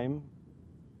time,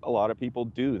 a lot of people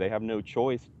do. They have no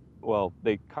choice. Well,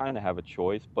 they kind of have a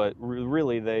choice, but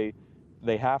really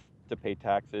they have to pay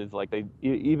taxes. Like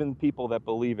even people that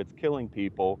believe it's killing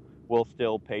people will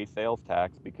still pay sales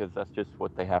tax because that's just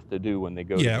what they have to do when they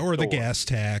go to the or the store. gas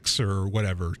tax or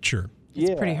whatever. Sure.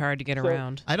 It's pretty hard to get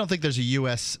around. I don't think there's a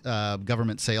U.S.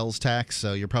 Government sales tax,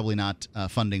 so you're probably not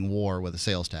funding war with a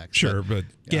sales tax. Sure, but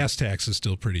gas tax is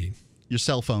still pretty. Your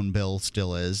cell phone bill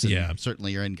still is. And yeah.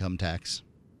 Certainly your income tax.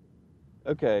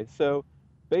 Okay, so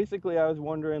basically I was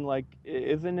wondering, like,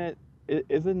 isn't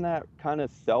that kind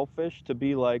of selfish to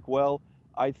be like, well,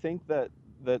 I think that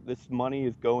this money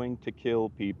is going to kill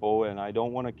people and I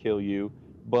don't want to kill you,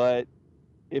 but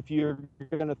if you're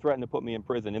going to threaten to put me in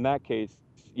prison, in that case,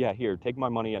 yeah, here, take my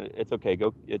money. It's okay.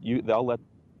 They'll let.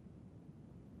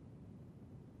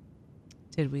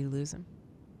 Did we lose him?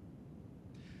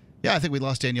 Yeah, I think we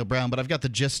lost Daniel Brown, but I've got the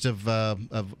gist of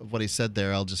what he said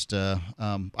there. I'll just,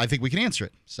 I think we can answer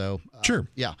it. So sure,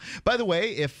 yeah. By the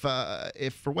way, if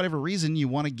for whatever reason you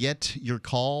want to get your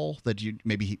call that you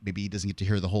maybe he doesn't get to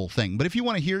hear the whole thing, but if you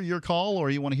want to hear your call or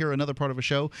you want to hear another part of a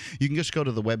show, you can just go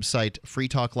to the website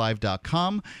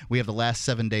freetalklive.com. We have the last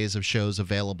 7 days of shows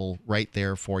available right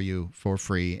there for you for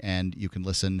free, and you can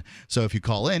listen. So if you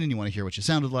call in and you want to hear what you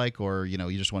sounded like, or you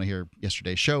just want to hear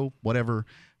yesterday's show, whatever,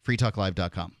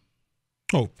 freetalklive.com.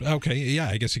 Oh, okay. Yeah,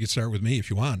 I guess you could start with me if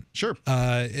you want. Sure.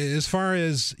 As far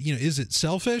as, is it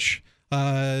selfish?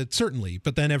 Certainly,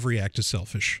 but then every act is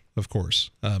selfish, of course.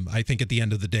 I think at the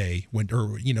end of the day,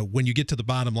 when you get to the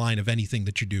bottom line of anything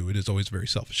that you do, it is always a very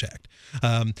selfish act.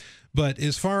 But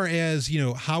as far as,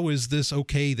 how is this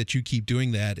okay that you keep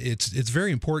doing that? It's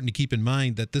very important to keep in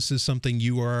mind that this is something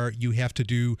you have to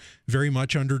do very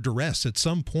much under duress. At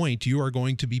some point, you are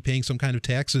going to be paying some kind of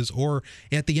taxes, or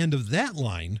at the end of that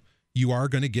line, you are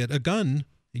going to get a gun,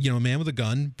 a man with a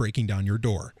gun breaking down your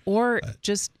door. Or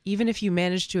just even if you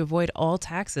manage to avoid all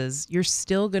taxes, you're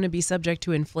still going to be subject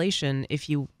to inflation if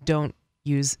you don't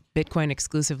use Bitcoin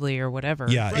exclusively or whatever,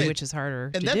 which is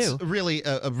harder and to do. And that's really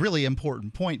a really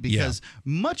important point, because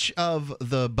much of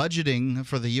the budgeting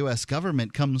for the U.S.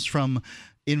 government comes from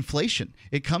inflation.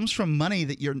 It comes from money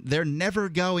that they're never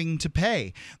going to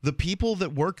pay. The people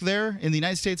that work there in the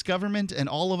United States government and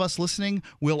all of us listening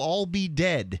will all be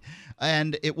dead,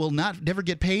 and it will never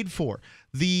get paid for.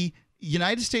 The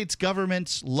United States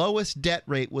government's lowest debt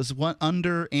rate was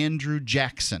under Andrew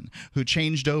Jackson, who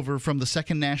changed over from the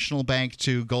Second National Bank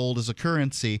to gold as a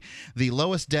currency. The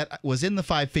lowest debt was in the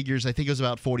five figures. I think it was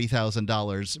about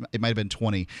 $40,000. It might have been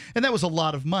 20, and that was a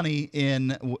lot of money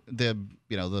in the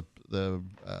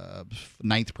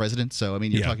ninth president. So I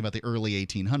mean, you're talking about the early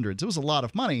 1800s. It was a lot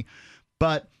of money,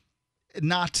 but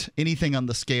not anything on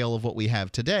the scale of what we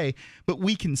have today. But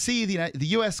we can see the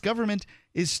U.S. government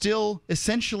is still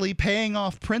essentially paying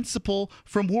off principal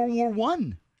from World War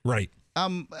I. Right.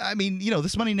 I mean,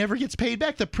 this money never gets paid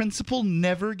back. The principal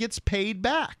never gets paid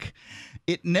back.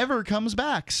 It never comes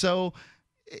back. So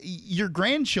your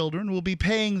grandchildren will be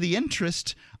paying the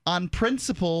interest on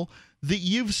principal that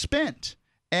you've spent.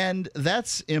 And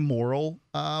that's immoral.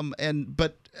 As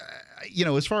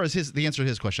far as the answer to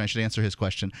his question, I should answer his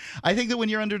question. I think that when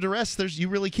you're under duress, you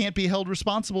really can't be held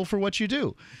responsible for what you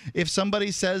do. If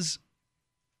somebody says,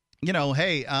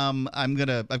 hey,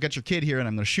 I've got your kid here and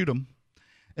I'm going to shoot him,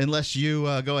 unless you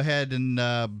go ahead and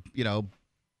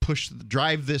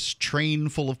drive this train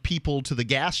full of people to the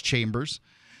gas chambers.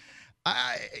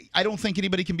 I don't think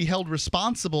anybody can be held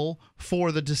responsible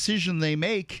for the decision they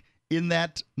make in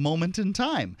that moment in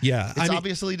time. Yeah, it's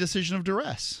obviously a decision of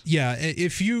duress. Yeah,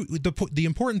 if the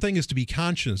important thing is to be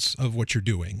conscious of what you're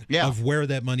doing, of where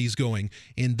that money's going,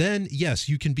 and then yes,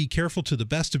 you can be careful to the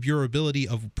best of your ability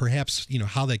of perhaps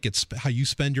how you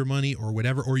spend your money or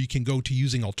whatever, or you can go to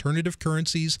using alternative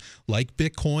currencies like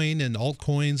Bitcoin and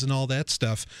altcoins and all that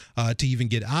stuff to even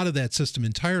get out of that system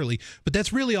entirely. But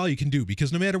that's really all you can do,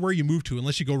 because no matter where you move to,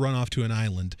 unless you go run off to an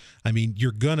island, I mean,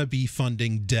 you're gonna be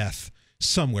funding death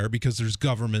somewhere because there's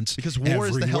governments because war everywhere.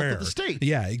 is the health of the state.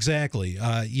 Yeah, exactly.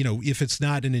 If it's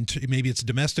not maybe it's a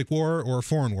domestic war or a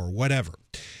foreign war, whatever.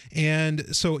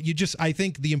 And so I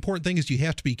think the important thing is you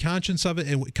have to be conscious of it.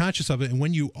 And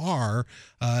when you are,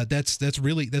 that's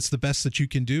the best that you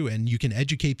can do. And you can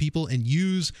educate people and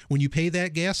when you pay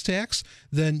that gas tax,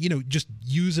 then, just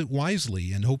use it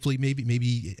wisely and hopefully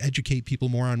maybe educate people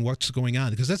more on what's going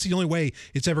on, because that's the only way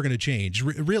it's ever going to change.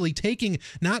 Really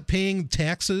not paying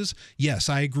taxes. Yes,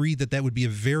 I agree that would be a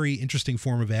very interesting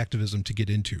form of activism to get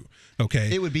into.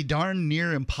 Okay. It would be darn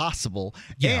near impossible.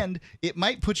 Yeah. And it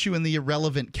might put you in the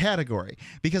irrelevant category,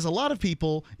 because a lot of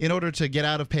people, in order to get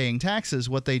out of paying taxes,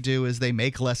 what they do is they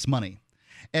make less money.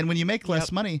 And when you make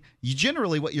less money,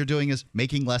 what you're doing is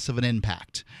making less of an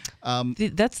impact.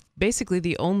 That's basically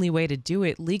the only way to do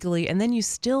it legally. And then you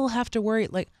still have to worry.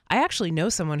 Like, I actually know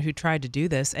someone who tried to do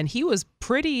this, and he was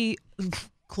pretty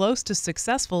close to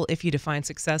successful if you define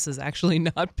success as actually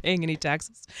not paying any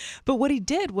taxes. But what he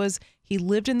did was he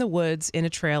lived in the woods in a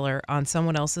trailer on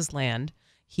someone else's land.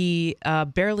 He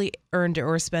barely earned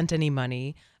or spent any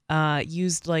money,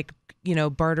 used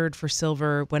bartered for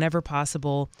silver whenever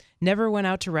possible, never went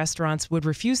out to restaurants, would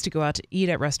refuse to go out to eat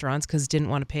at restaurants because didn't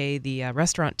want to pay the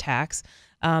restaurant tax,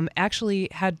 actually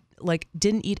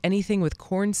didn't eat anything with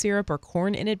corn syrup or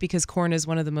corn in it because corn is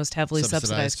one of the most heavily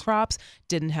subsidized crops,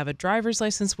 didn't have a driver's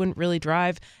license, wouldn't really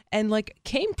drive, and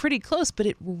came pretty close, but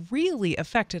it really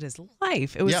affected his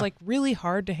life. It was really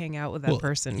hard to hang out with that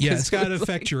person. Yeah, it's got to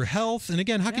affect your health. And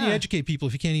again, how can you educate people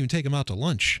if you can't even take them out to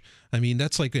lunch? I mean,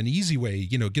 that's like an easy way,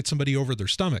 get somebody over their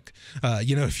stomach,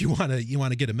 if you want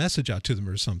to get a message out to them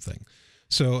or something.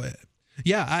 So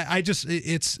yeah, I just,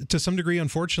 it's to some degree,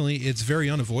 unfortunately, it's very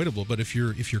unavoidable. But if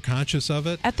you're conscious of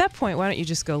it, at that point, why don't you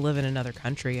just go live in another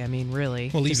country? I mean, really,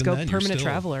 just go permanent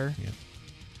traveler. Yeah.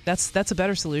 That's a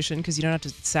better solution because you don't have to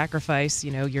sacrifice,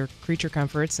 your creature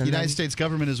comforts. And the United States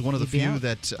government is one of the few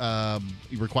that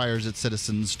requires its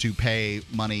citizens to pay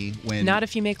money when not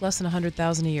if you make less than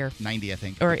 $100,000 a year. 90, I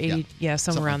think, or 80,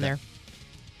 somewhere around there.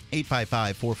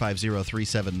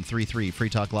 855-450-3733, Free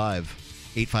Talk Live.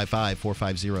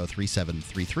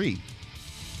 855-450-3733.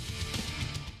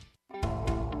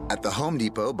 At the Home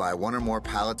Depot, buy one or more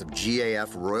pallets of GAF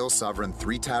Royal Sovereign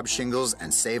 3-tab shingles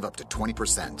and save up to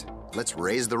 20%. Let's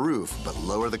raise the roof, but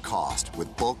lower the cost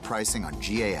with bulk pricing on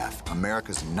GAF,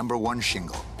 America's #1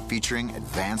 shingle, featuring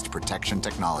advanced protection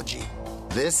technology.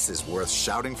 This is worth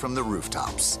shouting from the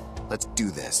rooftops. Let's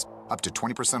do this. Up to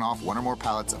 20% off one or more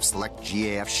pallets of select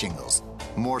GAF shingles.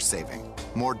 More saving,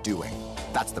 more doing.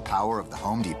 That's the power of the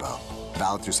Home Depot.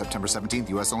 Valid through September 17th,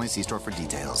 U.S. only. See store for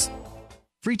details.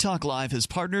 Free Talk Live has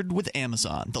partnered with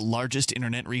Amazon, the largest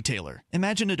internet retailer.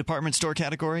 Imagine a department store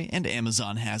category, and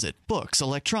Amazon has it. Books,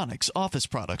 electronics, office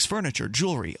products, furniture,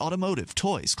 jewelry, automotive,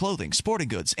 toys, clothing, sporting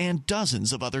goods, and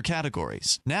dozens of other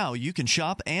categories. Now you can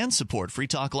shop and support Free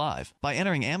Talk Live by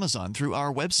entering Amazon through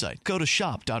our website. Go to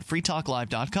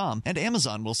shop.freetalklive.com, and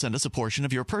Amazon will send us a portion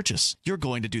of your purchase. You're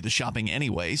going to do the shopping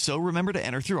anyway, so remember to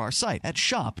enter through our site at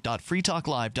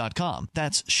shop.freetalklive.com.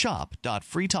 That's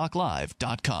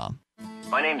shop.freetalklive.com.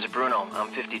 My name's Bruno. I'm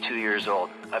 52 years old.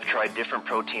 I've tried different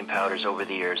protein powders over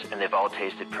the years, and they've all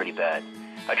tasted pretty bad.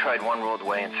 I tried One World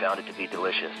Whey and found it to be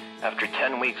delicious. After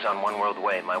 10 weeks on One World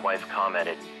Whey, my wife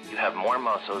commented, "You have more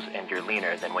muscles and you're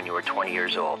leaner than when you were 20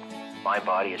 years old." My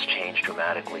body has changed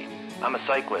dramatically. I'm a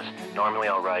cyclist. Normally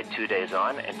I'll ride 2 days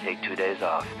on and take 2 days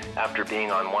off. After being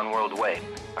on One World Whey,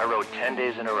 I rode 10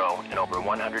 days in a row in over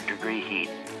 100-degree heat,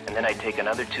 and then I take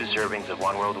another 2 servings of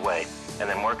One World Whey, and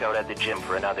then work out at the gym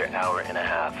for another hour and a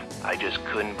half. I just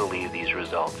couldn't believe these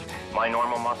results. My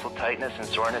normal muscle tightness and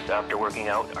soreness after working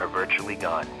out are virtually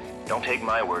gone. Don't take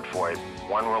my word for it.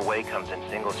 One World Whey comes in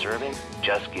single serving.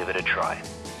 Just give it a try.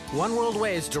 One World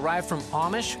Whey is derived from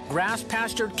Amish,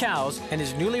 grass-pastured cows and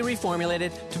is newly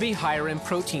reformulated to be higher in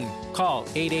protein. Call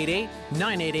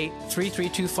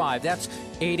 888-988-3325. That's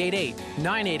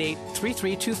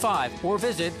 888-988-3325. Or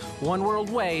visit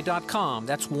oneworldwhey.com.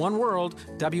 That's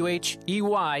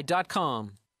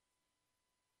oneworld.com.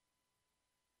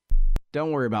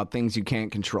 Don't worry about things you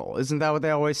can't control. Isn't that what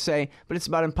they always say? But it's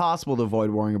about impossible to avoid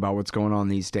worrying about what's going on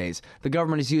these days. The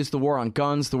government has used the war on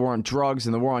guns, the war on drugs,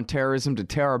 and the war on terrorism to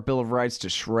tear our Bill of Rights to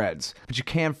shreds. But you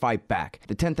can fight back.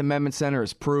 The 10th Amendment Center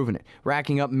has proven it,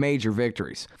 racking up major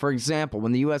victories. For example,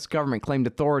 when the U.S. government claimed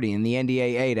authority in the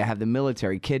NDAA to have the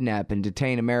military kidnap and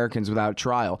detain Americans without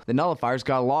trial, the nullifiers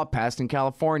got a law passed in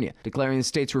California, declaring the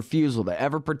state's refusal to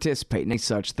ever participate in any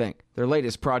such thing. Their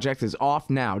latest project is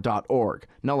offnow.org,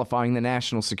 nullifying the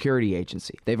National Security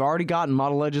Agency. They've already gotten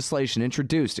model legislation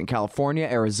introduced in California,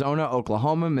 Arizona,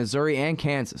 Oklahoma, Missouri, and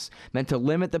Kansas, meant to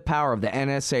limit the power of the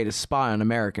NSA to spy on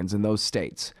Americans in those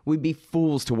states. We'd be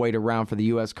fools to wait around for the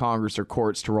U.S. Congress or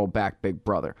courts to roll back Big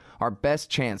Brother. Our best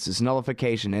chance is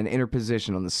nullification and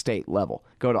interposition on the state level.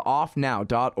 Go to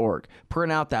offnow.org,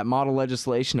 print out that model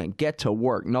legislation, and get to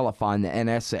work nullifying the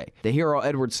NSA. The hero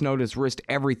Edward Snowden has risked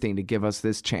everything to give us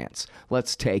this chance.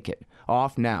 Let's take it.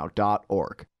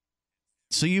 Offnow.org.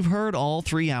 So you've heard all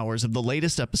 3 hours of the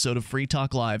latest episode of Free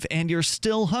Talk Live, and you're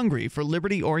still hungry for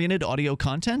liberty-oriented audio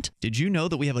content? Did you know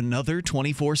that we have another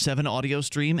 24/7 audio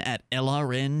stream at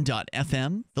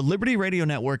LRN.FM? The Liberty Radio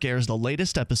Network airs the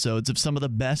latest episodes of some of the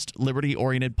best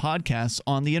liberty-oriented podcasts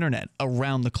on the internet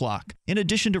around the clock. In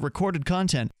addition to recorded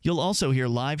content, you'll also hear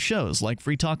live shows like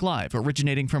Free Talk Live,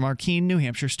 originating from our Keene, New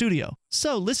Hampshire studio.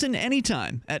 So listen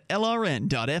anytime at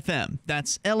LRN.FM.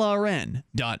 That's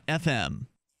LRN.FM.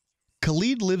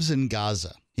 Khalid lives in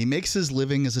Gaza. He makes his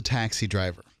living as a taxi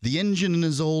driver. The engine in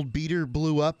his old beater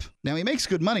blew up. Now, he makes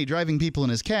good money driving people in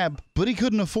his cab, but he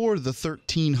couldn't afford the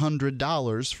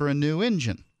 $1,300 for a new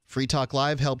engine. Free Talk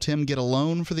Live helped him get a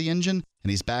loan for the engine,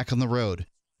 and he's back on the road.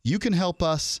 You can help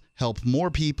us help more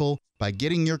people by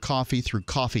getting your coffee through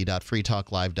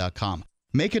coffee.freetalklive.com.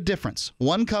 Make a difference,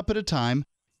 1 cup at a time.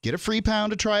 Get a free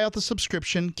pound to try out the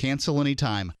subscription. Cancel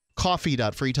anytime.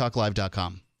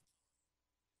 Coffee.freetalklive.com.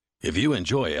 If you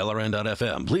enjoy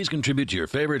LRN.FM, please contribute to your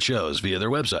favorite shows via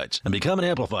their websites and become an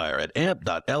amplifier at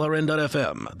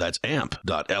amp.lrn.fm. That's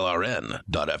amp.lrn.fm.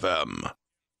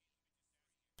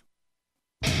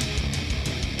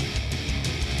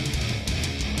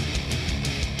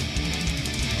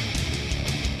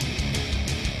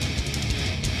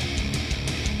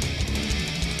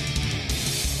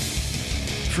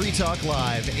 Free Talk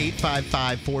Live,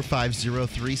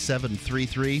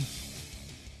 855-450-3733.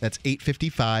 That's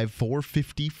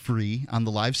 855-450-FREE on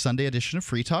the live Sunday edition of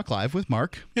Free Talk Live with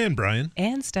Mark. And Brian.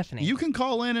 And Stephanie. You can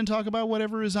call in and talk about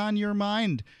whatever is on your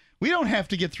mind. We don't have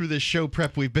to get through this show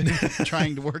prep we've been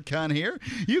trying to work on here.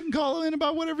 You can call in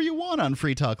about whatever you want on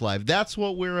Free Talk Live. That's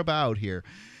what we're about here.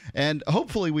 And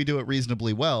hopefully we do it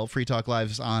reasonably well. Free Talk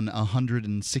Live's on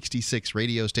 166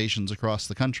 radio stations across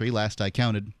the country, last I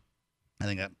counted. I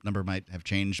think that number might have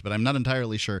changed, but I'm not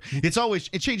entirely sure.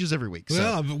 It changes every week.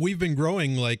 Well, we've been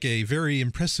growing like a very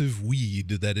impressive weed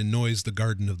that annoys the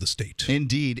garden of the state.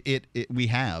 Indeed, we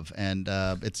have, and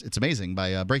it's amazing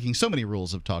by breaking so many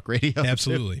rules of talk radio.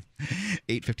 Absolutely.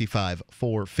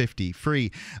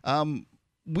 855-450-FREE.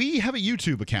 We have a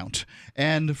YouTube account,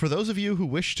 and for those of you who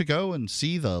wish to go and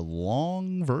see the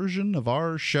long version of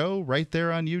our show right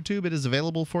there on YouTube, it is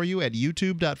available for you at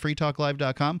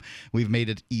youtube.freetalklive.com. We've made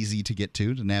it easy to get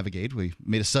to navigate. We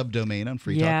made a subdomain on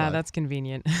Free Talk Live. Yeah, that's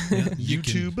convenient.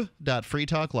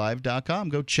 youtube.freetalklive.com.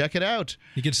 Go check it out.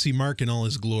 You get to see Mark in all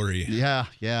his glory. Yeah,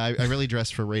 I really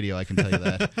dress for radio, I can tell you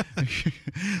that.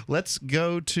 Let's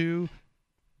go to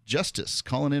Justice,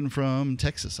 calling in from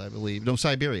Texas, I believe. No,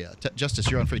 Siberia. Justice,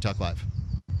 you're on Free Talk Live.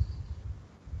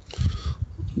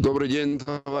 Добрый день,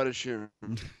 товарищи.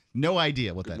 No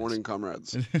idea what that is. Good morning,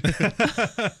 comrades.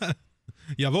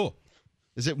 Yavo.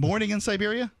 Is it morning in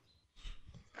Siberia?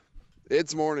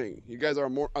 It's morning. You guys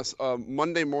are a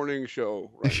Monday morning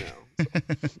show right now. So.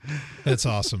 That's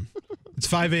awesome. It's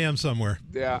 5 a.m. somewhere.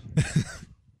 Yeah.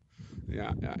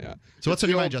 Yeah. So what's on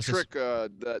your mind, Justice? Trick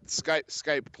that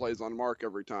Skype plays on Mark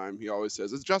every time. He always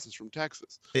says, it's Justice from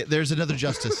Texas. There's another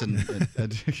Justice.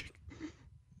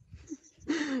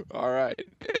 All right.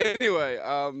 Anyway,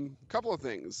 couple of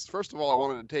things. First of all, I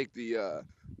wanted to take the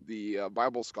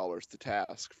Bible scholars to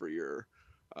task for your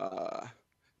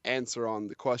answer on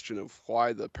the question of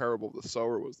why the parable of the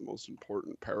sower was the most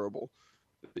important parable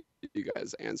that you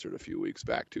guys answered a few weeks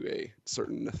back to a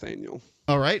certain Nathaniel.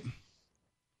 All right.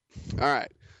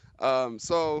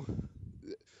 So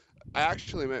I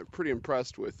actually am pretty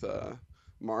impressed with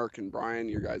Mark and Brian,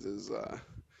 your guys'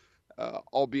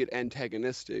 albeit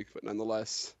antagonistic but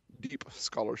nonetheless deep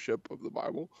scholarship of the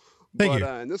Bible. Thank you.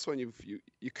 In this one, you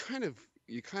kind of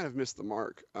missed the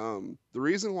mark. The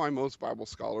reason why most Bible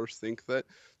scholars think that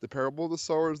the parable of the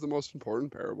sower is the most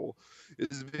important parable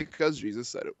is because Jesus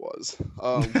said it was.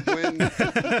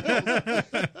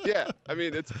 Yeah, I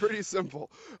mean, it's pretty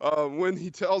simple. When he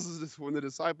tells us, when the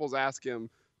disciples ask him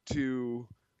to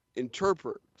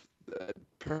interpret the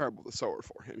parable of the sower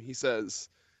for him, he says,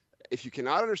 if you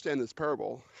cannot understand this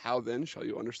parable, how then shall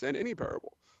you understand any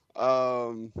parable?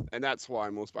 And that's why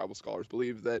most Bible scholars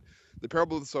believe that the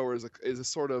parable of the sower is a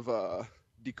sort of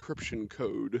decryption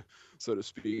code, so to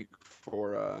speak,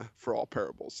 for all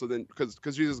parables. So then,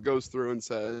 because Jesus goes through and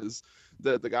says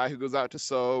that the guy who goes out to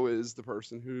sow is the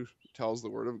person who tells the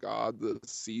word of God. The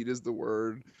seed is the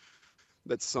word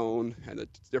that's sown, and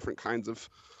it's different kinds of.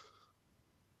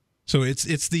 So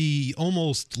it's the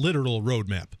almost literal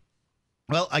roadmap.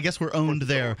 Well, I guess we're owned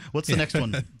there. What's the next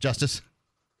one, Justice?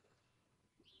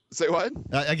 Say what?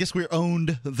 I guess we're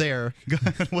owned there.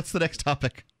 What's the next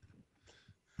topic?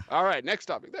 All right, next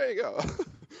topic. There you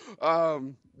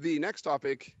go. The next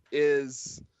topic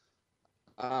is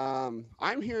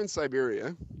I'm here in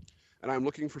Siberia, and I'm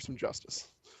looking for some justice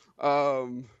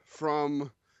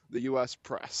from the U.S.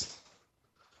 press.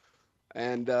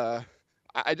 And I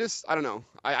don't know.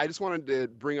 I just wanted to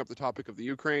bring up the topic of the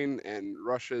Ukraine and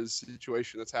Russia's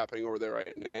situation that's happening over there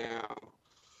right now.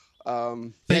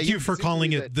 Thank you for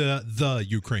calling it the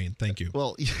Ukraine. Thank you.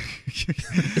 Well,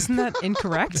 isn't that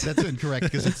incorrect? That's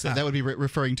incorrect because that would be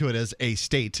referring to it as a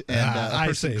state, and a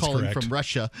person calling correct. from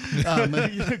Russia,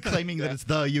 claiming that it's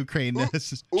the Ukraine,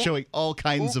 showing all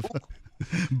kinds of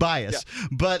bias. Yeah.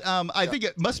 But I think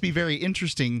it must be very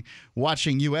interesting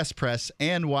watching U.S. press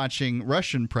and watching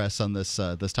Russian press on this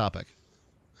this topic.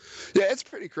 Yeah, it's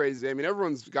pretty crazy. I mean,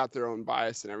 everyone's got their own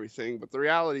bias and everything, but the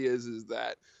reality is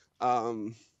that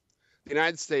the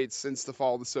United States, since the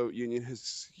fall of the Soviet Union,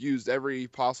 has used every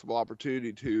possible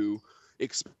opportunity to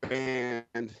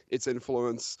expand its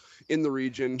influence in the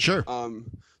region. Sure.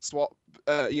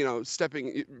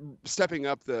 Stepping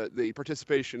up the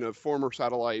participation of former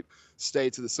satellite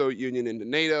states of the Soviet Union into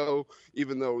NATO,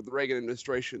 even though the Reagan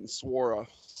administration swore a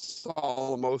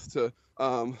solemn oath to,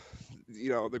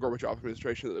 the Gorbachev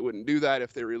administration that they wouldn't do that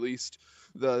if they released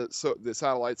the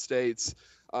satellite states,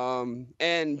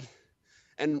 and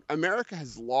America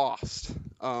has lost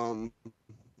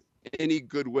any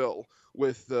goodwill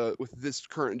with this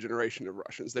current generation of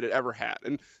Russians that it ever had,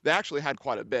 and they actually had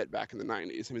quite a bit back in the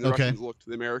 90s. I mean, the Russians looked to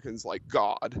the Americans like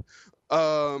God,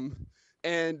 and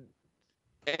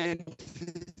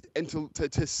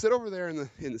to sit over there in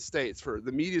the States, for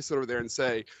the media to sit over there and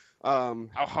say,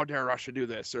 how dare Russia do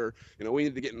this, or we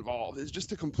need to get involved, is just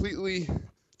to completely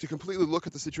look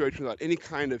at the situation without any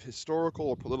kind of historical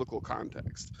or political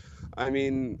context. I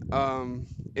mean, and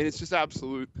it's just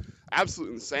absolute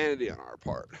insanity on our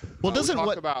part. Well, doesn't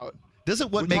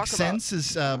what makes sense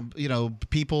is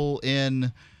people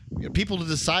to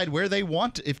decide where they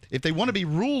want, if they want to be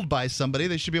ruled by somebody,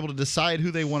 they should be able to decide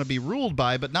who they want to be ruled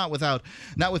by, but not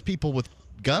with people with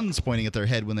guns pointing at their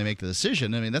head when they make the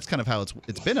decision. I mean, that's kind of how it's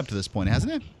been up to this point,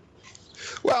 hasn't it?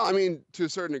 Well, I mean, to a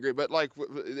certain degree, but like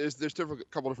there's a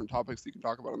couple different topics you can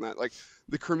talk about on that, like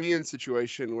the Crimean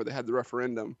situation where they had the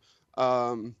referendum.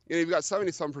 You've got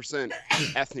 70-some%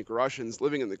 ethnic Russians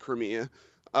living in the Crimea,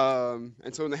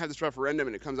 and so when they have this referendum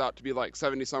and it comes out to be like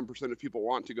 70-some% of people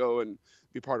want to go and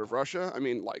be part of Russia, I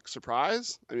mean, like,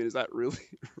 surprise? I mean, is that really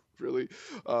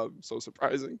so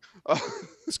surprising?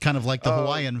 It's kind of like the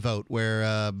Hawaiian vote,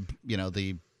 where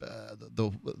the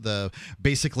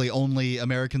basically only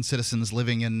American citizens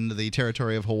living in the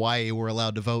territory of Hawaii were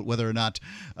allowed to vote whether or not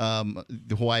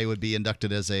Hawaii would be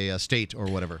inducted as a state or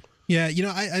whatever. Yeah,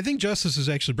 I think Justice is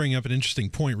actually bringing up an interesting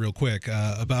point real quick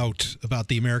about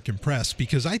the American press,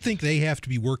 because I think they have to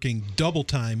be working double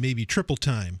time, maybe triple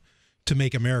time, to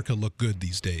make America look good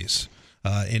these days.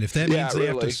 And if that means they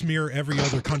have to smear every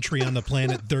other country on the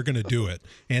planet, they're going to do it,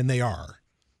 and they are.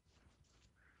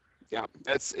 Yeah,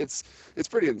 it's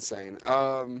pretty insane.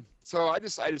 So I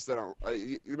just don't.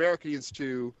 America needs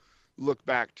to look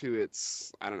back to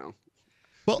its, I don't know,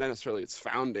 not necessarily its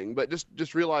founding, but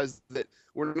just realize that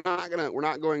we're not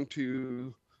going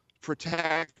to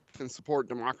protect and support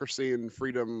democracy and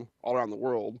freedom all around the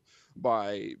world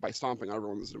by stomping on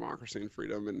everyone's democracy and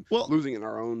freedom and losing in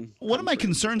our own. One of my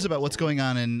concerns about what's going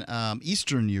on in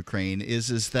eastern Ukraine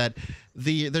is that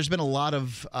there's been a lot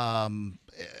of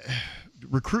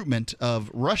recruitment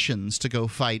of Russians to go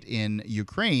fight in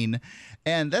Ukraine,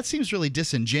 and that seems really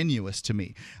disingenuous to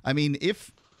me. I mean,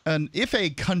 if a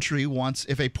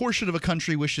portion of a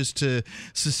country wishes to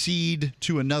secede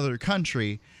to another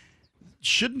country,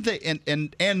 shouldn't they,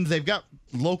 and they've got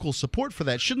local support for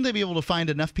that, shouldn't they be able to find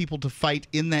enough people to fight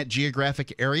in that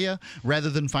geographic area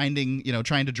rather than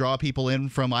trying to draw people in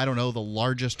from, I don't know, the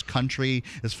largest country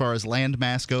as far as land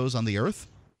mass goes on the earth?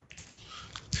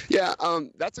 Yeah,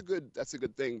 that's a good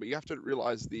thing, but you have to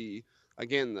realize the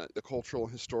cultural,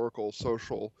 historical,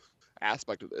 social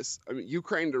aspect of this. I mean,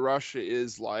 Ukraine to Russia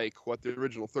is like what the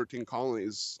original 13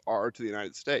 colonies are to the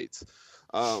United States.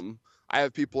 I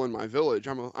have people in my village.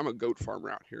 I'm a goat farmer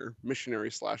out here,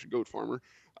 missionary / goat farmer.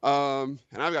 And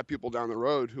I've got people down the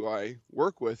road who I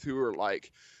work with who are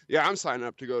like, yeah, I'm signing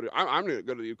up to go to, I'm going to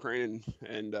go to the Ukraine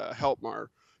and help our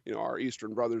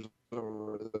Eastern brothers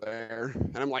over there.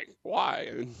 And I'm like, why?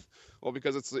 And, well,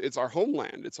 because it's our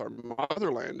homeland, it's our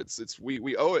motherland,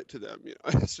 we owe it to them.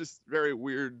 It's just very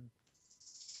weird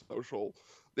social.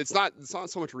 It's not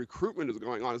so much recruitment is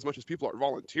going on as much as people are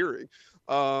volunteering.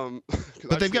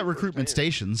 But they've got recruitment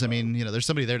stations. I mean, there's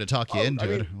somebody there to talk you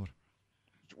into it.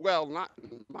 Well, not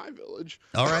in my village.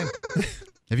 All right.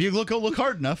 If you look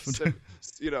hard enough.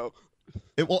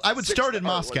 I would start in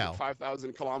Moscow.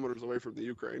 5,000 kilometers away from the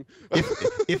Ukraine.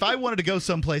 if I wanted to go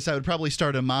someplace, I would probably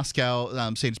start in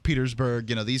Moscow, St. Petersburg,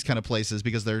 these kind of places,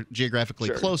 because they're geographically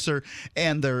closer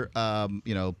and they're,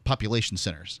 population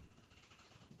centers.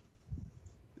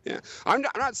 Yeah, I'm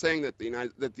not saying that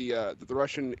the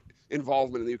Russian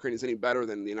involvement in the Ukraine is any better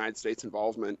than the United States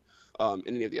involvement in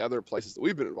any of the other places that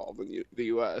we've been involved in the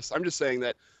U.S. I'm just saying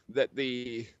that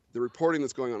the reporting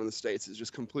that's going on in the States is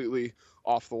just completely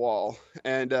off the wall.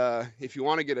 And if you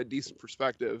want to get a decent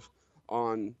perspective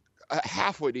a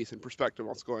halfway decent perspective on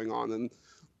what's going on, then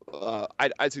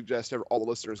I'd suggest all the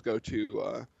listeners go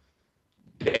to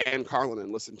Dan Carlin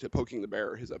and listen to Poking the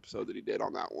Bear, his episode that he did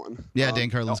on that one. Yeah,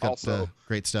 Dan Carlin's got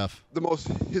great stuff.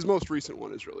 His most recent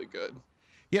one is really good.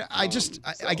 Yeah, I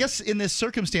guess in this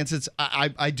circumstance,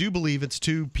 I do believe it's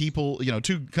two people,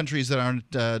 two countries that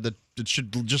aren't that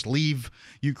should just leave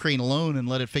Ukraine alone and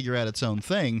let it figure out its own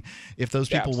thing. If those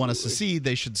people want to secede,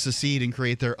 they should secede and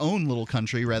create their own little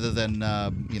country rather than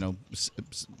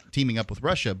teaming up with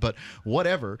Russia. But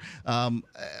whatever. But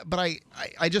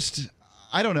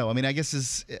I don't know. I mean, I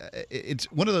guess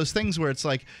it's one of those things where it's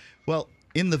like, well,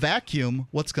 in the vacuum,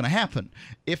 what's going to happen?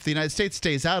 If the United States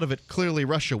stays out of it, clearly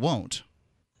Russia won't.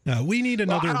 We need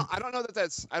another. Well, I don't know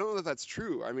that that's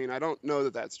true. I mean, I don't know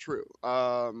that that's true.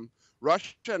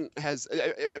 Russia has,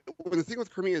 when the thing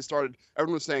with Crimea started,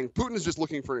 everyone was saying Putin is just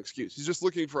looking for an excuse. He's just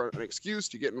looking for an excuse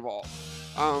to get involved.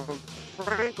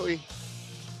 Frankly.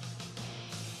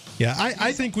 Yeah,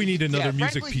 I think we need another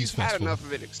music peace festival. He's had enough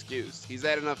of an excuse. He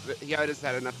just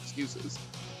had enough excuses.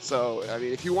 So, I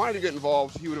mean, if he wanted to get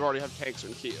involved, he would have already have tanks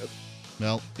in Kiev.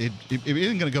 Well, it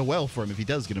isn't going to go well for him if he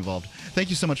does get involved. Thank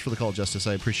you so much for the call, Justice.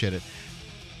 I appreciate it.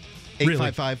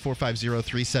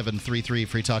 855-450-3733,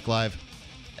 Free Talk Live.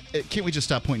 Can't we just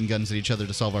stop pointing guns at each other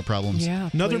to solve our problems? Yeah,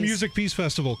 another please. music peace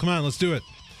festival. Come on, let's do it.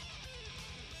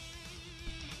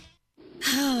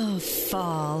 Oh,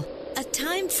 fall. A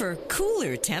time for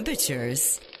cooler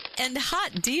temperatures and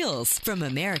hot deals from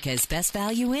America's Best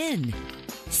Value Inn.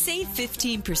 Save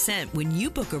 15% when you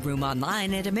book a room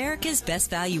online at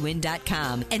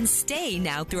americasbestvalueinn.com and stay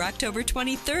now through October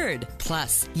 23rd.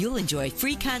 Plus, you'll enjoy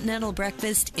free continental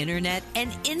breakfast, internet,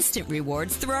 and instant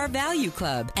rewards through our Value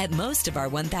Club at most of our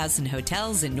 1,000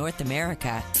 hotels in North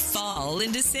America. Fall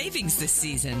into savings this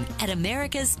season at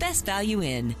America's Best Value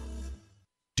Inn.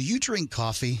 Do you drink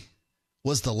coffee?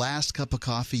 Was the last cup of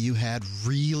coffee you had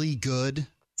really good?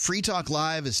 Free Talk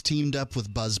Live has teamed up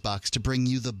with BuzzBox to bring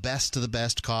you the best of the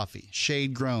best coffee.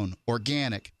 Shade-grown,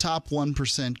 organic, top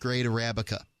 1% grade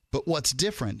Arabica. But what's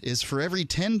different is for every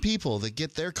 10 people that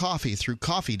get their coffee through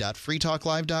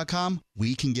coffee.freetalklive.com,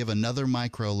 we can give another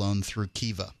microloan through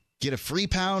Kiva. Get a free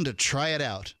pound to try it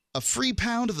out. A free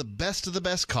pound of the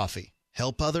best coffee.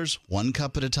 Help others one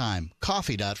cup at a time.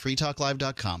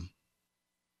 Coffee.freetalklive.com.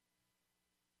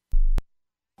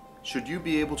 Should you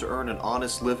be able to earn an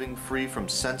honest living free from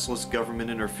senseless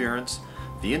government interference?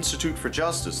 The Institute for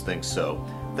Justice thinks so.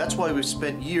 That's why we've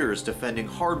spent years defending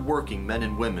hard-working men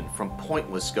and women from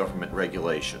pointless government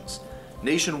regulations.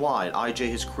 Nationwide,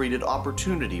 IJ has created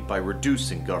opportunity by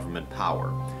reducing government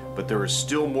power. But there is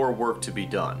still more work to be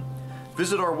done.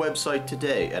 Visit our website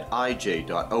today at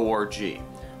ij.org.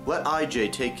 Let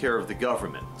IJ take care of the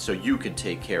government so you can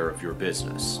take care of your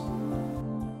business.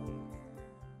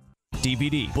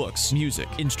 DVD, books, music,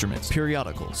 instruments,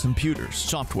 periodicals, computers,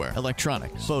 software,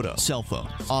 electronics, photo, cell phones,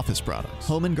 office products,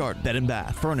 home and garden, bed and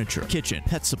bath, furniture, kitchen,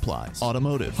 pet supplies,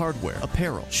 automotive, hardware,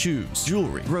 apparel, shoes,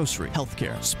 jewelry, grocery,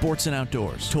 healthcare, sports and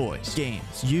outdoors, toys,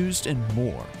 games, used, and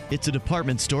more. It's a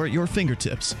department store at your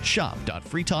fingertips.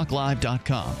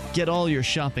 Shop.freetalklive.com. Get all your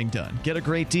shopping done, get a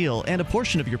great deal, and a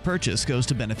portion of your purchase goes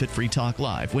to benefit Free Talk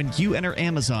Live when you enter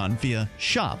Amazon via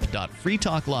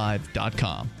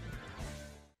shop.freetalklive.com.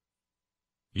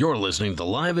 You're listening to the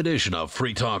live edition of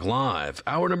Free Talk Live.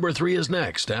 Hour number 3 is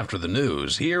next after the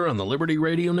news here on the Liberty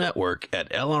Radio Network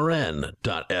at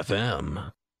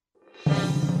LRN.FM.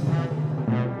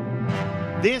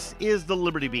 This is the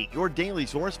Liberty Beat, your daily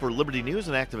source for Liberty news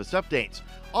and activist updates.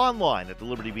 Online at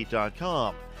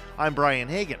thelibertybeat.com. I'm Brian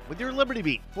Hagan with your Liberty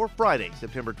Beat for Friday,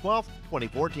 September 12th,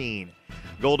 2014.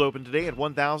 Gold opened today at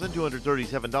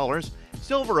 $1,237.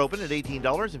 Silver opened at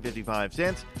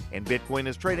 $18.55, and Bitcoin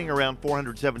is trading around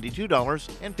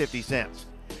 $472.50.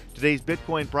 Today's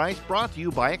Bitcoin price brought to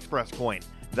you by ExpressCoin,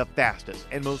 the fastest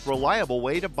and most reliable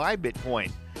way to buy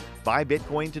Bitcoin. Buy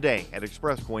Bitcoin today at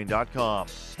expresscoin.com.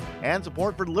 And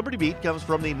support for Liberty Beat comes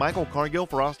from the Michael Cargill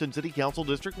for Austin City Council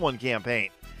District 1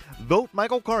 campaign. Vote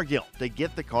Michael Cargill to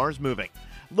get the cars moving.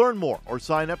 Learn more or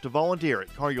sign up to volunteer at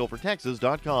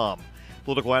cargillfortexas.com.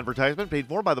 Political advertisement paid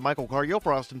for by the Michael Cargill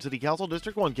for Austin City Council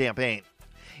District 1 campaign.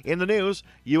 In the news,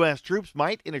 U.S. troops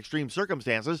might, in extreme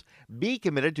circumstances, be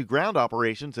committed to ground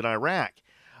operations in Iraq.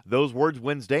 Those words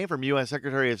Wednesday from U.S.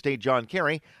 Secretary of State John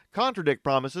Kerry contradict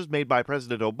promises made by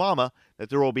President Obama that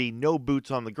there will be no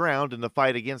boots on the ground in the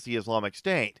fight against the Islamic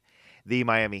State. The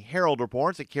Miami Herald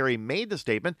reports that Kerry made the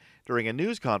statement during a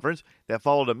news conference that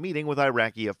followed a meeting with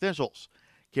Iraqi officials.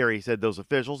 Kerry said those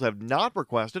officials have not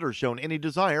requested or shown any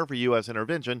desire for U.S.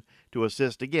 intervention to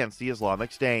assist against the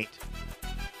Islamic State.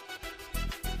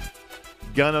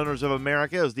 Gun Owners of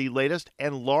America is the latest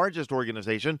and largest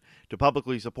organization to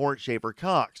publicly support Schaefer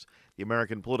Cox, the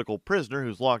American political prisoner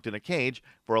who's locked in a cage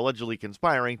for allegedly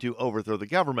conspiring to overthrow the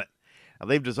government. Now,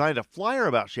 they've designed a flyer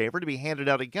about Schaefer to be handed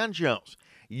out at gun shows.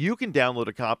 You can download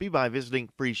a copy by visiting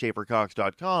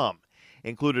freeschaefercox.com.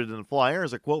 Included in the flyer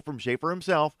is a quote from Schaefer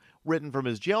himself, written from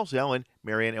his jail cell in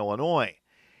Marion, Illinois.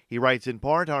 He writes, in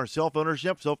part, our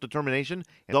self-ownership, self-determination,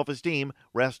 and self-esteem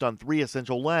rest on three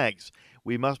essential legs.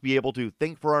 We must be able to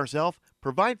think for ourselves,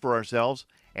 provide for ourselves,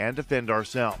 and defend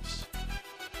ourselves.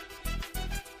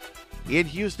 In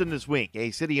Houston this week,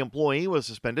 a city employee was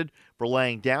suspended for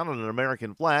laying down an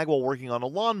American flag while working on a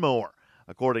lawnmower,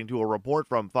 according to a report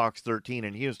from Fox 13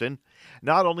 in Houston.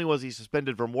 Not only was he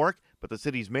suspended from work, but the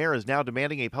city's mayor is now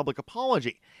demanding a public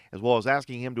apology, as well as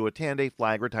asking him to attend a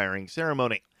flag retiring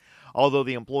ceremony. Although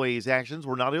the employee's actions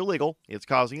were not illegal, it's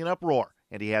causing an uproar,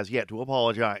 and he has yet to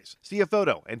apologize. See a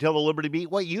photo and tell the Liberty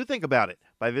Beat what you think about it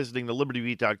by visiting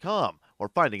thelibertybeat.com or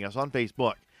finding us on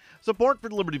Facebook. Support for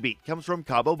Liberty Beat comes from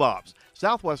Cabo Bob's,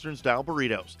 Southwestern-style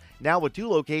burritos, now with 2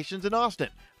 locations in Austin,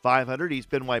 500 East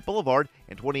Ben White Boulevard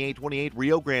and 2828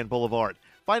 Rio Grande Boulevard.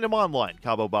 Find them online,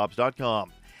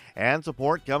 cabobobs.com. And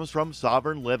support comes from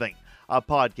Sovereign Living, a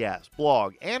podcast,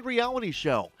 blog, and reality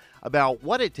show about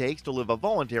what it takes to live a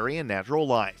voluntary and natural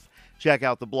life. Check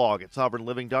out the blog at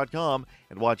sovereignliving.com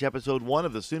and watch episode 1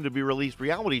 of the soon-to-be-released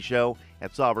reality show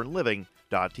at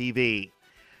sovereignliving.tv.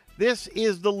 This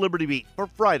is the Liberty Beat for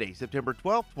Friday, September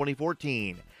 12th,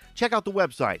 2014. Check out the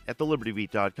website at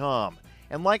thelibertybeat.com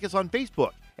and like us on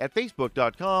Facebook at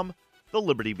facebook.com/The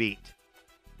Liberty Beat.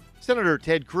 Senator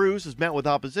Ted Cruz has met with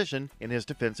opposition in his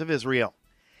defense of Israel.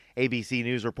 ABC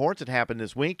News reports it happened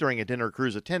this week during a dinner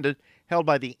Cruz attended held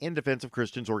by the In Defense of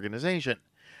Christians organization.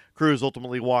 Cruz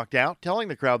ultimately walked out, telling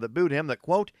the crowd that booed him that,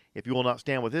 quote, if you will not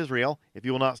stand with Israel, if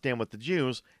you will not stand with the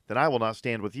Jews, then I will not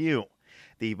stand with you.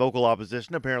 The vocal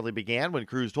opposition apparently began when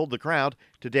Cruz told the crowd,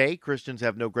 today Christians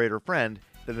have no greater friend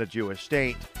than the Jewish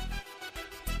state.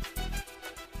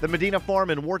 The Medina Farm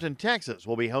in Wharton, Texas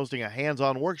will be hosting a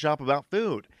hands-on workshop about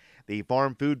food. The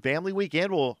Farm Food Family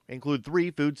Weekend will include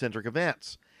 3 food-centric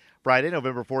events. Friday,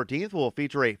 November 14th, will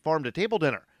feature a farm-to-table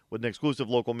dinner with an exclusive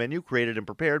local menu created and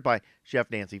prepared by Chef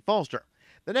Nancy Foster.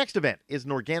 The next event is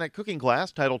an organic cooking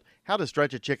class titled How to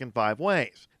Stretch a Chicken 5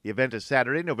 Ways. The event is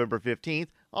Saturday, November 15th,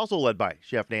 also led by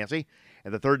Chef Nancy.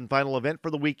 And the third and final event for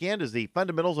the weekend is the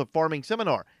Fundamentals of Farming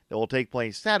Seminar that will take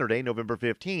place Saturday, November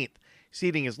 15th.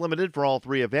 Seating is limited for all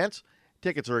 3 events.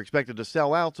 Tickets are expected to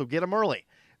sell out, so get them early.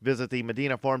 Visit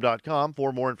themedinafarm.com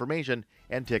for more information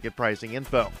and ticket pricing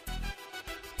info.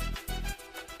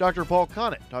 Dr. Paul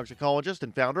Connett, toxicologist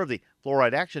and founder of the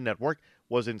Fluoride Action Network,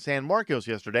 was in San Marcos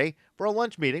yesterday for a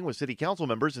lunch meeting with city council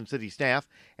members and city staff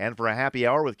and for a happy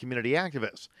hour with community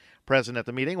activists. Present at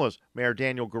the meeting was Mayor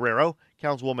Daniel Guerrero,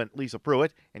 Councilwoman Lisa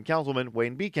Pruitt, and Councilman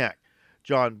Wayne Beacock.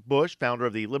 John Bush, founder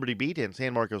of the Liberty Beat and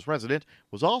San Marcos resident,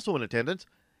 was also in attendance.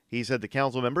 He said the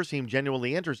council members seemed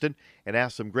genuinely interested and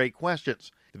asked some great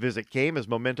questions. The visit came as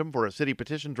momentum for a city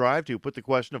petition drive to put the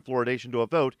question of fluoridation to a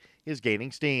vote is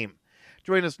gaining steam.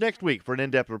 Join us next week for an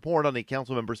in-depth report on the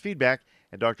council members' feedback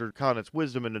and Dr. Connett's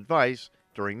wisdom and advice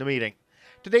during the meeting.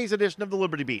 Today's edition of the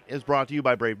Liberty Beat is brought to you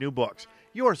by Brave New Books,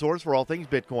 your source for all things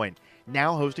Bitcoin,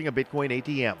 now hosting a Bitcoin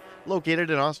ATM,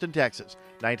 located in Austin, Texas,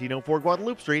 1904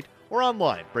 Guadalupe Street, or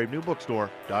online,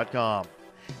 bravenewbookstore.com.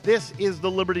 This is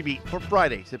the Liberty Beat for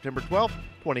Friday, September 12th,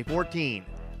 2014.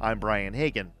 I'm Brian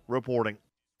Hagan, reporting.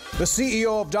 The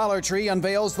CEO of Dollar Tree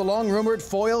unveils the long-rumored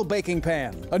foil baking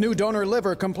pan. A new donor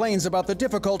liver complains about the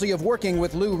difficulty of working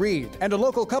with Lou Reed. And a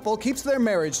local couple keeps their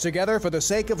marriage together for the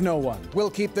sake of no one. We'll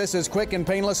keep this as quick and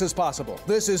painless as possible.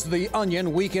 This is the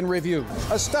Onion Week in Review.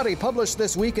 A study published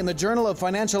this week in the Journal of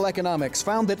Financial Economics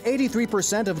found that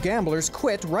 83% of gamblers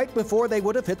quit right before they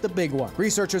would have hit the big one.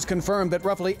 Researchers confirmed that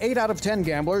roughly 8 out of 10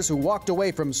 gamblers who walked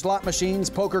away from slot machines,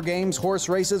 poker games, horse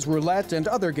races, roulette, and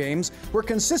other games were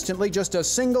consistently just a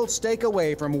single stake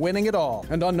away from winning it all,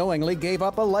 and unknowingly gave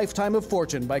up a lifetime of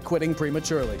fortune by quitting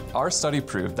prematurely. Our study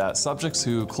proved that subjects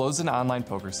who closed an online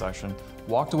poker session,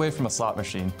 walked away from a slot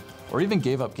machine, or even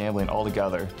gave up gambling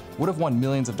altogether would have won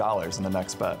millions of dollars in the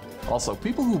next bet. Also,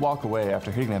 people who walk away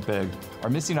after hitting it big are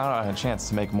missing out on a chance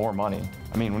to make more money.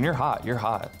 I mean, when you're hot, you're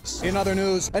hot. In other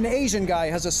news, an Asian guy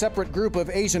has a separate group of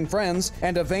Asian friends,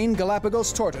 and a vain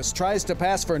Galapagos tortoise tries to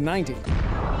pass for 90.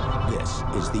 This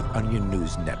is the Onion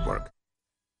News Network.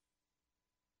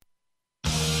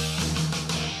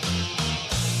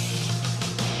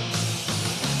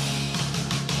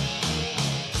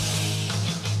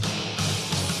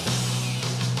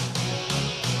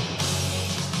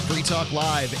 Free Talk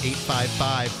Live,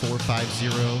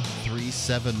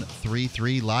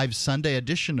 855-450-3733. Live Sunday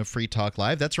edition of Free Talk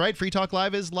Live. That's right, Free Talk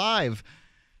Live is live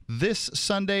this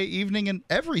Sunday evening and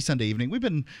every Sunday evening. We've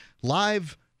been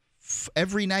live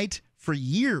every night for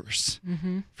years.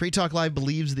 Free Talk Live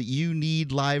believes that you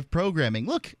need live programming.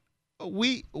 Look,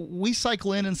 we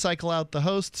cycle in and cycle out the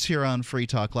hosts here on Free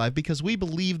Talk Live because we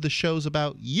believe the show's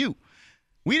about you.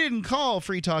 We didn't call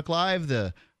Free Talk Live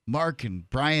the Mark and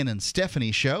Brian and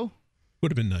Stephanie show.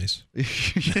 Would have been nice.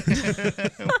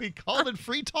 We called it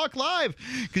Free Talk Live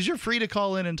because you're free to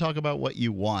call in and talk about what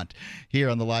you want here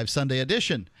on the Live Sunday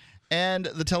edition. And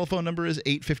the telephone number is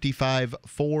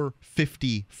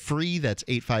 855-450-FREE. That's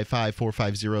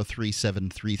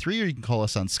 855-450-3733. Or you can call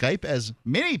us on Skype, as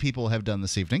many people have done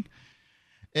this evening.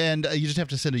 And you just have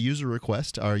to send a user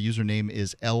request. Our username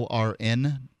is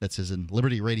LRN. That's as in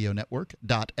Liberty Radio Network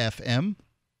 .fm.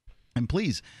 And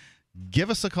please give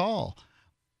us a call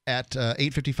at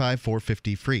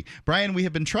 855-450-FREE. Brian, we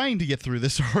have been trying to get through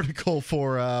this article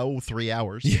for 3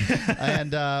 hours.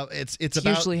 And it's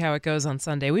about usually how it goes on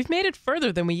Sunday. We've made it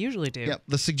further than we usually do. Yeah,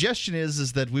 the suggestion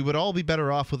is that we would all be better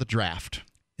off with a draft.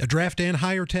 A draft and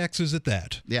higher taxes at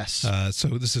that. Yes. So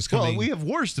this is coming. Well, we have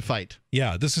wars to fight.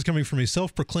 Yeah, this is coming from a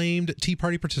self-proclaimed Tea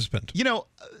Party participant. You know,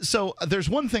 so there's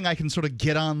one thing I can sort of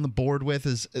get on the board with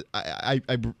is I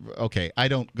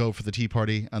don't go for the Tea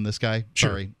Party on this guy.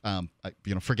 Sure. Sorry,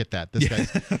 forget that.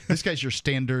 This guy's your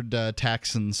standard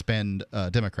tax and spend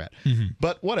Democrat.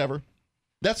 But whatever.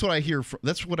 That's what I hear.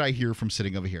 That's what I hear from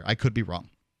sitting over here. I could be wrong.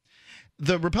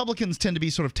 The Republicans tend to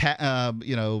be sort of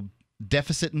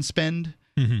deficit and spend.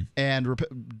 And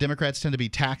Democrats tend to be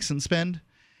tax and spend.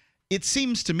 It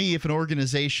seems to me if an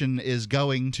organization is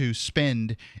going to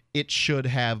spend, it should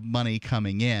have money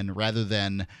coming in rather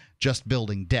than just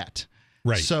building debt.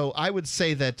 Right. So I would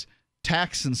say that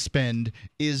tax and spend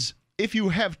is, if you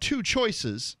have two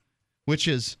choices, which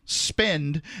is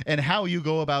spend and how you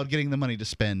go about getting the money to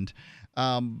spend,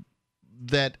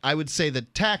 that I would say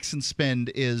that tax and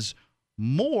spend is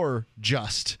more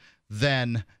just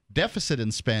than deficit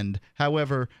and spend.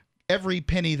 However, every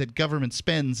penny that government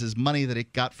spends is money that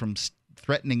it got from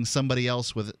threatening somebody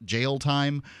else with jail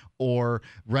time or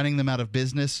running them out of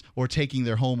business or taking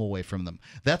their home away from them.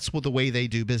 That's what the way they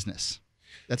do business.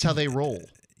 That's how they roll.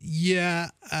 Yeah,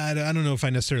 I don't know if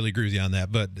I necessarily agree with you on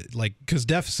that, but because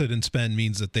deficit and spend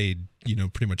means that they,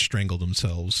 pretty much strangle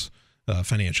themselves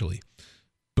financially.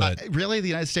 But really, the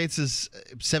United States is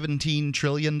 $17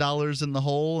 trillion in the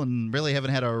hole, and really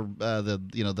haven't had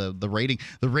the rating.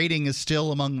 The rating is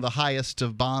still among the highest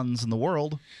of bonds in the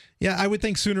world. Yeah, I would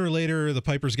think sooner or later the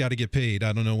Pipers got to get paid.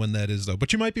 I don't know when that is, though.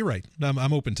 But you might be right.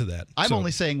 I'm open to that. I'm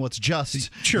only saying what's just.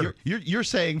 Sure. You're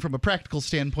saying from a practical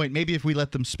standpoint, maybe if we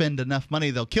let them spend enough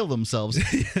money, they'll kill themselves.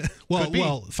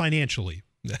 Well, financially.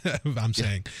 I'm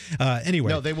saying.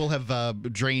 Anyway. No, they will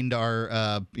have drained our,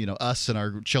 us and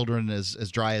our children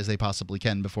as dry as they possibly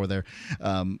can before they're,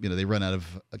 they run out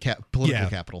of political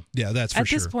capital. Yeah, that's for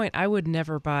sure. At this point, I would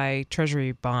never buy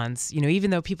Treasury bonds,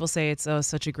 even though people say it's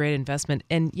such a great investment.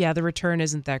 And yeah, the return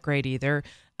isn't that great either.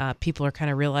 People are kind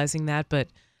of realizing that, but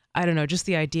I don't know, just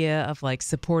the idea of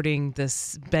supporting the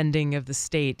spending of the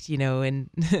state, and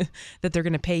that they're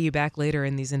going to pay you back later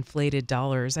in these inflated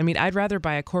dollars. I mean, I'd rather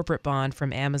buy a corporate bond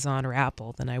from Amazon or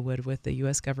Apple than I would with the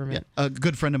U.S. government. Yeah. A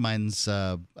good friend of mine's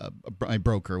a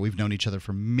broker. We've known each other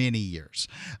for many years.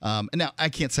 And now I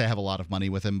can't say I have a lot of money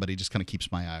with him, but he just kind of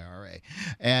keeps my IRA.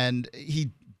 And he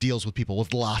deals with people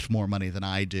with a lot more money than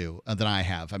I do, than I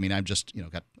have. I mean, I've just,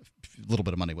 got little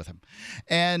bit of money with him.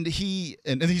 And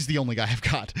he's the only guy I've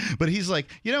got. But he's like,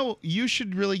 you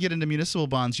should really get into municipal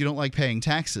bonds. You don't like paying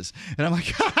taxes. And I'm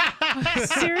like,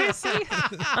 seriously?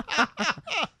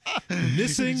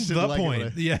 Missing the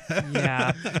point.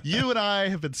 Yeah. You and I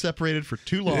have been separated for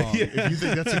too long. If you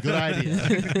think that's a good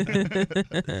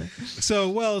idea. So,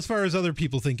 well, as far as other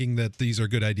people thinking that these are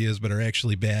good ideas but are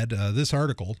actually bad, this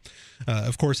article,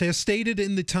 of course, as stated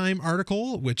in the Time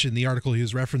article, which in the article he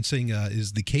was referencing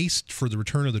is the case for the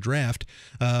return of the draft,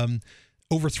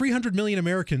 over 300 million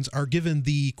Americans are given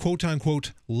the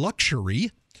quote-unquote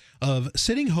luxury of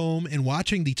sitting home and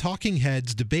watching the talking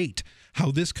heads debate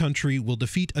how this country will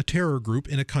defeat a terror group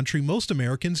in a country most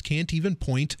Americans can't even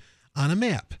point on a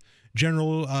map.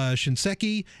 General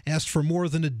Shinseki asked for more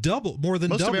than double.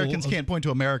 Most Americans can't point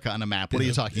to America on a map. What are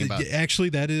you talking about? Actually,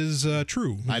 that is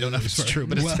true. I don't know if it's true,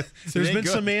 but there's been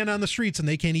some man on the streets, and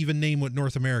they can't even name what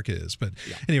North America is. But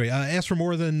anyway, asked for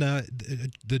more than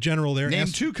the general there. Name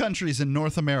 2 countries in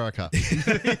North America.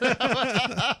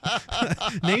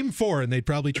 Name 4, and they'd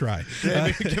probably try.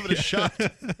 Yeah, give it a shot.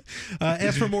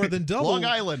 Asked for more than double. Long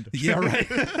Island. Yeah, right.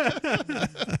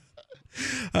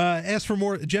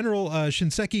 General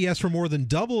Shinseki asked for more than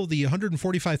double the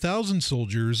 145,000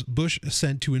 soldiers Bush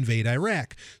sent to invade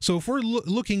Iraq. So if we're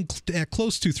looking at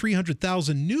close to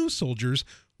 300,000 new soldiers,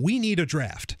 we need a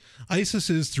draft. ISIS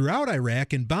is throughout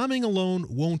Iraq, and bombing alone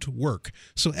won't work.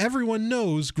 So everyone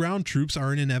knows ground troops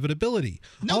are an inevitability.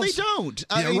 No, they don't.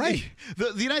 Right.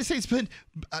 The United States spent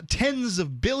tens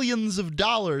of billions of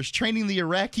dollars training the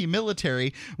Iraqi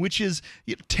military, which is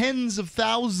tens of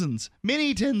thousands,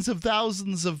 many tens of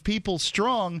thousands of people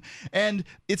strong, and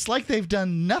it's like they've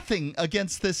done nothing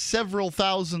against this several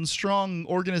thousand strong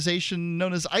organization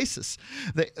known as ISIS.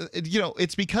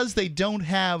 It's because they don't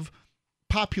have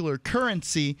popular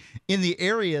currency in the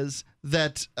areas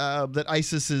that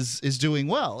ISIS is doing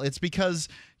well. It's because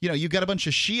you've got a bunch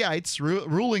of Shiites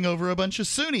ruling over a bunch of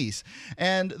Sunnis,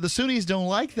 and the Sunnis don't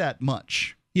like that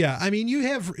much. Yeah, I mean, you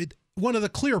have one of the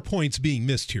clear points being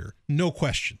missed here, no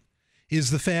question,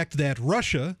 is the fact that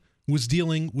Russia was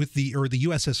dealing with the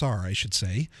USSR, I should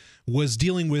say, was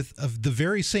dealing with the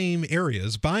very same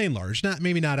areas by and large,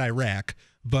 maybe not Iraq,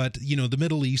 but the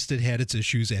Middle East, it had its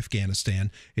issues, Afghanistan,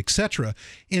 etc.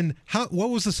 And what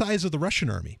was the size of the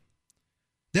Russian army?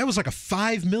 That was like a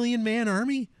 5 million man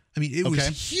army. I mean, it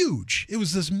was huge. It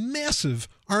was this massive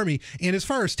army. And as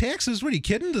far as taxes, what are you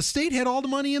kidding? The state had all the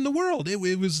money in the world. It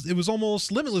was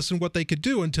almost limitless in what they could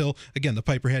do until, again, the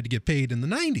piper had to get paid in the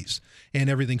 90s and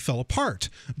everything fell apart.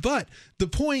 But the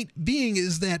point being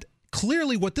is that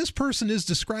clearly what this person is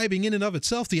describing in and of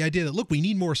itself, the idea that, look, we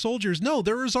need more soldiers. No,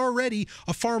 there is already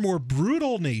a far more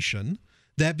brutal nation,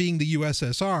 that being the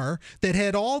USSR, that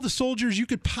had all the soldiers you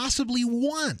could possibly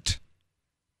want.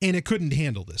 And it couldn't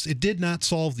handle this. It did not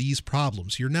solve these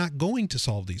problems. You're not going to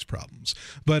solve these problems.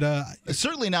 But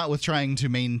certainly not with trying to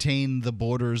maintain the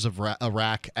borders of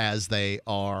Iraq as they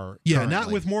are Yeah, currently.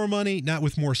 Not with more money, not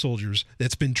with more soldiers.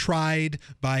 That's been tried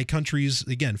by countries,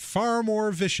 again, far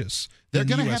more vicious They're than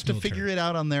going the to US have to military. figure it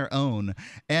out on their own.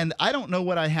 And I don't know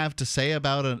what I have to say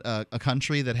about a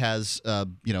country that has,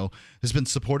 has been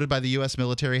supported by the U.S.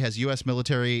 military, has U.S.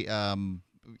 military,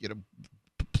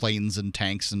 planes and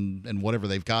tanks and whatever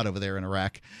they've got over there in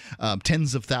Iraq,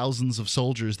 tens of thousands of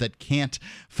soldiers that can't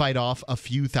fight off a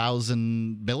few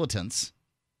thousand militants.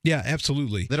 Yeah,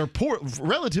 absolutely. That are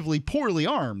relatively poorly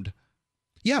armed.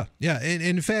 Yeah. And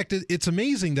in fact, it's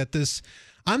amazing that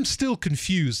I'm still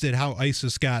confused at how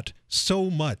ISIS got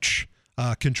so much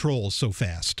control so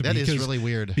fast. That is really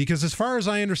weird. Because as far as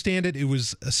I understand it, it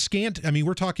was a scant. I mean,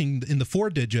 we're talking in the 4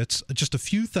 digits, just a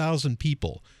few thousand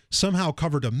people somehow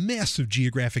covered a massive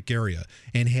geographic area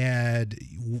and had,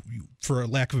 for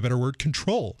lack of a better word,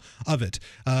 control of it.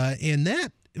 And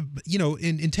that,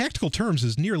 in tactical terms,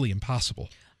 is nearly impossible.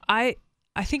 I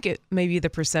think maybe the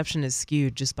perception is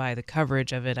skewed just by the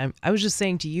coverage of it. I was just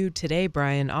saying to you today,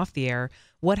 Brian, off the air,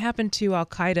 what happened to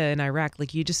Al-Qaeda in Iraq?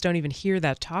 Like, you just don't even hear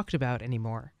that talked about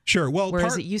anymore. Sure. Well,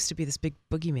 whereas it used to be this big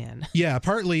boogeyman. Yeah,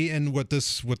 partly, and what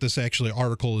this actually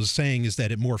article is saying is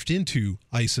that it morphed into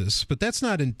ISIS, but that's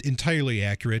not entirely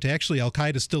accurate. Actually,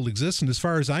 Al-Qaeda still exists, and as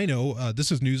far as I know,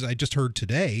 this is news I just heard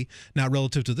today, not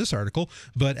relative to this article,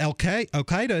 but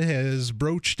Al-Qaeda has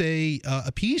broached a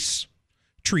peace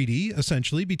treaty,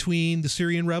 essentially, between the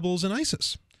Syrian rebels and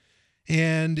ISIS.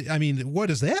 And I mean, what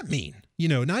does that mean?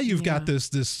 Now you've got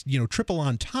this triple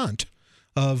entente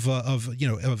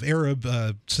of Arab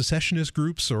secessionist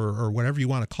groups or whatever you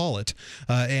want to call it.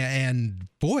 And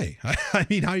boy, I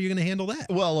mean, how are you going to handle that?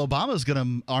 Well, Obama's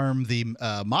going to arm the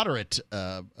moderate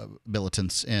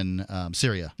militants in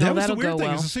Syria. That was the weird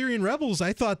thing. Is the Syrian rebels,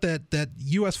 I thought that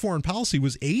U.S. foreign policy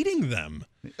was aiding them.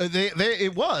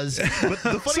 It was. But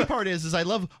the funny part is I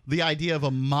love the idea of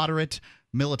a moderate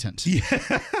militant. Yeah.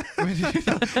 I mean,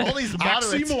 all these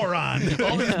moderates, oxymoron.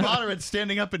 All these moderates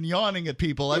standing up and yawning at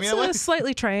people. It's a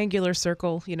slightly triangular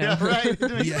circle, you know. Yeah, right. It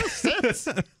makes no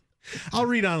sense. I'll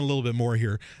read on a little bit more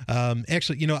here.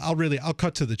 Actually, I'll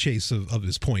cut to the chase of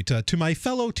his point. To my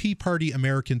fellow Tea Party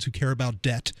Americans who care about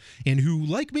debt and who,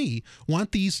 like me,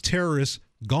 want these terrorists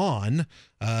gone.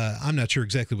 I'm not sure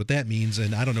exactly what that means,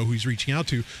 and I don't know who he's reaching out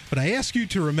to, but I ask you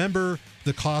to remember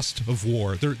the cost of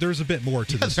war. There's a bit more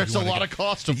to this. There's a lot of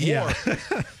cost of war.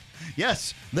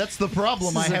 Yes, that's the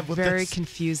problem I have with this. Very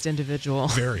confused individual.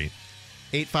 Very.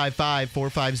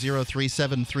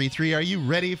 855-450-3733. Are you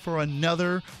ready for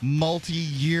another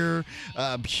multi-year,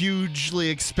 hugely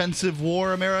expensive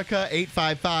war, America?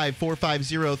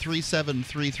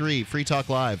 855-450-3733. Free Talk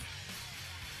Live.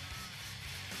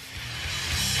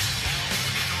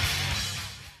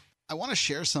 I want to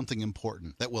share something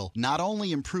important that will not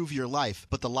only improve your life,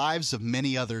 but the lives of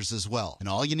many others as well. And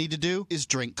all you need to do is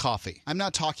drink coffee. I'm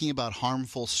not talking about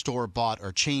harmful store-bought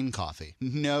or chain coffee.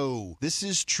 No, this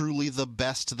is truly the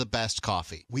best of the best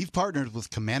coffee. We've partnered with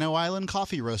Camano Island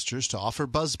Coffee Roasters to offer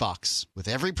BuzzBox. With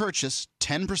every purchase,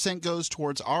 10% goes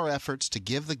towards our efforts to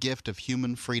give the gift of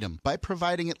human freedom by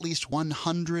providing at least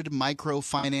 100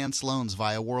 microfinance loans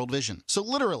via World Vision. So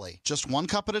literally, just one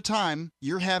cup at a time,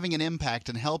 you're having an impact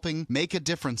and helping make a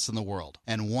difference in the world.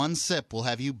 And one sip will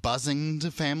have you buzzing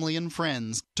to family and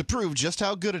friends. To prove just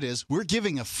how good it is, we're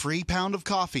giving a free pound of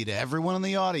coffee to everyone in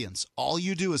the audience. All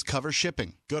you do is cover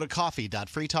shipping. Go to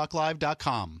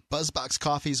coffee.freetalklive.com. BuzzBox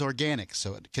coffee is organic,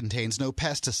 so it contains no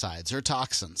pesticides or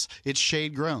toxins. It's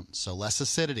shade grown, so less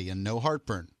acidity and no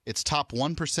heartburn. It's top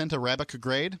 1% Arabica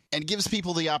grade and gives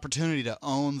people the opportunity to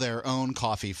own their own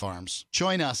coffee farms.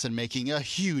 Join us in making a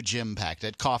huge impact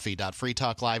at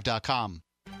coffee.freetalklive.com.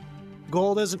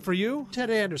 Gold isn't for you? Ted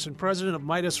Anderson, president of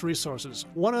Midas Resources,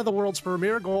 one of the world's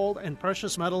premier gold and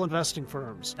precious metal investing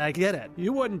firms. I get it.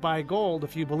 You wouldn't buy gold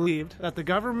if you believed that the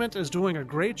government is doing a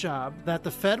great job, that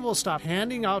the Fed will stop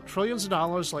handing out trillions of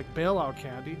dollars like bailout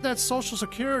candy, that Social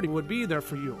Security would be there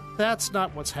for you. That's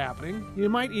not what's happening. You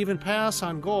might even pass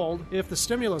on gold if the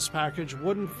stimulus package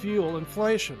wouldn't fuel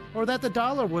inflation, or that the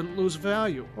dollar wouldn't lose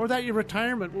value, or that your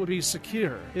retirement would be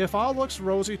secure. If all looks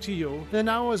rosy to you, then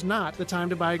now is not the time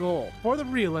to buy gold. For the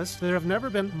realists, there have never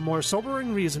been more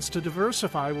sobering reasons to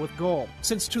diversify with gold.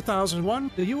 Since 2001,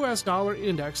 the U.S. dollar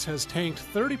index has tanked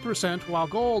 30% while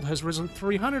gold has risen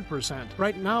 300%.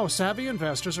 Right now, savvy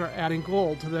investors are adding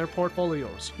gold to their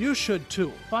portfolios. You should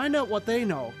too. Find out what they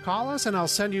know. Call us and I'll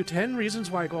send you 10 reasons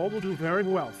why gold will do very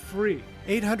well, free.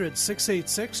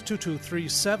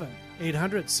 800-686-2237.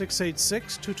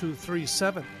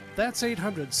 800-686-2237. That's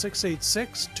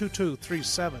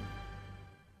 800-686-2237.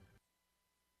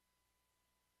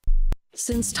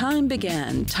 Since time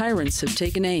began, tyrants have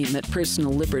taken aim at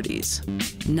personal liberties.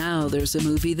 Now there's a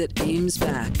movie that aims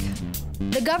back.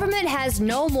 The government has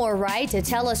no more right to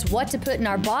tell us what to put in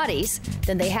our bodies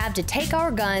than they have to take our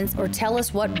guns or tell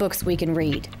us what books we can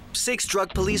read. 6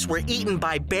 drug police were eaten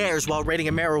by bears while raiding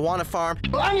a marijuana farm.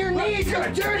 On your knees, you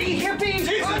dirty hippies!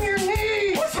 Jesus. On your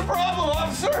knees! What's the problem,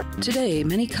 officer? Today,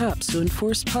 many cops who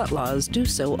enforce pot laws do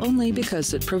so only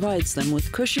because it provides them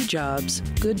with cushy jobs,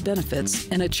 good benefits,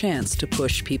 and a chance to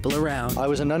push people around. I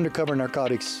was an undercover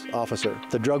narcotics officer.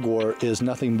 The drug war is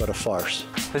nothing but a farce.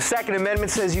 The Second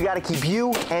Amendment says you got to keep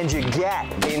you and your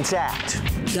gat intact.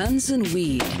 Guns and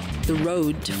Weed, The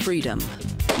Road to Freedom.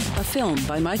 A film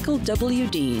by Michael W.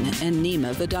 Dean and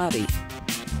Nima Vadadi.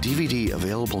 DVD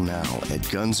available now at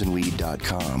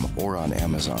gunsandweed.com or on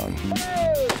Amazon.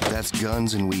 That's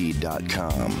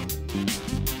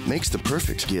gunsandweed.com. Makes the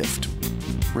perfect gift.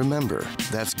 Remember,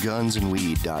 that's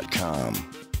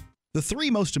gunsandweed.com. The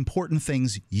 3 most important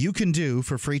things you can do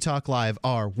for Free Talk Live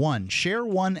are 1. Share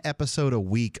 1 episode a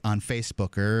week on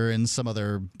Facebook or in some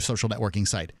other social networking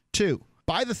site. 2.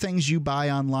 Buy the things you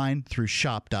buy online through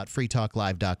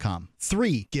shop.freetalklive.com.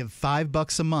 3. Give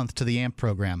 $5 a month to the AMP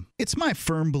program. It's my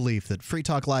firm belief that Free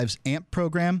Talk Live's AMP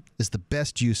program is the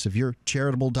best use of your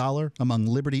charitable dollar among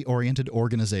liberty-oriented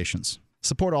organizations.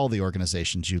 Support all the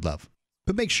organizations you love.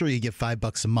 But make sure you give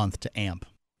 $5 a month to AMP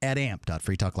at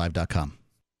amp.freetalklive.com.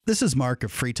 This is Mark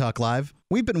of Free Talk Live.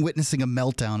 We've been witnessing a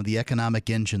meltdown of the economic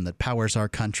engine that powers our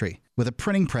country. With a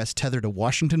printing press tethered to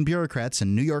Washington bureaucrats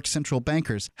and New York central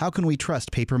bankers, how can we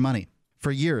trust paper money?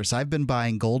 For years, I've been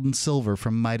buying gold and silver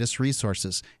from Midas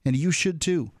Resources, and you should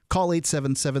too. Call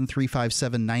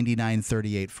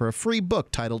 877-357-9938 for a free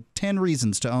book titled 10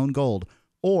 Reasons to Own Gold,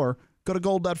 or go to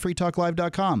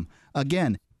gold.freetalklive.com.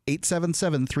 Again,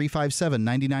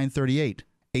 877-357-9938.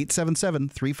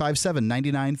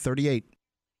 877-357-9938.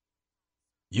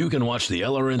 You can watch the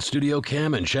LRN Studio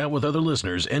Cam and chat with other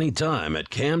listeners anytime at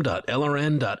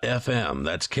cam.lrn.fm.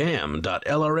 That's cam.lrn.fm.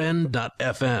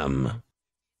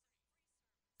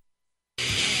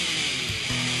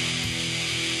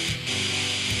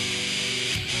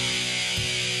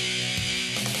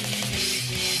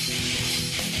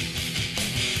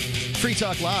 Free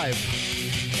Talk Live,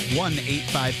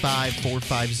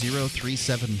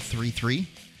 1-855-450-3733.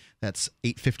 That's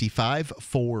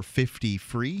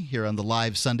 855-450-FREE here on the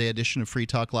live Sunday edition of Free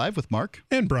Talk Live with Mark.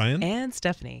 And Brian. And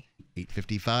Stephanie.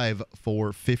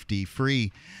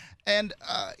 855-450-FREE. And,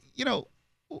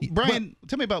 Brian,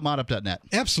 tell me about modup.net.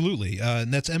 Absolutely.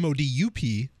 And that's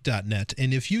modup.net.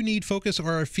 And if you need focus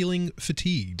or are feeling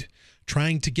fatigued,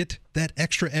 trying to get that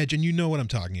extra edge, and you know what I'm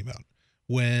talking about,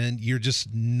 when you're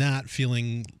just not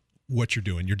feeling what you're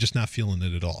doing, you're just not feeling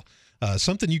it at all.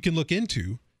 Something you can look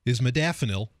into is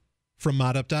modafinil from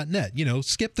modup.net.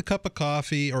 Skip the cup of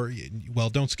coffee, or, well,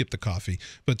 don't skip the coffee,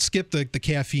 but skip the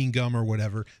caffeine gum or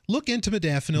whatever. Look into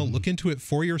modafinil, look into it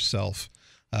for yourself.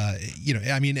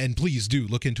 And please do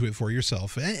look into it for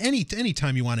yourself.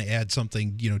 Anytime you want to add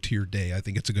something, to your day, I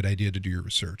think it's a good idea to do your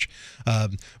research.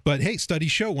 But hey,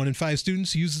 studies show 1 in 5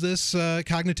 students use this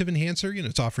cognitive enhancer.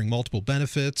 It's offering multiple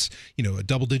benefits. A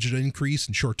double-digit increase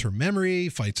in short-term memory,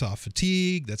 fights off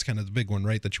fatigue. That's kind of the big one,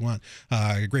 right? That you want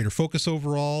greater focus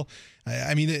overall.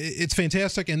 It's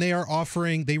fantastic, and they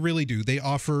really do. They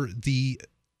offer the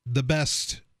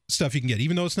best stuff you can get,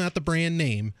 even though it's not the brand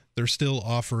name. They're still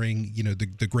offering,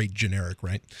 the great generic,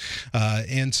 right?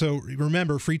 And so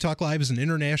remember, Free Talk Live is an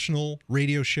international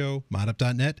radio show.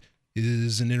 Modup.net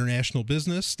is an international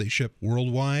business. They ship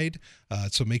worldwide.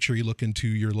 So make sure you look into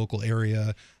your local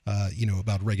area,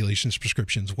 about regulations,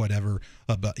 prescriptions, whatever,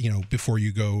 before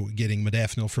you go getting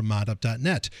modafinil from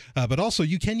modup.net. But also,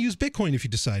 you can use Bitcoin if you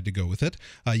decide to go with it.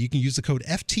 You can use the code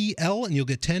FTL and you'll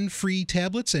get 10 free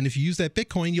tablets. And if you use that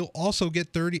Bitcoin, you'll also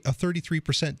get a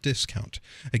 33% discount.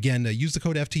 Again, use the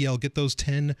code FTL, get those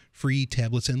 10 free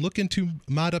tablets, and look into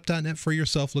modup.net for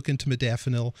yourself. Look into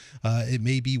modafinil. It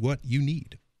may be what you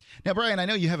need. Now, Brian, I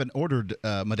know you haven't ordered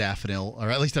modafinil, or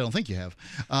at least I don't think you have.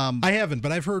 I haven't,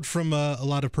 but I've heard from a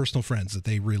lot of personal friends that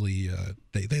they really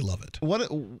they love it. What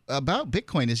about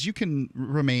Bitcoin is you can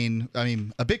remain,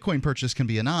 a Bitcoin purchase can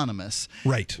be anonymous.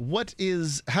 Right.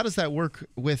 How does that work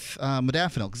with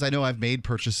modafinil? Because I know I've made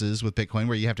purchases with Bitcoin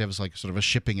where you have to have sort of a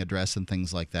shipping address and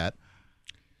things like that.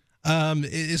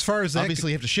 As far as that,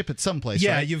 obviously you have to ship it someplace.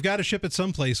 Yeah, right? You've got to ship it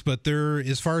someplace, but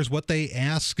as far as what they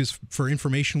ask is for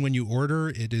information when you order,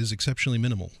 it is exceptionally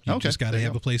minimal. You just got to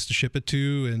have a place to ship it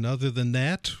to, and other than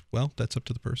that, well, that's up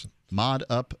to the person.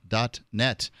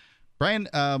 Modup.net. Brian,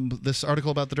 this article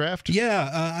about the draft?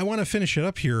 Yeah, I want to finish it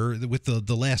up here with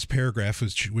the last paragraph,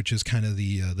 which is kind of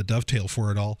the dovetail for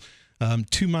it all.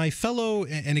 To my fellow,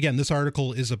 and again, this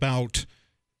article is about.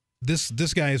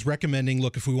 This guy is recommending,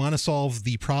 look, if we want to solve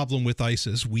the problem with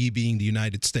ISIS, we being the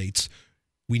United States,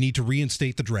 we need to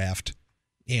reinstate the draft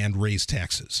and raise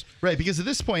taxes. Right, because at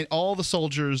this point, all the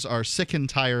soldiers are sick and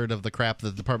tired of the crap that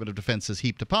the Department of Defense has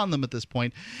heaped upon them at this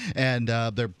point, and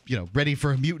they're ready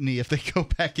for a mutiny if they go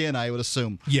back in, I would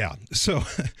assume. Yeah, so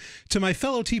to my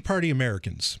fellow Tea Party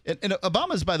Americans. And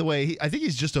Obama's, by the way, I think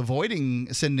he's just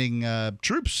avoiding sending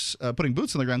troops, putting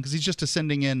boots on the ground, because he's just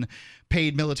sending in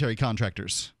paid military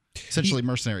contractors. Essentially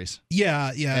mercenaries.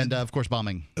 Yeah. And, of course,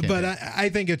 bombing. But I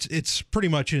think it's pretty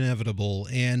much inevitable.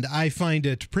 And I find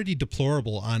it pretty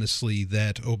deplorable, honestly,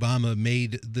 that Obama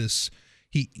made this.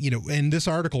 And this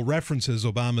article references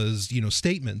Obama's,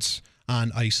 statements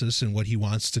on ISIS and what he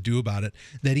wants to do about it,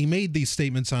 that he made these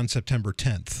statements on September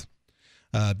 10th.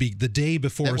 The day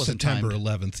before September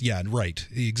 11th. Yeah, right.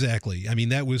 Exactly.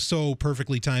 That was so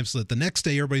perfectly timed so that the next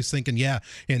day everybody's thinking, yeah,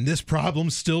 and this problem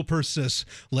still persists.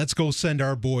 Let's go send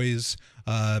our boys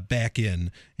back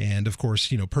in. And of course,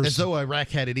 as though Iraq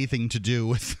had anything to do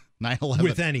with 9/11.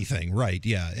 With anything, right?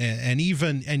 Yeah, and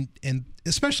even and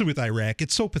especially with Iraq,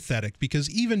 it's so pathetic because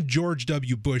even George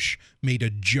W. Bush made a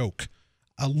joke,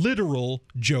 a literal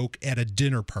joke at a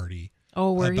dinner party.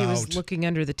 Oh, where he was looking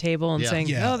under the table and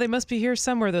saying, "Oh, they must be here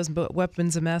somewhere. Those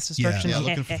weapons of mass destruction."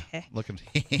 Looking.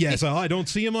 Yeah, so I don't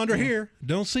see him under here.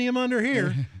 Don't see him under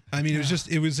here. I mean,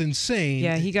 it was insane.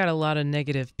 Yeah, he got a lot of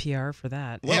negative PR for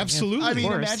that. Well, absolutely. I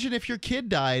mean, imagine if your kid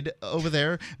died over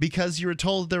there because you were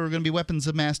told there were going to be weapons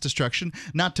of mass destruction,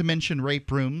 not to mention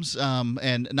rape rooms,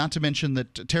 and not to mention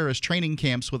that terrorist training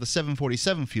camps with a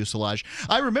 747 fuselage.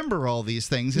 I remember all these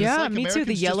things. And Yeah, it's like me too.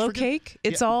 The yellow cake,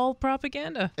 it's all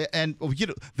propaganda. And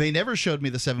they never showed me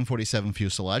the 747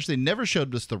 fuselage. They never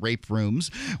showed us the rape rooms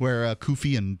where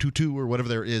Kufi and Tutu or whatever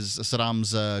there is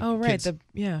Saddam's kids'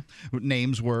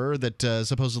 names were that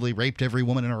supposedly raped every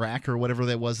woman in Iraq or whatever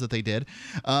that was that they did.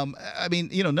 I mean,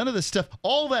 none of this stuff,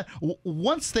 all that,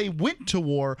 once they went to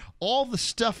war, all the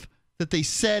stuff that they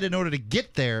said in order to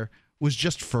get there was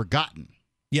just forgotten.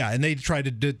 Yeah, and they tried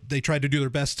to do their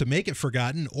best to make it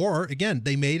forgotten, or again,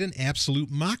 they made an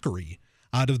absolute mockery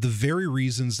out of the very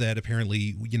reasons that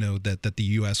apparently, that the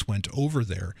U.S. went over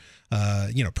there.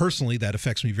 Personally, that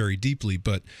affects me very deeply.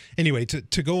 But anyway,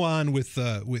 to go on with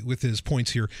his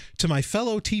points here, to my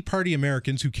fellow Tea Party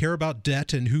Americans who care about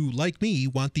debt and who, like me,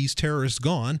 want these terrorists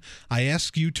gone, I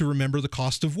ask you to remember the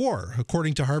cost of war.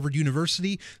 According to Harvard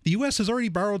University, the U.S. has already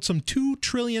borrowed some $2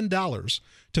 trillion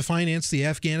to finance the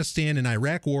Afghanistan and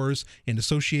Iraq wars and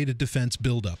associated defense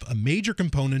buildup, a major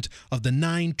component of the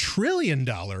 $9 trillion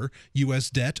U.S.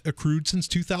 debt accrued since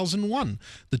 2001.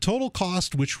 The total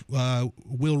cost, which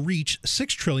will reach $6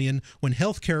 trillion when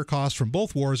health care costs from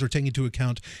both wars are taken into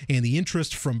account, and the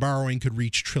interest from borrowing could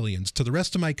reach trillions. To the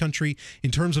rest of my country,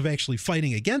 in terms of actually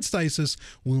fighting against ISIS,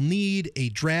 we'll need a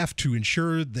draft to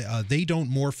ensure that they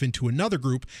don't morph into another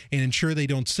group and ensure they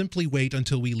don't simply wait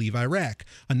until we leave Iraq.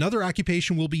 Another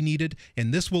occupation will be needed,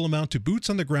 and this will amount to boots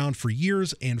on the ground for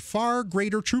years and far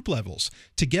greater troop levels.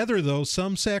 Together, though,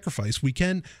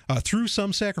 through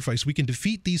some sacrifice, we can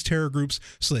defeat these terror groups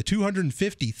so that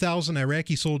 250,000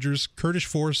 Iraqi soldiers, Kurdish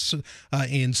force,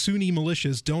 and Sunni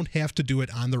militias don't have to do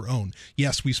it on their own.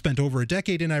 Yes, we spent over a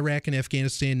decade in Iraq and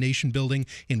Afghanistan nation building,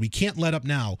 and we can't let up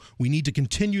now. We need to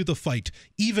continue the fight,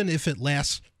 even if it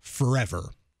lasts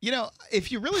forever.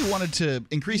 If you really wanted to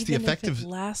increase the effective, it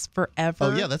lasts forever.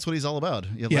 Oh yeah, that's what he's all about.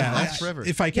 Lasts forever.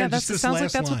 If I can, that sounds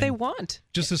like that's what they want.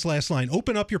 Just this last line: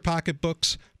 open up your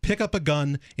pocketbooks, pick up a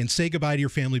gun, and say goodbye to your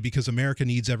family because America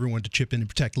needs everyone to chip in and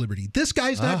protect liberty. This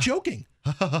guy's not joking.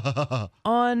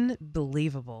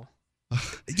 Unbelievable.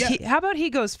 Yeah. How about he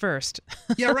goes first?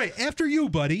 Yeah, right. After you,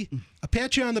 buddy. I'll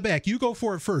pat you on the back. You go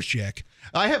for it first, Jack.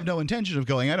 I have no intention of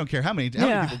going. I don't care how many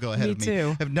people go ahead of me.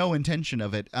 Too. I have no intention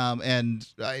of it. And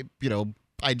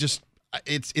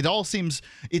it all seems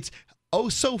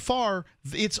so far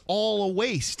it's all a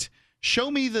waste.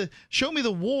 Show me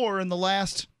the war in the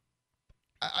last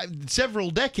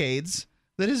several decades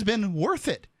that has been worth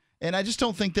it, and I just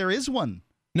don't think there is one.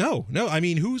 No. I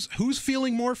mean, who's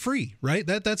feeling more free, right?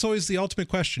 That's always the ultimate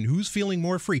question. Who's feeling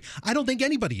more free? I don't think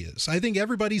anybody is. I think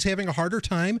everybody's having a harder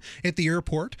time at the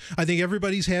airport. I think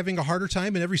everybody's having a harder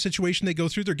time in every situation they go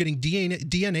through. They're getting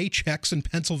DNA checks in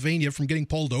Pennsylvania from getting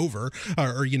pulled over,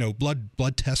 or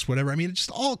blood tests, whatever. I mean, it's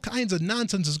just all kinds of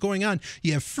nonsense is going on.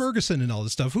 You have Ferguson and all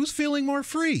this stuff. Who's feeling more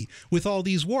free with all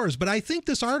these wars? But I think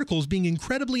this article is being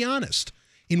incredibly honest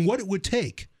in what it would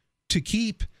take to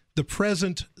keep the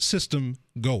present system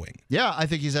going. Yeah, I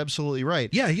think he's absolutely right.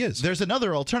 Yeah, he is. There's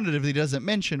another alternative that he doesn't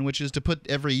mention, which is to put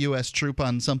every U.S. troop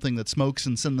on something that smokes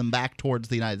and send them back towards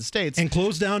the United States. And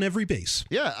close down every base.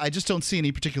 Yeah, I just don't see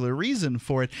any particular reason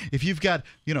for it. If you've got,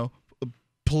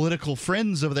 political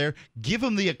friends over there, give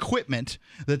them the equipment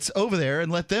that's over there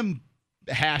and let them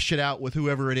hash it out with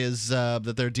whoever it is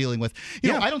that they're dealing with.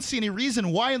 I don't see any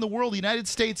reason why in the world the United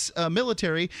States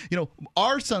military,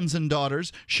 our sons and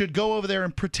daughters should go over there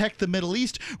and protect the Middle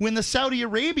East when the Saudi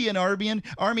Arabian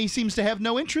army seems to have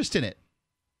no interest in it.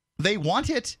 They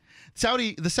want it.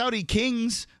 The Saudi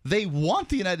kings, they want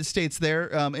the United States there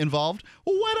involved.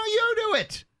 Well, why don't you do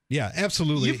it? Yeah,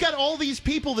 absolutely. You've got all these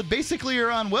people that basically are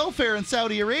on welfare in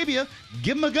Saudi Arabia.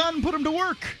 Give them a gun, put them to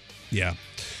work. Yeah.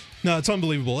 No, it's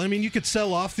unbelievable. I mean, you could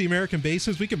sell off the American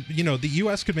bases. We could, the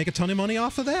U.S. could make a ton of money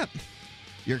off of that.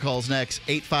 Your call's next.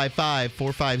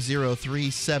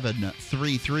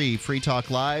 855-450-3733. Free Talk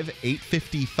Live,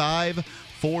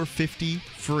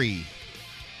 855-450-FREE.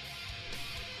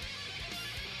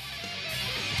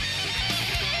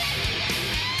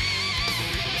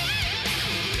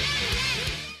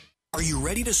 Are you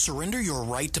ready to to surrender your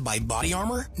right to buy body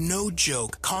armor? No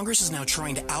joke. Congress is now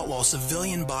trying to outlaw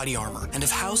civilian body armor. And if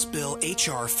House Bill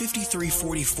H.R.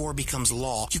 5344 becomes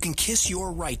law, you can kiss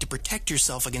your right to protect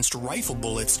yourself against rifle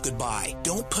bullets goodbye.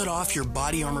 Don't put off your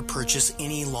body armor purchase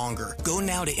any longer. Go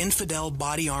now to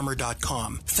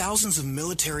InfidelBodyArmor.com. Thousands of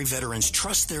military veterans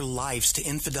trust their lives to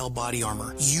Infidel Body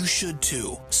Armor. You should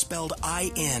too. Spelled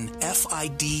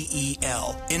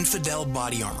INFIDEL. Infidel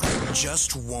Body Armor.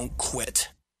 Just won't quit.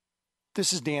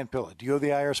 This is Dan Pilla. Do you owe the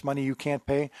IRS money you can't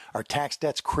pay? Are tax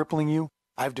debts crippling you?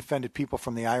 I've defended people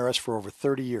from the IRS for over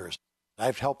 30 years.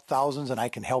 I've helped thousands, and I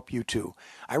can help you too.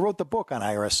 I wrote the book on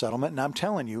IRS settlement, and I'm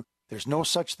telling you, there's no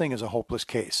such thing as a hopeless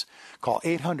case. Call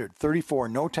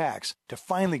 800-34-NO-TAX to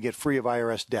finally get free of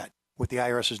IRS debt. With the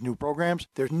IRS's new programs,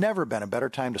 there's never been a better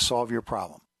time to solve your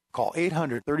problem. Call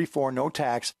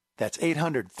 800-34-NO-TAX. That's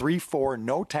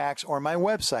 800-34-NO-TAX, or my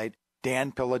website,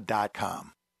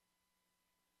 danpilla.com.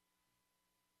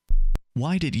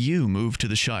 Why did you move to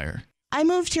the Shire? I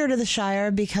moved here to the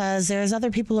Shire because there's other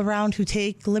people around who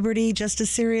take liberty just as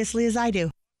seriously as I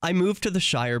do. I moved to the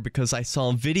Shire because I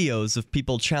saw videos of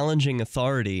people challenging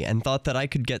authority and thought that I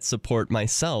could get support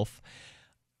myself.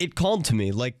 It called to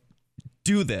me, like,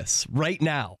 do this right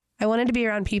now. I wanted to be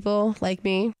around people like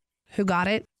me who got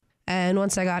it, and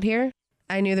once I got here,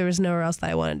 I knew there was nowhere else that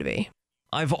I wanted to be.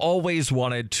 I've always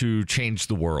wanted to change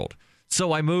the world,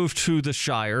 so I moved to the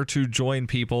Shire to join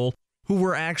people who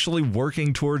were actually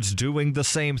working towards doing the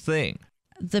same thing.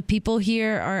 The people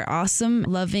here are awesome,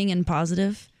 loving, and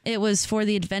positive. It was for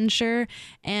the adventure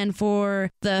and for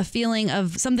the feeling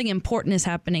of something important is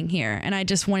happening here, and I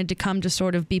just wanted to come to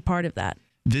sort of be part of that.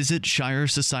 Visit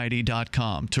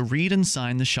ShireSociety.com to read and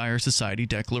sign the Shire Society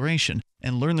Declaration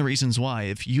and learn the reasons why,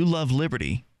 if you love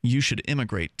liberty, you should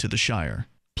immigrate to the Shire.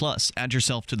 Plus, add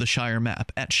yourself to the Shire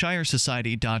map at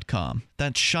ShireSociety.com.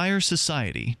 That's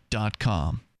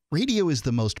ShireSociety.com. Radio is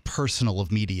the most personal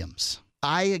of mediums.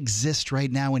 I exist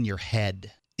right now in your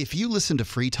head. If you listen to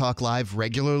Free Talk Live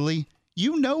regularly,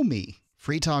 you know me.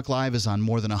 Free Talk Live is on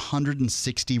more than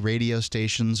 160 radio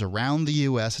stations around the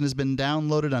U.S. and has been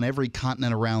downloaded on every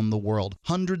continent around the world.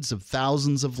 Hundreds of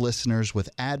thousands of listeners with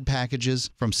ad packages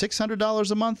from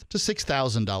 $600 a month to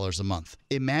 $6,000 a month.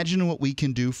 Imagine what we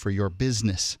can do for your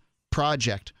business,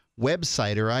 project,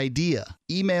 website, or idea.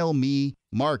 Email me,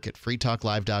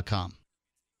 mark@freetalklive.com.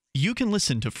 You can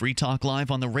listen to Free Talk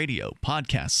Live on the radio,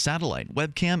 podcast, satellite,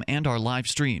 webcam, and our live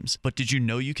streams. But did you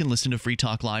know you can listen to Free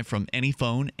Talk Live from any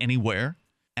phone, anywhere?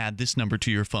 Add this number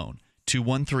to your phone,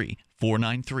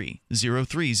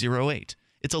 213-493-0308.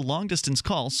 It's a long-distance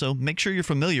call, so make sure you're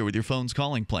familiar with your phone's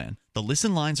calling plan. The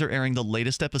listen lines are airing the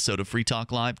latest episode of Free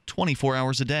Talk Live 24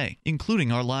 hours a day,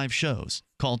 including our live shows.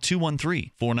 Call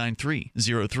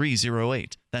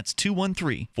 213-493-0308. That's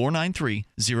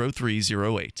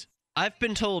 213-493-0308. I've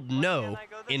been told no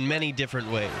in many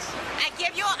different ways. I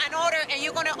give you an order and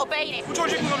you're going to obey it.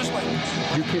 George, you can go this way.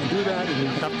 You can't do that and you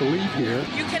have to leave here.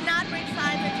 You cannot bring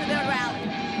signs into the rally.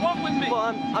 Walk with me.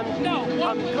 Well,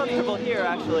 I'm comfortable here,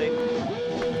 actually.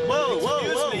 Whoa,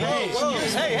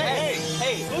 Hey,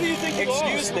 who do you think you are?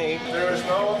 Excuse me. There is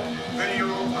no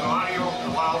video and audio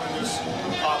allowed in this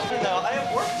office. No, I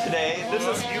have work today.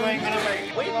 You ain't going to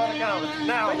make it. Wait on account.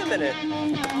 Now. Wait a minute.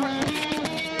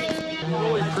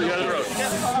 Whoa.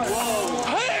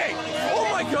 Hey! Oh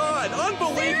my God!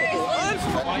 Unbelievable!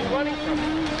 Why are you running from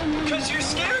me? Because you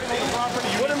scared me.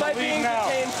 What am I being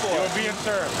detained for? You're being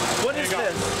served. What is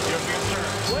this? You're being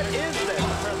served. What is this?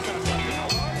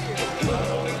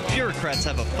 Bureaucrats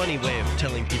have a funny way of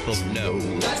telling people no.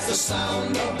 That's the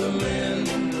sound of the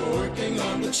men working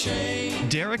on the chain.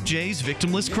 Derek J's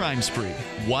Victimless Crime Spree.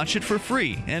 Watch it for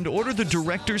free and order the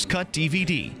Director's Cut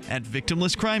DVD at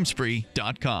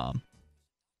victimlesscrimespree.com.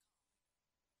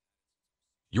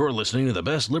 You're listening to the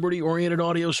best liberty-oriented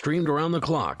audio streamed around the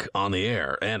clock, on the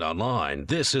air, and online.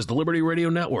 This is the Liberty Radio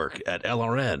Network at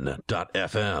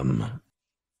LRN.FM.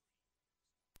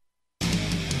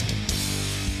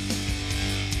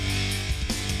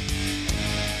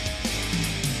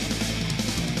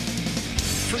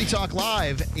 Free Talk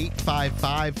Live,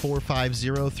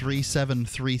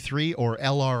 855-450-3733 or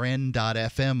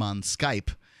LRN.FM on Skype.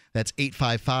 That's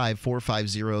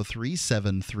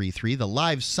 855-450-3733, the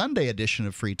live Sunday edition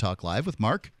of Free Talk Live with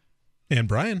Mark. And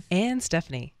Brian. And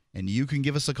Stephanie. And you can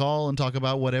give us a call and talk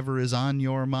about whatever is on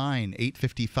your mind,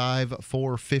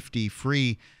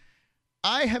 855-450-FREE.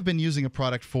 I have been using a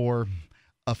product for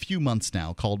a few months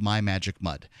now called My Magic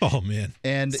Mud. Oh, man.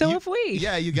 And so have we.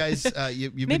 Yeah, you guys.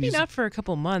 You've Maybe been not for a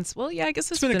couple months. Well, yeah, I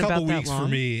guess it's been a couple about weeks that long.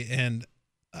 for me, and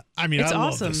I mean, It's I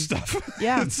love awesome. this stuff.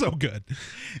 Yeah. It's so good.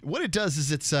 What it does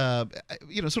is it's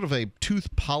sort of a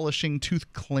tooth polishing,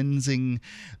 tooth cleansing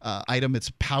item.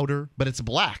 It's powder, but it's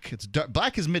black. It's dark.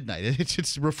 Black as midnight.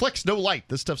 It reflects no light.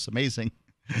 This stuff's amazing.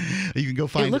 You can go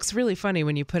find it. Looks really funny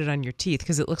when you put it on your teeth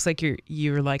because it looks like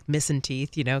you're like missing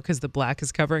teeth, because the black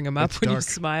is covering them up It's when dark. you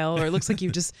smile, or it looks like you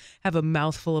just have a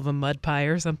mouthful of a mud pie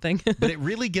or something. But it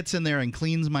really gets in there and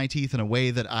cleans my teeth in a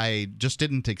way that I just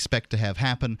didn't expect to have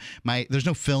happen. There's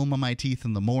no film on my teeth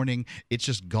in the morning. It's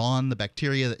just gone. The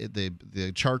bacteria,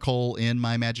 the charcoal in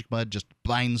my Magic Mud just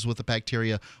binds with the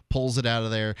bacteria, pulls it out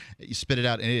of there. You spit it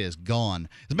out, and it is gone.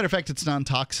 As a matter of fact, it's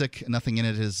non-toxic. Nothing in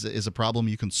it is a problem.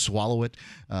 You can swallow it.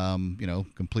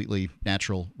 Completely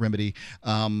natural remedy.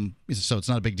 So it's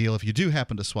not a big deal if you do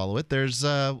happen to swallow it. There's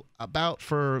about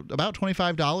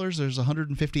 $25. There's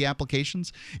 150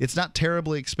 applications. It's not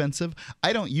terribly expensive.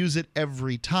 I don't use it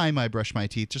every time I brush my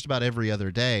teeth, just about every other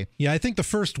day. Yeah, I think the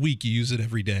first week you use it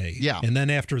every day. Yeah. And then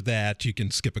after that, you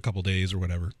can skip a couple days or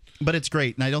whatever. But it's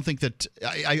great, and I don't think that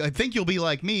I think you'll be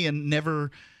like me and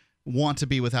never want to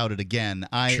be without it again.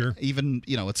 Sure. Even,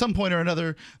 at some point or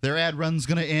another, their ad run's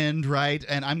going to end, right?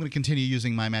 And I'm going to continue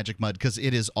using My Magic Mud because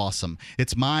it is awesome.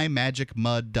 It's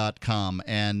mymagicmud.com.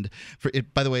 And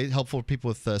by the way, helpful for people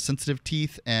with sensitive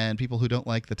teeth and people who don't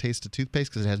like the taste of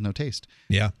toothpaste because it has no taste.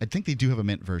 Yeah. I think they do have a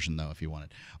mint version, though, if you want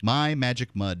it.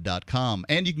 mymagicmud.com.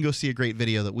 And you can go see a great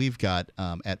video that we've got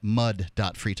at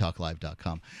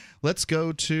mud.freetalklive.com. Let's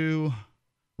go to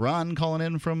Ron calling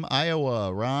in from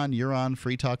Iowa. Ron, you're on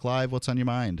Free Talk Live. What's on your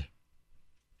mind?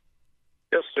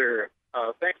 Yes, sir.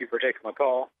 Thank you for taking my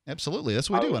call. Absolutely. That's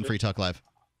what we do on Free Talk Live.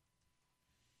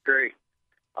 Great.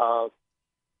 I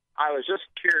was just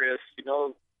curious,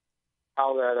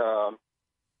 how that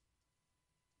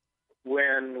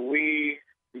when the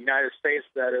United States,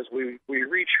 that is, we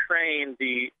retrained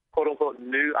the quote-unquote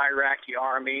new Iraqi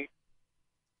army,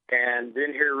 and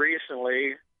then here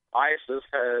recently, ISIS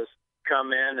has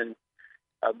come in and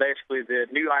basically the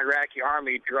new Iraqi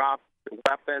army dropped the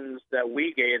weapons that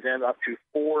we gave them, up to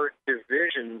 4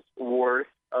 divisions worth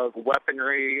of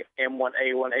weaponry,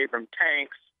 M1A1 Abrams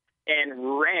tanks,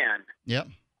 and ran. Yep.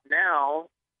 Now,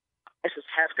 ISIS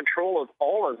has control of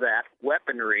all of that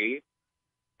weaponry,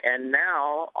 and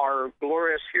now our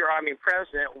glorious hero army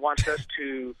president wants us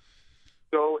to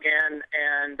go in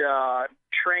and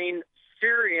train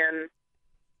Syrian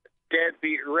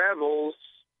deadbeat rebels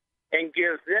and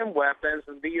give them weapons,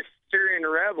 and these Syrian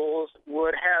rebels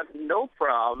would have no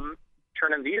problem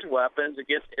turning these weapons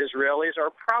against Israelis or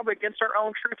probably against our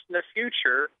own troops in the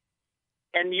future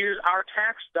and use our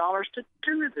tax dollars to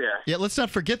do this. Yeah, let's not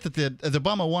forget that the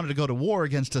Obama wanted to go to war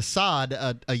against Assad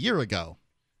a year ago.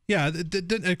 Yeah,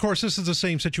 of course, this is the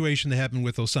same situation that happened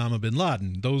with Osama bin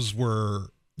Laden. Those were,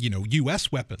 U.S.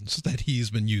 weapons that he's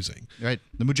been using. Right,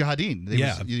 the Mujahideen.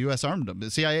 The U.S. armed them. The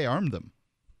CIA armed them.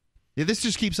 Yeah, this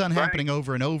just keeps on happening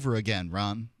over and over again,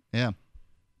 Ron. Yeah.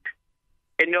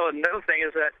 And another thing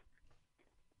is that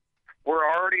we're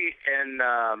already in,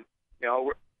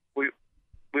 we're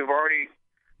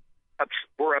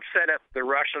upset at the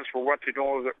Russians for what they're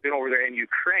doing over there in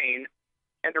Ukraine,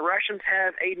 and the Russians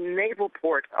have a naval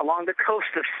port along the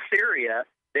coast of Syria.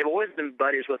 They've always been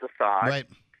buddies with Assad. Right.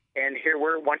 And here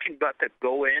we're wanting but to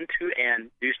go into and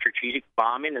do strategic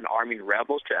bombing and arming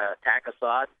rebels to attack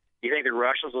Assad. Do you think the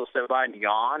Russians will sit by and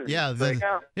yawn? And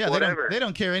whatever. They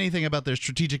don't care anything about their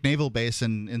strategic naval base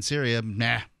in Syria.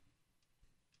 Nah.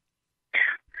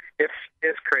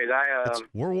 It's crazy. It's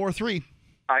World War III.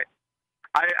 I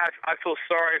feel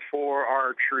sorry for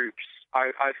our troops.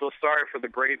 I feel sorry for the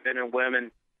brave men and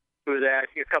women who that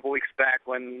a couple weeks back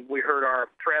when we heard our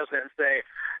president say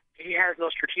he has no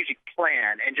strategic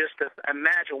plan, and just to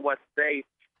imagine what they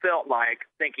felt like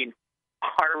thinking,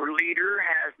 our leader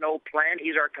has no plan.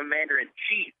 He's our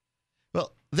commander-in-chief.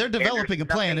 Well, they're developing a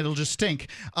plan. It'll just stink.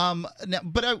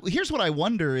 Here's what I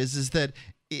wonder is that,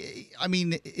 I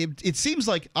mean, it seems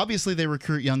like obviously they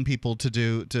recruit young people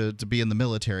to be in the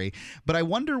military, but I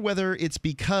wonder whether it's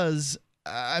because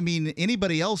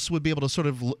anybody else would be able to sort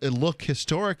of look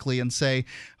historically and say,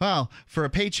 well, for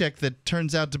a paycheck that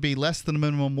turns out to be less than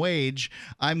minimum wage,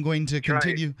 I'm going to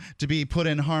continue to be put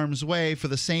in harm's way for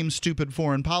the same stupid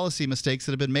foreign policy mistakes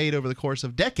that have been made over the course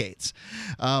of decades.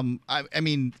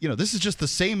 This is just the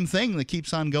same thing that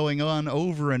keeps on going on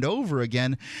over and over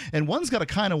again. And one's got to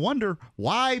kind of wonder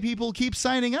why people keep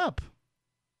signing up.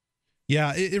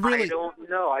 Yeah, it really... I don't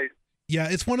know. Yeah,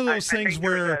 it's one of those things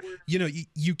where,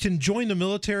 you can join the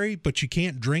military, but you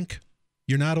can't drink.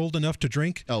 You're not old enough to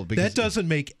drink. Oh, that doesn't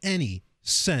make any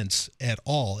sense at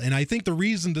all. And I think the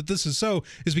reason that this is so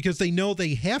is because they know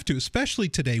they have to, especially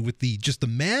today with the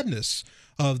madness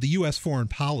of the U.S. foreign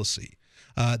policy.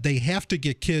 They have to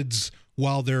get kids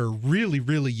while they're really,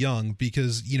 really young,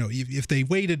 because, you know, if they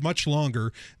waited much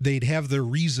longer, they'd have their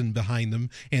reason behind them,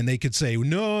 and they could say,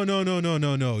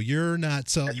 no, you're not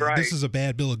selling. Right. This is a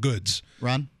bad bill of goods.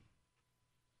 Ron?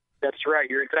 That's right.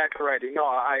 You're exactly right. You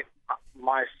know,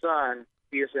 my son,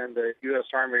 he is in the U.S.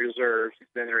 Army Reserve. He's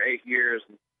been there 8 years.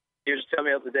 And he was just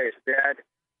telling me the other day, he said, Dad,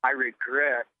 I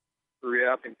regret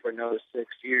re-upping for another 6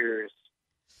 years.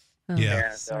 Yeah.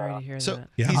 And, sorry to hear so that.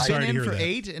 Yeah, he's I'm been sorry to in hear for that.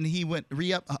 8, and he went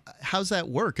re-up. How's that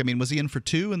work? I mean, was he in for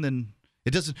 2, and then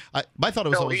it doesn't? I thought it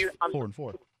was always 4 and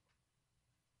 4.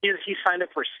 He signed up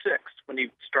for 6 when he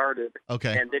started.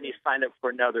 Okay. And then he signed up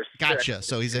for another 6. Gotcha.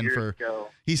 So he's in years for ago.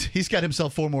 he's got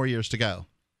himself 4 more years to go.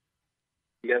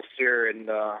 Yes, sir. And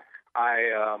I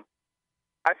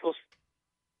feel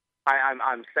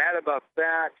I'm sad about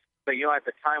that. But you know, at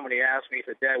the time when he asked me, he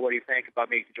said, "Dad, what do you think about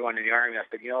me joining the Army?" I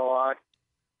said, "You know what?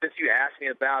 Since you asked me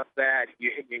about that, you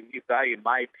valued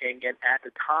my opinion at the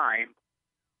time."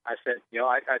 I said, "You know,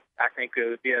 I think it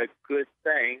would be a good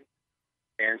thing,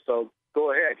 and so go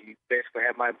ahead. You basically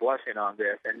have my blessing on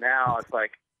this." And now it's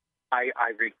like I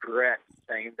regret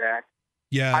saying that.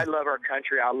 Yeah. I love our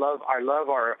country. I love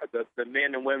the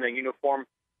men and women in uniform.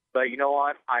 But you know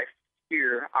what? I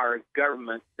fear our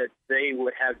government that they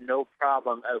would have no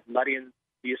problem of letting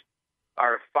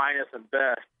our finest and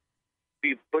best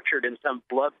be butchered in some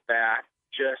bloodbath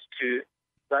just to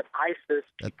let ISIS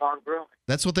keep on growing.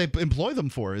 That's what they employ them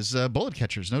for, is bullet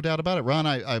catchers. No doubt about it. Ron,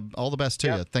 I all the best to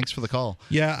you. Thanks for the call.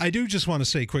 Yeah, I do just want to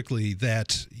say quickly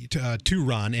that to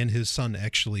Ron and his son,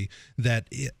 actually, that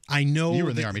I know you were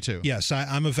in the Army too. Yes,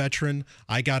 I'm a veteran.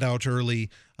 I got out early.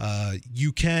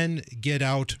 You can get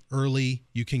out early.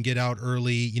 You can get out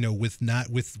early, you know,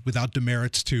 without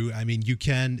demerits too. I mean, you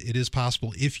can. It is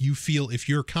possible if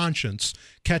your conscience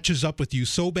catches up with you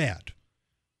so bad.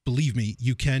 Believe me,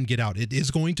 you can get out. It is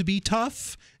going to be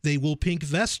tough. They will pink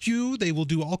vest you. They will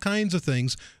do all kinds of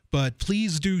things. But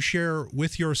please do share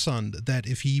with your son that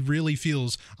if he really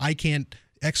feels I can't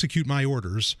execute my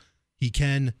orders, he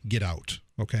can get out.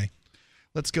 Okay?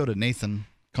 Let's go to Nathan,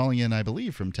 calling in, I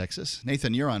believe, from Texas.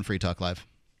 Nathan, you're on Free Talk Live.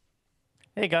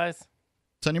 Hey, guys.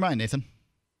 What's on your mind, Nathan?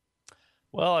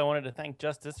 Well, I wanted to thank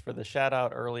Justice for the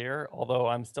shout-out earlier, although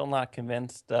I'm still not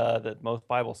convinced that most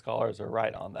Bible scholars are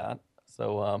right on that.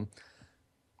 So,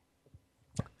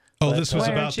 this was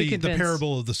about the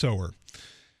parable of the sower.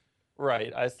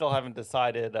 Right. I still haven't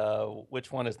decided which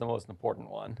one is the most important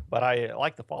one, but I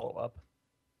like the follow-up.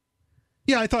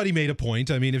 Yeah, I thought he made a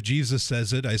point. I mean, if Jesus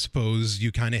says it, I suppose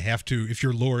you kind of have to, if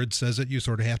your Lord says it, you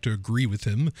sort of have to agree with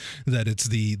him that it's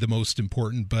the most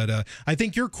important. But I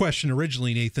think your question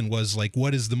originally, Nathan, was like,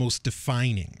 what is the most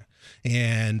defining?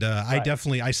 And right.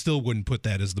 I still wouldn't put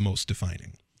that as the most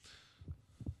defining.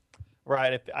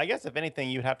 Right. I guess if anything,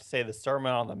 you'd have to say the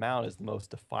Sermon on the Mount is the most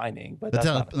defining, but that's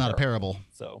not a parable.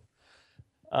 So,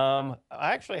 I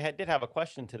actually did have a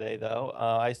question today, though.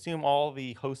 I assume all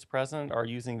the hosts present are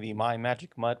using the My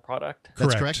Magic Mud product.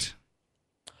 That's correct.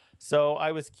 So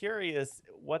I was curious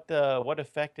what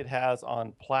effect it has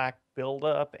on plaque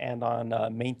buildup and on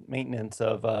maintenance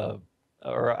of,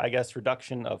 or I guess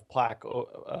reduction of plaque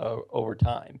over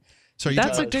time. So are you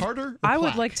talking about tartar or plaque? I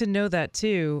would like to know that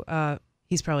too.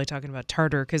 He's probably talking about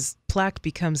tartar because plaque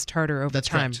becomes tartar over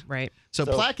time, correct. right? So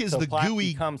plaque is the plaque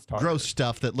gooey, gross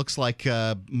stuff that looks like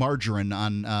margarine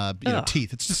on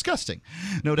teeth. It's disgusting,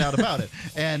 no doubt about it.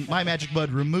 And My Magic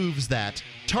Mud removes that.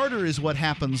 Tartar is what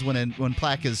happens when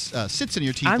plaque sits in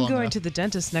your teeth. I'm going to the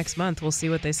dentist next month. We'll see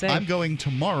what they say. I'm going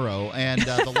tomorrow, and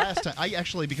the last time I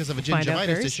actually, because of a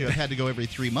gingivitis issue, I had to go every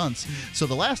 3 months. So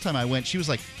the last time I went, she was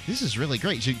like, "This is really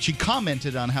great." She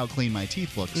commented on how clean my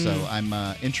teeth look. So I'm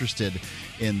interested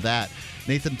in that.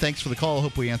 Nathan, thanks for the call.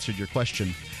 Hope we answered your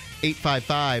question.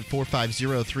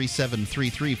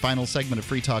 855-450-3733. Final segment of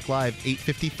Free Talk Live,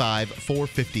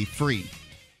 855-450-FREE.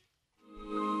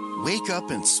 Wake up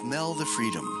and smell the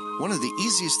freedom. One of the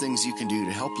easiest things you can do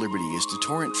to help Liberty is to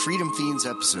torrent Freedom Fiends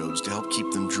episodes to help keep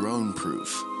them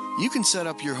drone-proof. You can set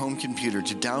up your home computer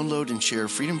to download and share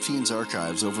Freedom Fiends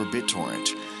archives over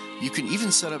BitTorrent. You can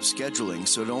even set up scheduling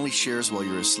so it only shares while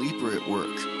you're asleep or at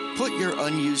work. Put your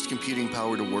unused computing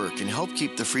power to work and help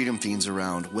keep the Freedom Fiends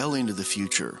around well into the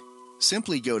future.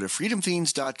 Simply go to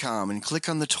freedomfiends.com and click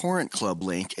on the Torrent Club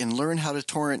link and learn how to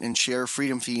torrent and share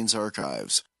Freedom Fiends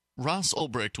archives. Ross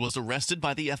Ulbricht was arrested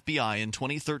by the FBI in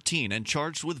 2013 and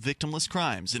charged with victimless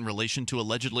crimes in relation to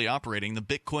allegedly operating the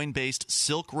Bitcoin-based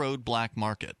Silk Road black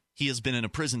market. He has been in a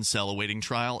prison cell awaiting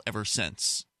trial ever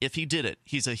since. If he did it,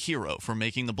 he's a hero for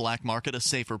making the black market a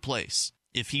safer place.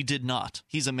 If he did not,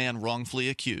 he's a man wrongfully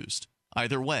accused.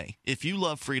 Either way, if you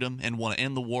love freedom and want to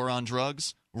end the war on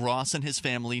drugs, Ross and his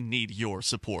family need your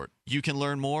support. You can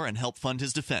learn more and help fund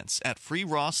his defense at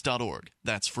freeross.org.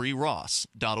 That's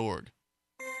freeross.org.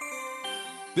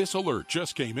 This alert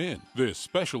just came in. This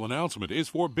special announcement is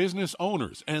for business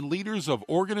owners and leaders of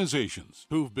organizations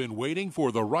who've been waiting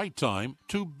for the right time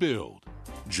to build.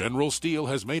 General Steel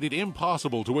has made it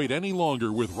impossible to wait any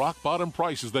longer with rock-bottom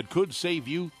prices that could save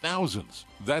you thousands.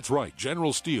 That's right,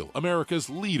 General Steel, America's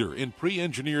leader in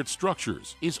pre-engineered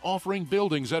structures, is offering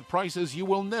buildings at prices you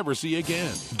will never see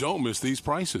again. Don't miss these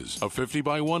prices. A 50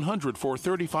 by 100 for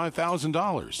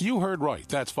 $35,000. You heard right.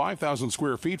 That's 5,000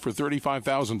 square feet for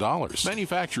 $35,000.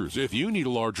 Manufacturers, if you need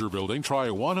a larger building, try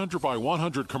a 100 by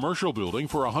 100 commercial building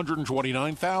for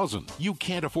 $129,000. You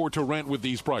can't afford to rent with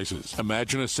these prices.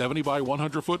 Imagine a 70 by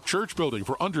 100 foot church building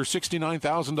for under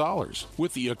 $69,000.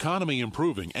 With the economy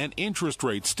improving and interest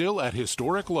rates still at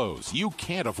historic lows, you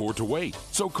can't afford to wait.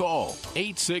 So call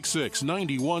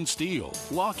 866-91-STEEL.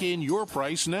 Lock in your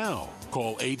price now.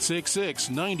 Call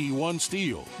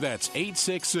 866-91-STEEL. That's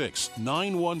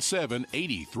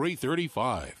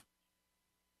 866-917-8335.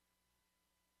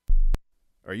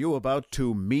 Are you about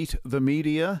to meet the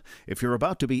media? If you're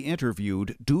about to be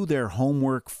interviewed, do their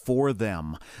homework for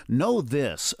them. Know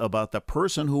this about the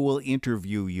person who will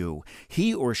interview you.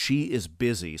 He or she is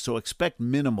busy, so expect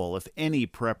minimal, if any,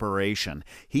 preparation.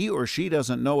 He or she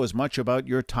doesn't know as much about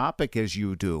your topic as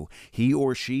you do. He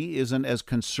or she isn't as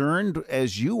concerned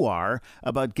as you are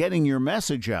about getting your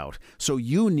message out, so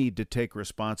you need to take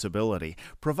responsibility.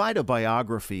 Provide a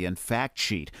biography and fact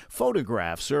sheet,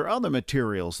 photographs, or other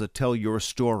materials that tell your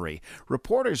story.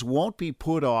 Reporters won't be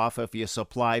put off if you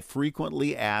supply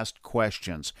frequently asked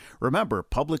questions. Remember,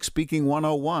 Public Speaking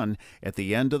 101, at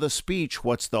the end of the speech,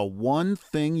 what's the one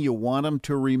thing you want them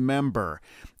to remember?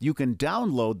 You can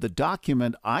download the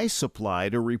document I supply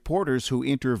to reporters who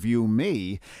interview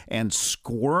me and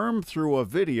squirm through a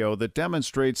video that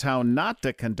demonstrates how not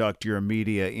to conduct your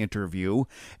media interview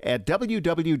at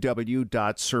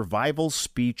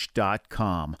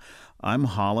www.survivalspeech.com. I'm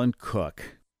Holland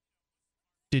Cook.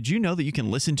 Did you know that you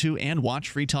can listen to and watch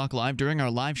Free Talk Live during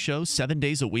our live show 7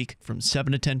 days a week from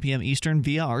 7 to 10 p.m. Eastern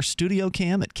via our studio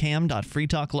cam at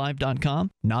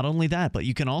cam.freetalklive.com? Not only that, but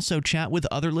you can also chat with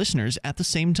other listeners at the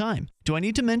same time. Do I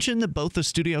need to mention that both the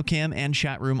studio cam and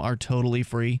chat room are totally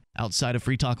free? Outside of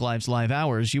Free Talk Live's live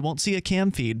hours, you won't see a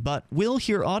cam feed, but we'll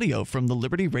hear audio from the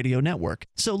Liberty Radio Network.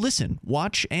 So listen,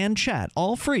 watch, and chat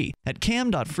all free at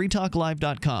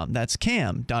cam.freetalklive.com. That's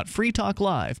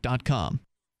cam.freetalklive.com.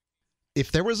 If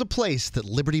there was a place that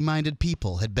liberty-minded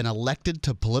people had been elected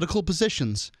to political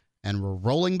positions and were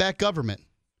rolling back government,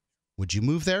 would you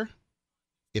move there?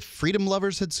 If freedom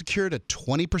lovers had secured a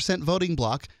 20% voting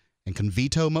block and can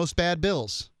veto most bad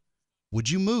bills, would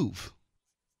you move?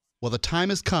 Well, the time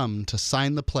has come to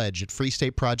sign the pledge at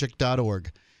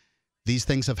freestateproject.org. These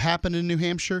things have happened in New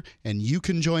Hampshire, and you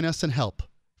can join us and help.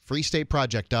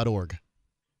 freestateproject.org.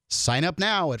 Sign up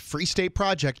now at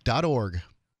freestateproject.org.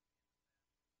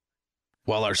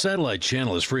 While our satellite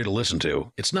channel is free to listen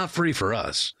to, it's not free for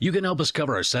us. You can help us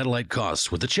cover our satellite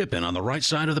costs with the chip in on the right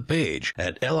side of the page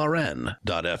at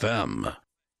lrn.fm.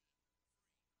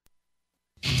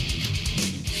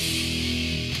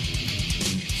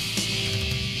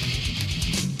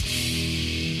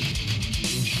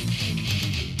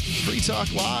 Free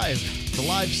Talk Live, the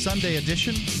live Sunday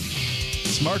edition.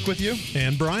 It's Mark with you.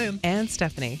 And Brian. And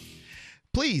Stephanie.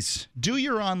 Please do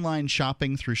your online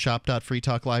shopping through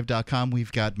shop.freetalklive.com.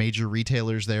 We've got major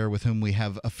retailers there with whom we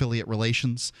have affiliate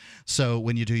relations. So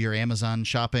when you do your Amazon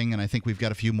shopping, and I think we've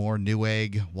got a few more,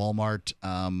 Newegg, Walmart,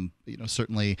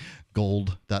 certainly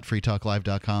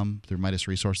gold.freetalklive.com through Midas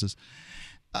Resources.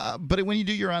 But when you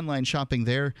do your online shopping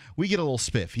there, we get a little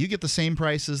spiff. You get the same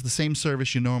prices, the same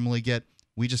service you normally get.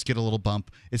 We just get a little bump.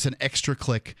 It's an extra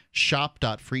click,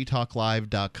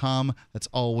 shop.freetalklive.com. That's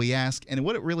all we ask. And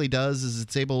what it really does is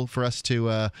it's able for us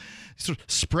to sort of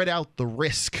spread out the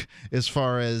risk as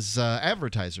far as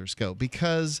advertisers go.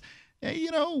 Because,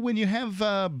 when you have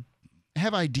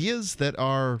ideas that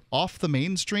are off the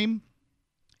mainstream,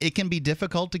 it can be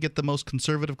difficult to get the most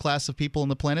conservative class of people on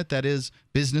the planet, that is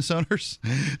business owners,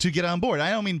 to get on board. I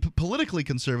don't mean politically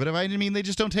conservative. I mean they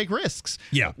just don't take risks.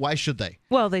 Yeah. Why should they?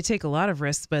 Well, they take a lot of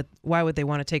risks, but why would they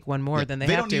want to take one more than they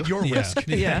have to? They don't need your risk.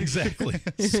 Yeah, exactly.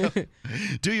 So,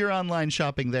 do your online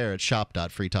shopping there at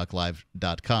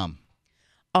shop.freetalklive.com.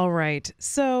 All right.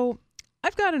 So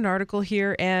I've got an article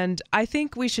here, and I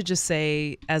think we should just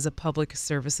say, as a public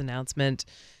service announcement,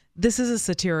 This is a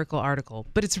satirical article,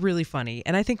 but it's really funny.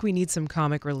 And I think we need some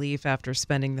comic relief after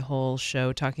spending the whole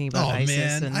show talking about ISIS.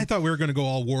 Man, and I thought we were going to go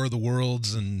all War of the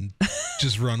Worlds and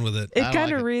just run with it. It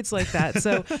kind of reads like that.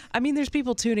 So, I mean, there's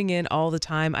people tuning in all the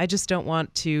time. I just don't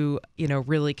want to,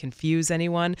 really confuse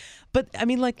anyone. But, I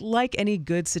mean, like any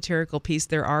good satirical piece,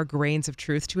 there are grains of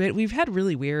truth to it. We've had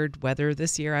really weird weather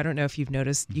this year. I don't know if you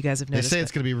guys have noticed. They say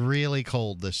it's going to be really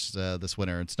cold this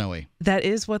winter and snowy. That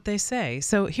is what they say.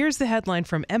 So here's the headline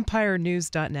from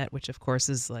EmpireNews.net, which, of course,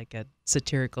 is like a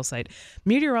satirical site.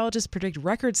 Meteorologists predict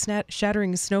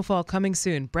record-shattering snowfall coming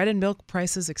soon. Bread and milk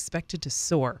prices expected to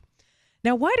soar.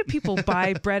 Now, why do people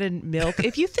buy bread and milk?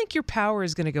 If you think your power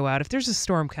is going to go out, if there's a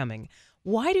storm coming,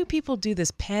 why do people do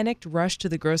this panicked rush to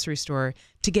the grocery store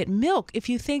to get milk if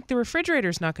you think the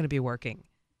refrigerator's not going to be working?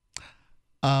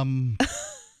 Maybe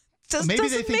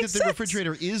they think that the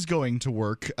refrigerator is going to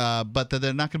work, but that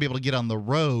they're not going to be able to get on the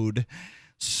road.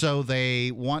 So they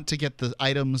want to get the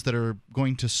items that are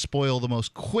going to spoil the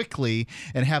most quickly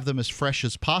and have them as fresh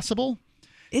as possible.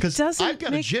 Because I've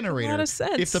got a generator. A lot of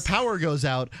sense. If the power goes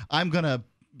out, I'm going to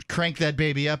crank that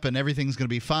baby up and everything's going to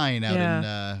be fine out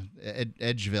in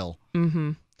Edgeville.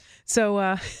 Mm-hmm.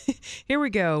 So here we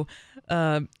go.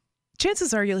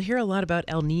 Chances are you'll hear a lot about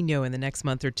El Nino in the next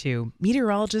month or two.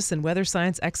 Meteorologists and weather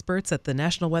science experts at the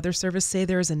National Weather Service say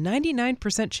there is a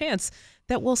 99% chance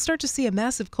that we'll start to see a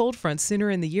massive cold front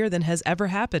sooner in the year than has ever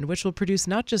happened, which will produce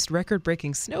not just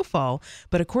record-breaking snowfall,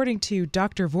 but according to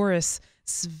Dr. Voris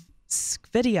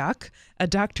Svediak, a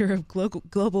doctor of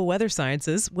global weather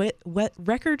sciences,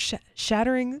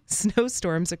 record-shattering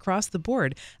snowstorms across the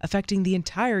board, affecting the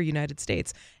entire United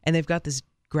States. And they've got this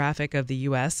graphic of the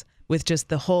U.S., with just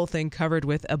the whole thing covered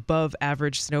with above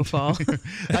average snowfall.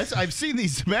 I've seen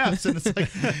these maps, and it's like,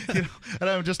 and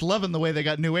I'm just loving the way they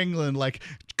got New England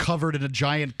covered in a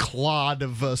giant clod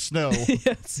of snow.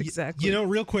 Yes, exactly.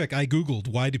 Real quick, I Googled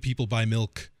why do people buy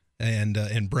milk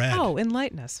and bread. Oh,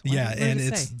 enlighten us.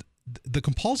 It's the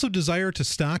compulsive desire to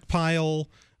stockpile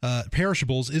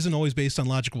perishables isn't always based on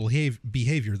logical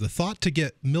behavior. The thought to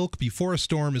get milk before a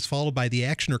storm is followed by the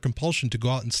action or compulsion to go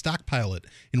out and stockpile it.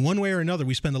 In one way or another,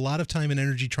 we spend a lot of time and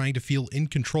energy trying to feel in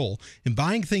control, and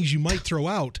buying things you might throw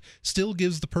out still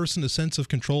gives the person a sense of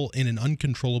control in an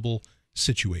uncontrollable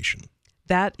situation.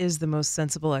 That is the most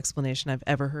sensible explanation I've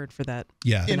ever heard for that.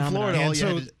 Yeah. In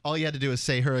Florida, all you had to do was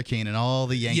say hurricane, and all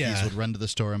the Yankees would run to the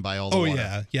store and buy all the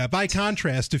water. Yeah. By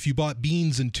contrast, if you bought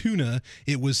beans and tuna,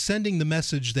 it was sending the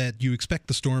message that you expect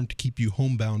the storm to keep you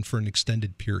homebound for an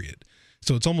extended period.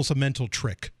 So it's almost a mental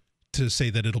trick to say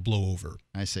that it'll blow over.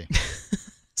 I see.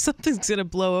 Something's going to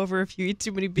blow over if you eat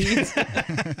too many beans.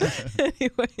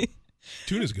 Anyway.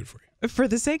 Tuna's good for you. For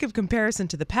the sake of comparison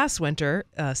to the past winter,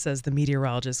 says the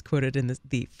meteorologist quoted in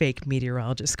the fake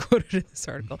meteorologist quoted in this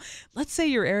article, let's say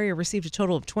your area received a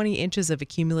total of 20 inches of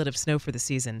accumulative snow for the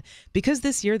season. Because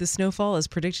this year the snowfall is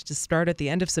predicted to start at the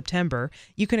end of September,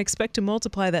 you can expect to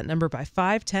multiply that number by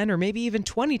 5, 10, or maybe even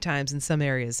 20 times in some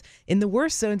areas. In the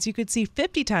worst zones, you could see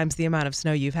 50 times the amount of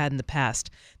snow you've had in the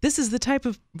past. This is the type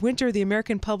of winter the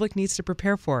American public needs to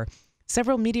prepare for.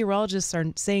 Several meteorologists are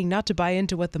saying not to buy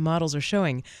into what the models are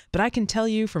showing, but I can tell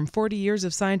you from 40 years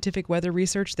of scientific weather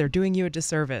research, they're doing you a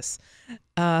disservice.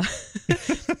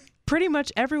 Pretty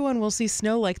much everyone will see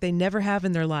snow like they never have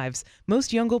in their lives.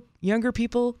 Most younger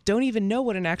people don't even know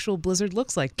what an actual blizzard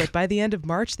looks like, but by the end of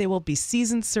March, they will be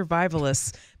seasoned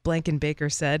survivalists,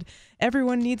 Blankenbaker said.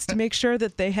 Everyone needs to make sure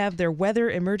that they have their weather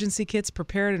emergency kits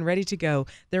prepared and ready to go.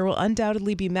 There will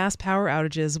undoubtedly be mass power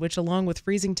outages, which, along with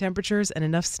freezing temperatures and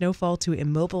enough snowfall to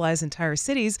immobilize entire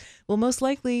cities, will most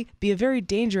likely be a very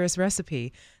dangerous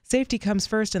recipe. Safety comes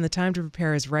first, and the time to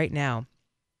prepare is right now.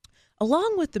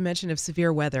 Along with the mention of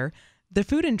severe weather, the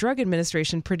Food and Drug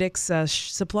Administration predicts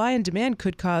supply and demand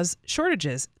could cause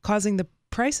shortages, causing the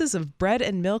prices of bread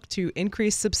and milk to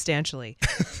increase substantially.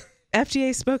 FDA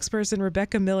spokesperson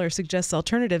Rebecca Miller suggests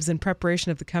alternatives in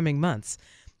preparation of the coming months.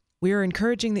 We are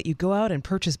encouraging that you go out and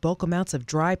purchase bulk amounts of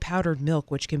dry powdered milk,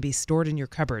 which can be stored in your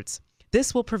cupboards.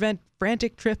 This will prevent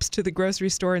frantic trips to the grocery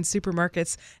store and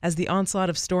supermarkets as the onslaught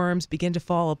of storms begin to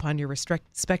fall upon your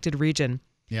respected region.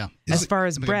 Yeah. As far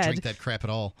as I'm bread, drink that crap at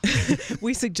all.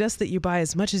 We suggest that you buy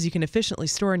as much as you can efficiently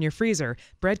store in your freezer.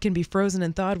 Bread can be frozen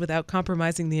and thawed without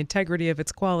compromising the integrity of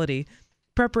its quality.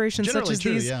 Preparations Generally such as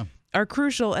true, these yeah. are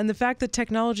crucial, and the fact that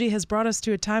technology has brought us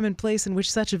to a time and place in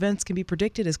which such events can be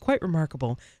predicted is quite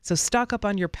remarkable. So stock up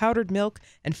on your powdered milk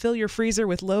and fill your freezer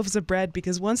with loaves of bread,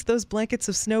 because once those blankets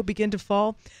of snow begin to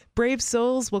fall, brave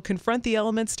souls will confront the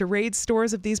elements to raid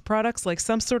stores of these products like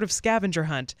some sort of scavenger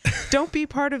hunt. Don't be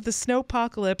part of the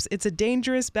snowpocalypse. It's a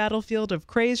dangerous battlefield of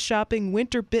crazed shopping,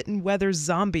 winter-bitten weather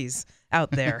zombies.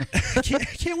 out there.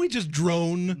 Can't we just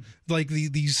drone like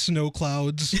these snow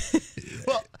clouds?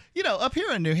 Well, up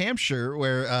here in New Hampshire,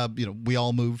 where we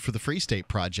all moved for the Free State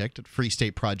Project at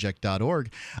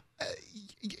freestateproject.org,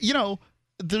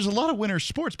 there's a lot of winter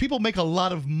sports. People make a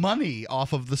lot of money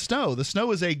off of the snow. The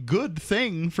snow is a good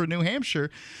thing for New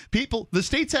Hampshire. The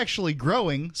state's actually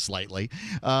growing slightly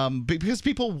because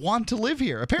people want to live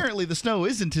here. Apparently, the snow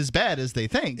isn't as bad as they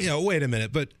think. Wait a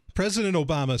minute. But President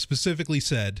Obama specifically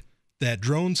said that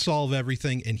drones solve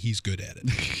everything, and he's good at it.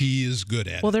 He is good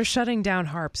at it. Well, they're shutting down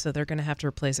HARP, so they're going to have to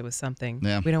replace it with something.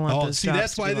 Yeah. We don't want those jobs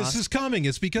that's to why be this lost. is coming.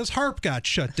 It's because HARP got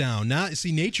shut down. Now,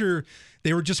 see, nature,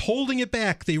 they were just holding it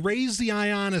back. They raised the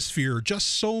ionosphere just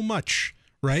so much,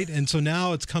 right? And so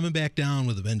now it's coming back down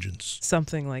with a vengeance.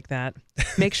 Something like that.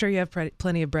 Make sure you have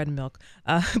plenty of bread and milk.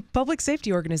 Public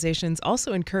safety organizations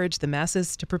also encourage the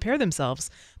masses to prepare themselves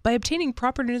by obtaining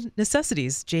proper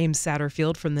necessities. James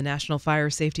Satterfield from the National Fire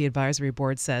Safety Advisory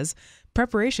Board says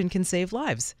preparation can save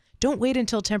lives. Don't wait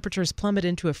until temperatures plummet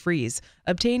into a freeze.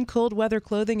 Obtain cold weather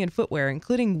clothing and footwear,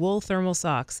 including wool thermal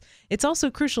socks. It's also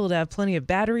crucial to have plenty of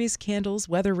batteries, candles,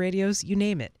 weather radios, you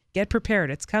name it. Get prepared.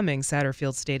 It's coming,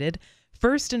 Satterfield stated.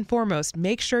 First and foremost,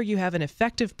 make sure you have an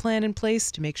effective plan in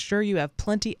place to make sure you have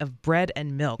plenty of bread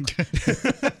and milk.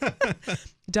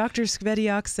 Dr.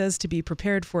 Svediak says to be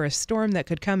prepared for a storm that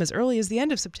could come as early as the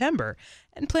end of September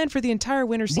and plan for the entire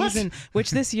winter season, which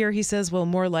this year he says will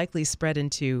more likely spread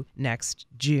into next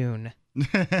June.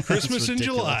 Christmas in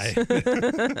July.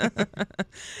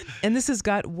 And this has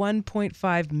got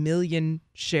 1.5 million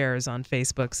shares on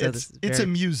Facebook. So it's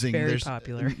amusing. Very There's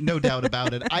popular. No doubt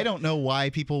about it. I don't know why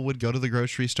people would go to the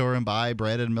grocery store and buy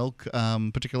bread and milk,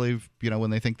 particularly when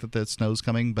they think that the snow's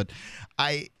coming. But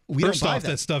we First don't buy off,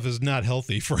 that stuff is not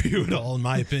healthy for you at all, in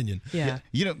my opinion. Yeah.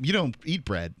 You don't eat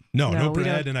bread. No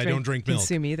bread, and I don't drink milk.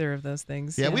 Consume either of those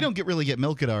things. Yeah, we don't really get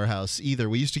milk at our house either.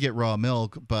 We used to get raw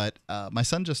milk, but my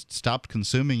son just stopped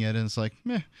consuming it, and it's like,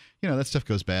 that stuff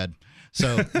goes bad.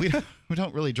 So we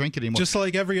don't really drink it anymore. Just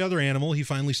like every other animal, he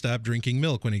finally stopped drinking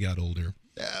milk when he got older.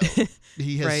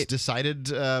 He has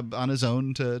decided on his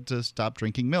own to stop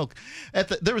drinking milk.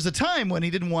 There was a time when he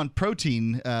didn't want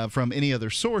protein from any other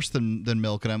source than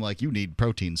milk, and I'm like, you need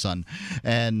protein, son.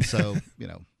 And so,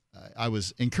 I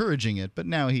was encouraging it, but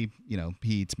now he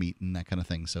eats meat and that kind of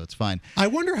thing, so it's fine. I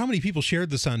wonder how many people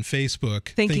shared this on Facebook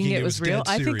thinking it was real.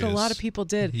 I think a lot of people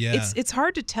did. Yeah. It's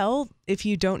hard to tell if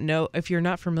you don't know, if you're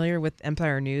not familiar with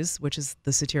Empire News, which is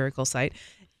the satirical site.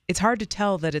 It's hard to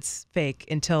tell that it's fake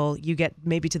until you get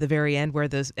maybe to the very end where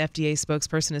the FDA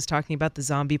spokesperson is talking about the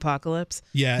zombie apocalypse.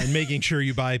 Yeah, and making sure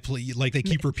you buy, like they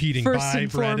keep repeating, buy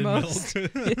bread and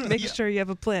milk. Make sure you have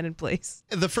a plan in place.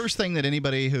 The first thing that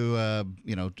anybody who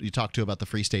you talk to about the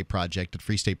Free State Project at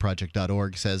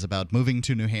freestateproject.org says about moving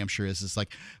to New Hampshire is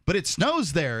like, but it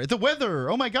snows there. The weather,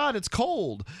 oh my God, it's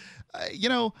cold.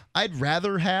 I'd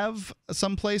rather have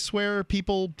some place where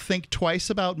people think twice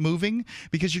about moving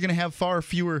because you're going to have far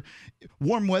fewer.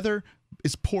 Warm weather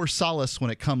is poor solace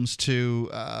when it comes to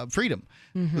freedom.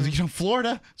 Mm-hmm.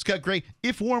 Florida, it's got great.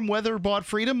 If warm weather bought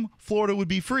freedom, Florida would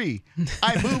be free.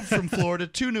 I moved from Florida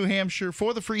to New Hampshire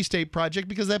for the Free State Project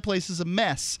because that place is a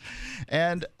mess.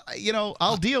 And,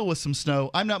 I'll deal with some snow.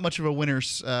 I'm not much of a winter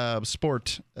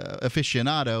sport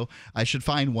aficionado. I should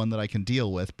find one that I can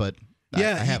deal with, but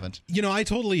Yeah, I haven't. I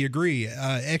totally agree.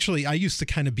 Actually, I used to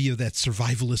kind of be of that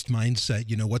survivalist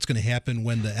mindset. What's going to happen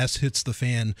when the S hits the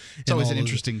fan? It's always an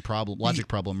interesting logic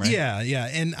problem, right? Yeah.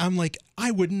 And I'm like, I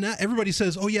would not. Everybody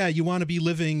says, oh, yeah, you want to be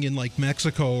living in like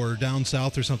Mexico or down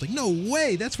south or something. No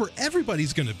way. That's where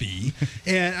everybody's going to be.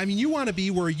 And I mean, you want to be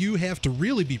where you have to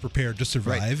really be prepared to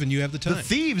survive and you have the time. The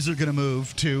thieves are going to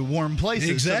move to warm places.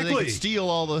 Exactly. So they can steal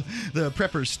all the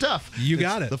preppers' stuff. You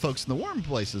got it. The folks in the warm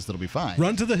places that'll be fine.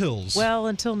 Run to the hills. Well,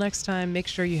 until next time, make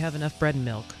sure you have enough bread and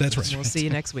milk. That's right. We'll see you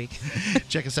next week.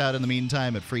 Check us out in the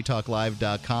meantime at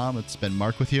freetalklive.com. It's been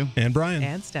Mark with you. And Brian.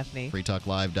 And Stephanie.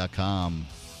 freetalklive.com.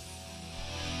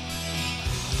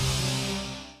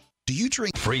 Do you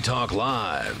drink Free Talk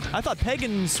Live? I thought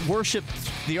pagans worshipped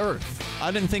the earth.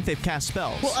 I didn't think they've cast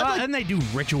spells. Well, and they do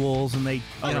rituals, and they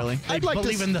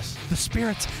believe in the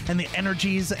spirits and the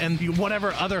energies and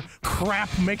whatever other crap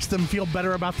makes them feel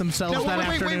better about themselves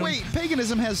afternoon. Wait.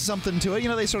 Paganism has something to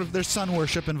it. There's sun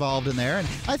worship involved in there, and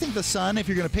I think the sun, if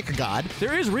you're going to pick a god,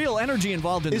 there is real energy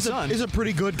involved in the sun. Is a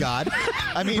pretty good god.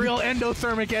 I mean, real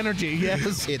endothermic energy.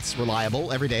 Yes, it's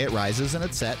reliable. Every day it rises and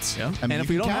it sets. Yeah. And if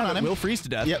we don't have it, we'll freeze to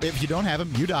death. Yeah. If you don't don't have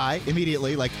him, you die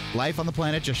immediately. Like, life on the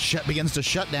planet just begins to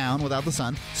shut down without the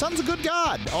sun. Sun's a good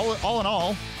god, all in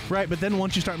all. Right, but then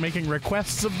once you start making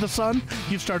requests of the sun,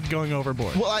 you've started going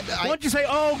overboard. Well, once you say,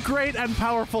 "Oh, great and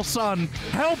powerful sun,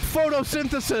 help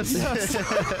photosynthesis."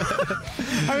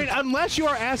 I mean, unless you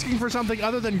are asking for something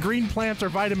other than green plants or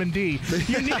vitamin D,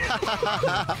 you need...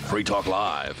 Free Talk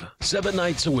Live, 7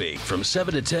 nights a week from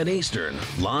 7 to 10 Eastern,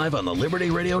 live on the Liberty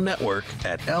Radio Network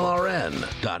at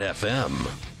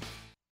LRN.FM.